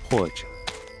我，或者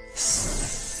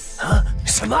死。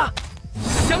什么？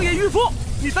乡野渔夫，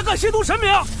你胆敢亵渎神明？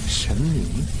神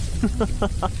明？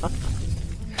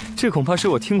这恐怕是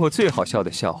我听过最好笑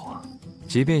的笑话。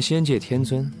即便仙界天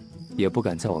尊，也不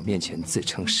敢在我面前自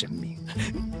称神明。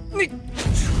你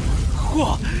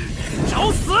我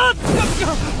找死！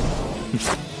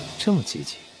这么积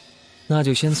极，那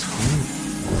就先从你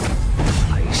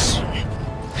开始。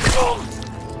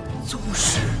宗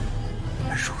师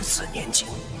如此年轻，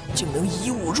竟能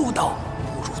以武入道，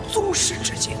步入宗师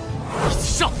之境。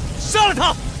杀了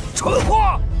他！蠢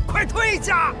货，快退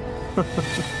下！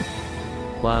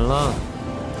晚了。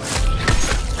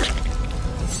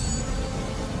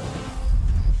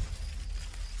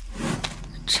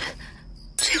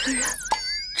这个人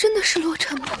真的是洛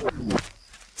尘吗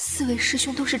？4位师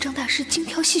兄都是张大师精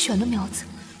挑细选的苗子，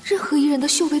任何一人的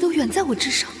修为都远在我之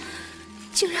上，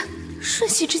竟然瞬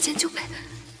息之间就被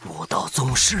武道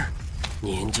宗师，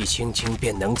年纪轻轻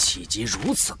便能企及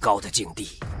如此高的境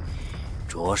地，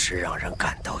着实让人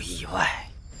感到意外。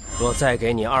若再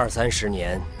给你20-30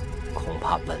年，恐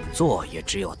怕本座也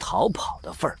只有逃跑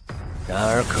的份儿。然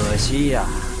而可惜呀，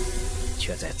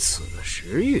却在此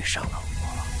时遇上了我。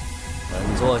本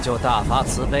座就大发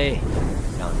慈悲，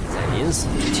让你在临死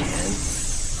之前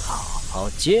好好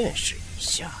见识一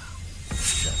下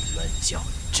什么叫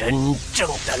真正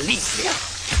的力量。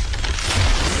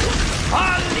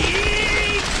万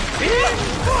里冰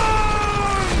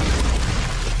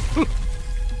封！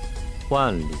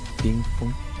万里冰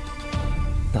封，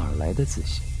哪儿来的自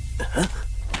信？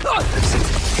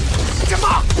什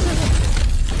么？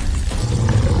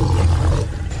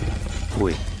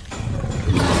喂！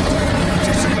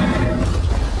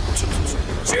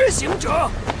觉醒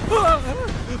者！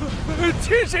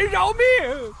请谁饶命！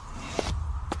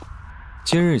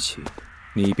今日起，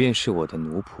你便是我的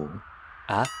奴仆。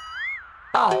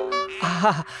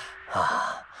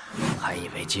还以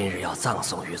为今日要葬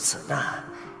送于此呢。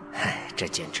这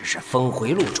简直是峰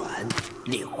回路转，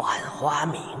柳暗花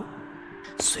明。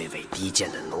虽为低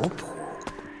贱的奴仆，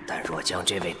但若将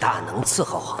这位大能伺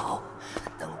候好，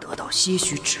能得到些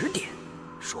许指点，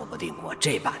说不定我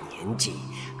这把年纪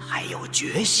还有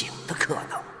觉醒的可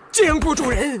能。见过主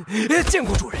人，见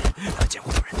过主人，见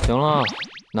过主人。行了，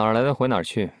哪儿来的回哪儿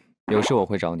去，有事我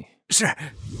会找你。是。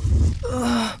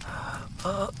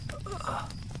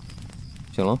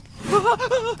行了。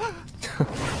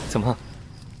怎么？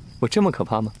我这么可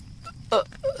怕吗？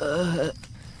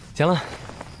行了，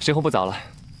时候不早了，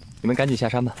你们赶紧下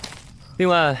山吧。另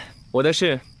外，我的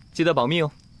事记得保密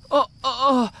哦。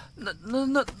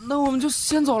那我们就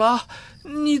先走了，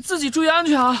你自己注意安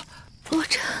全啊。洛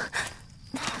尘，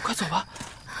快走吧。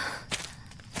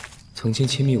曾经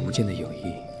亲密无间的友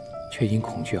谊，却因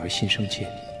恐惧而心生芥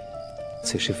蒂。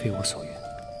此事非我所愿，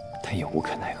但也无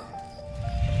可奈何。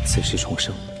此事重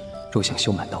生，若想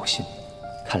修满道心，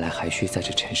看来还需在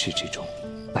这尘世之中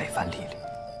百番历练。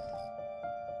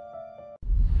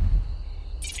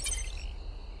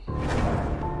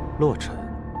洛尘，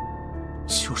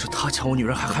就是他抢我女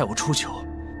人，还害我出糗。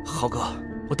浩哥，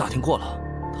我打听过了，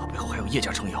他背后还有叶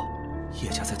家撑腰。叶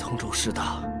家在滕州势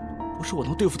大，不是我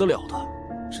能对付得了的，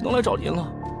只能来找您了。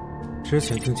之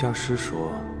前听家师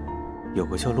说，有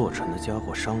个叫洛尘的家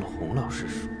伙伤了洪老师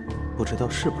叔，不知道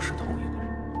是不是同一个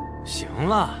人。行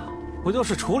了，不就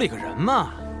是处理个人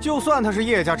吗？就算他是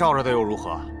叶家罩着的又如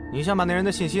何？你先把那人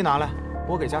的信息拿来，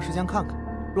我给家师先看看。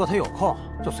若他有空，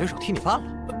就随手替你办了。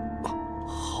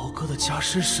豪哥的家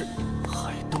师是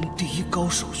海东第一高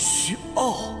手徐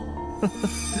傲。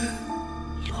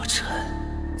洛尘，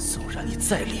纵然你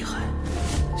再厉害，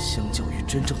相较于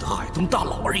真正的海东大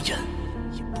佬而言，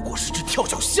也不过是只跳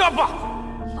脚虾罢了。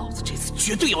老子这次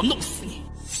绝对要弄死你！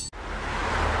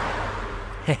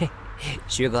嘿嘿，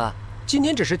徐哥，今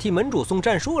天只是替门主送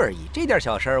战书而已，这点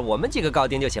小事我们几个搞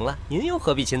定就行了，您又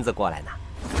何必亲自过来呢？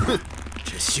哼，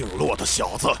这姓骆的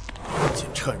小子，不仅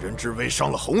趁人之危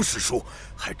伤了洪师叔，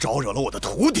还招惹了我的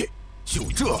徒弟。就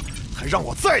这，还让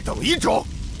我再等一周，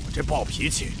我这暴脾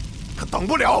气可等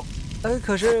不了。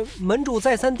可是门主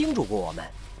再三叮嘱过我们，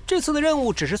这次的任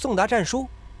务只是送达战书，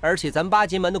而且咱八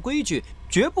极门的规矩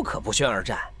绝不可不宣而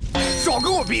战。少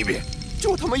跟我逼逼！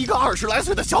就他妈一个20来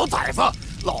岁的小崽子，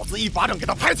老子一巴掌给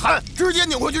他拍残，直接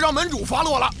扭回去让门主发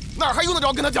落了，哪还用得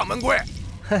着跟他讲门规？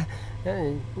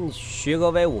哼，徐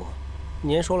哥威武，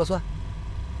您说了算。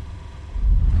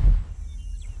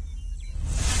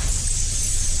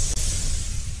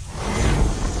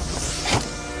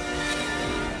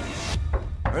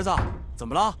儿子，怎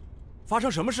么了？发生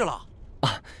什么事了？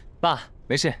啊，爸，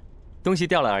没事，东西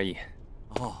掉了而已。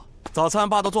哦，早餐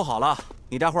爸都做好了，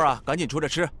你待会儿赶紧出来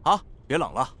吃啊，别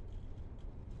冷了。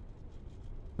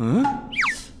嗯？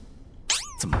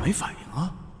怎么没反应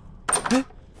啊？哎，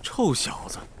臭小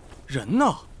子，人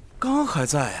呢？刚还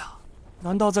在呀？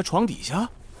难道在床底下？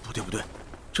不对，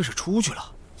这是出去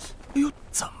了。哎呦，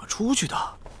怎么出去的？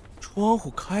窗户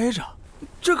开着，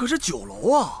这可是9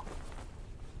楼啊！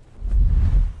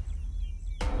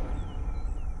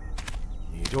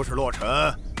你就是洛尘，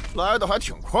来的还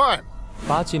挺快嘛。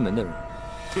八极门的人，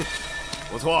哼，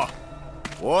不错，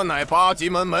我乃八极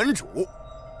门门主，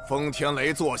封天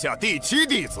雷座下第7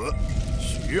弟子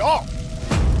徐傲。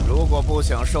如果不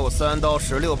想受3刀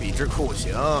16笔之酷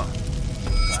刑，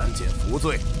赶紧服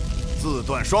罪，自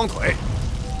断双腿，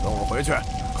跟我回去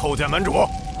叩见门主。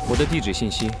我的地址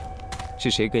信息是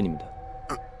谁给你们的？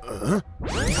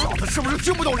你小子是不是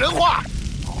听不懂人话？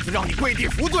老子让你跪地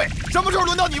服罪，什么时候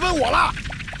轮到你问我了？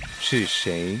是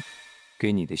谁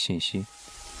给你的信息？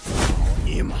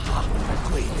尼玛，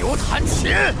跪牛弹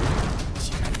琴！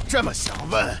既然你这么想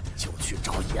问，就去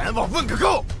找阎王问个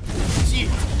够。记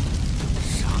住，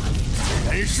杀你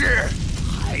之人是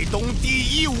海东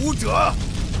第一武者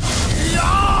徐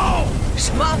傲。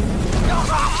什么？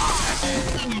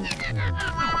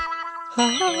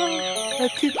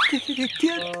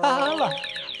天塌了！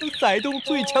海东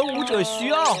最强武者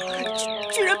徐傲，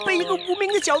居然被一个无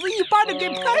名的小子一巴掌给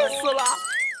拍死了。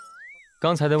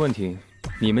刚才的问题，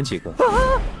你们几个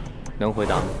能回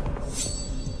答吗？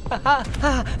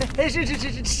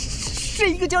是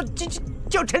一个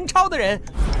叫陈超的人，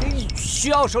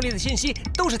徐傲手里的信息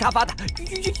都是他发的，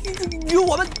与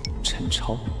我们。陈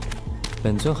超，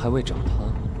本尊还未找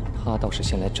他倒是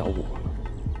先来找我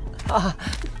了。啊，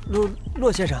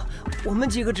骆先生，我们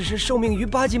几个只是受命于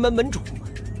八极门门主，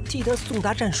替他送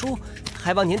达战书，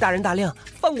还望您大人大量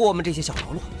放过我们这些小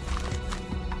喽啰。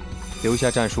留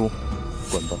下战书，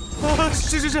滚吧！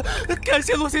是，感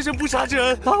谢骆先生不杀之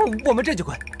恩啊！我们这就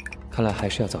滚。看来还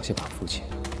是要早些把父亲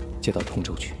接到通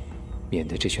州去，免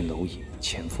得这群蝼蚁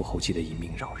前赴后继的一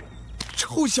命扰人。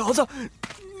臭小子，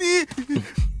你……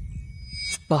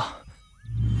爸，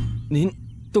您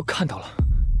都看到了。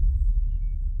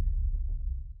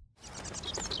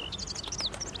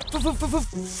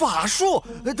法术！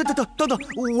等，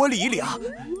我理一理啊。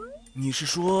你是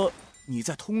说你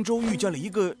在通州遇见了一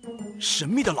个神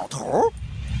秘的老头，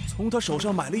从他手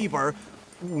上买了一本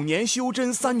5年修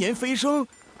真3年飞升，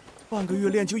半个月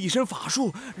练就一身法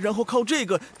术，然后靠这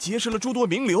个结识了诸多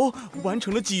名流，完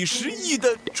成了几10亿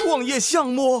的创业项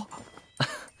目？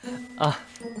啊，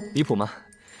离谱吗？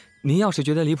您要是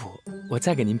觉得离谱，我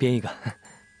再给您编一个。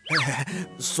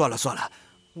算了，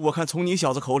我看从你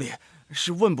小子口里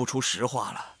是问不出实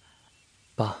话了。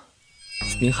爸，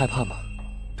您害怕吗？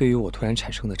对于我突然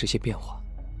产生的这些变化，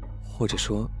或者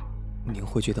说，您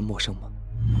会觉得陌生吗？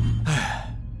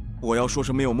我要说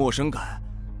是没有陌生感，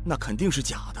那肯定是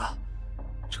假的。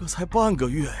这才半个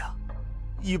月呀，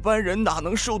一般人哪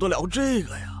能受得了这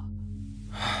个呀？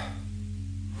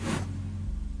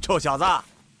臭小子，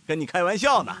跟你开玩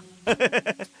笑呢。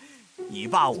你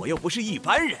爸我又不是一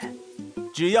般人，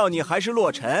只要你还是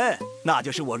洛尘，那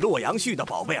就是我洛阳旭的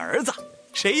宝贝儿子，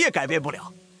谁也改变不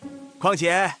了。况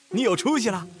且你有出息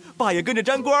了，爸也跟着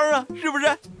沾光啊，是不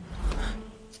是？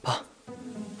爸，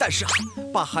但是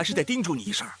爸还是得叮嘱你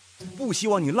一声，不希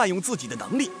望你滥用自己的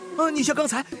能力啊！你像刚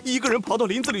才一个人跑到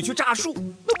林子里去诈术，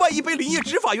那万一被林业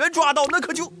执法员抓到，那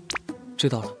可就……知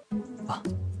道了，吧。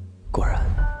果然，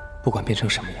不管变成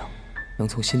什么样，能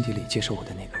从心底里接受我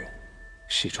的那个人，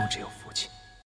始终只有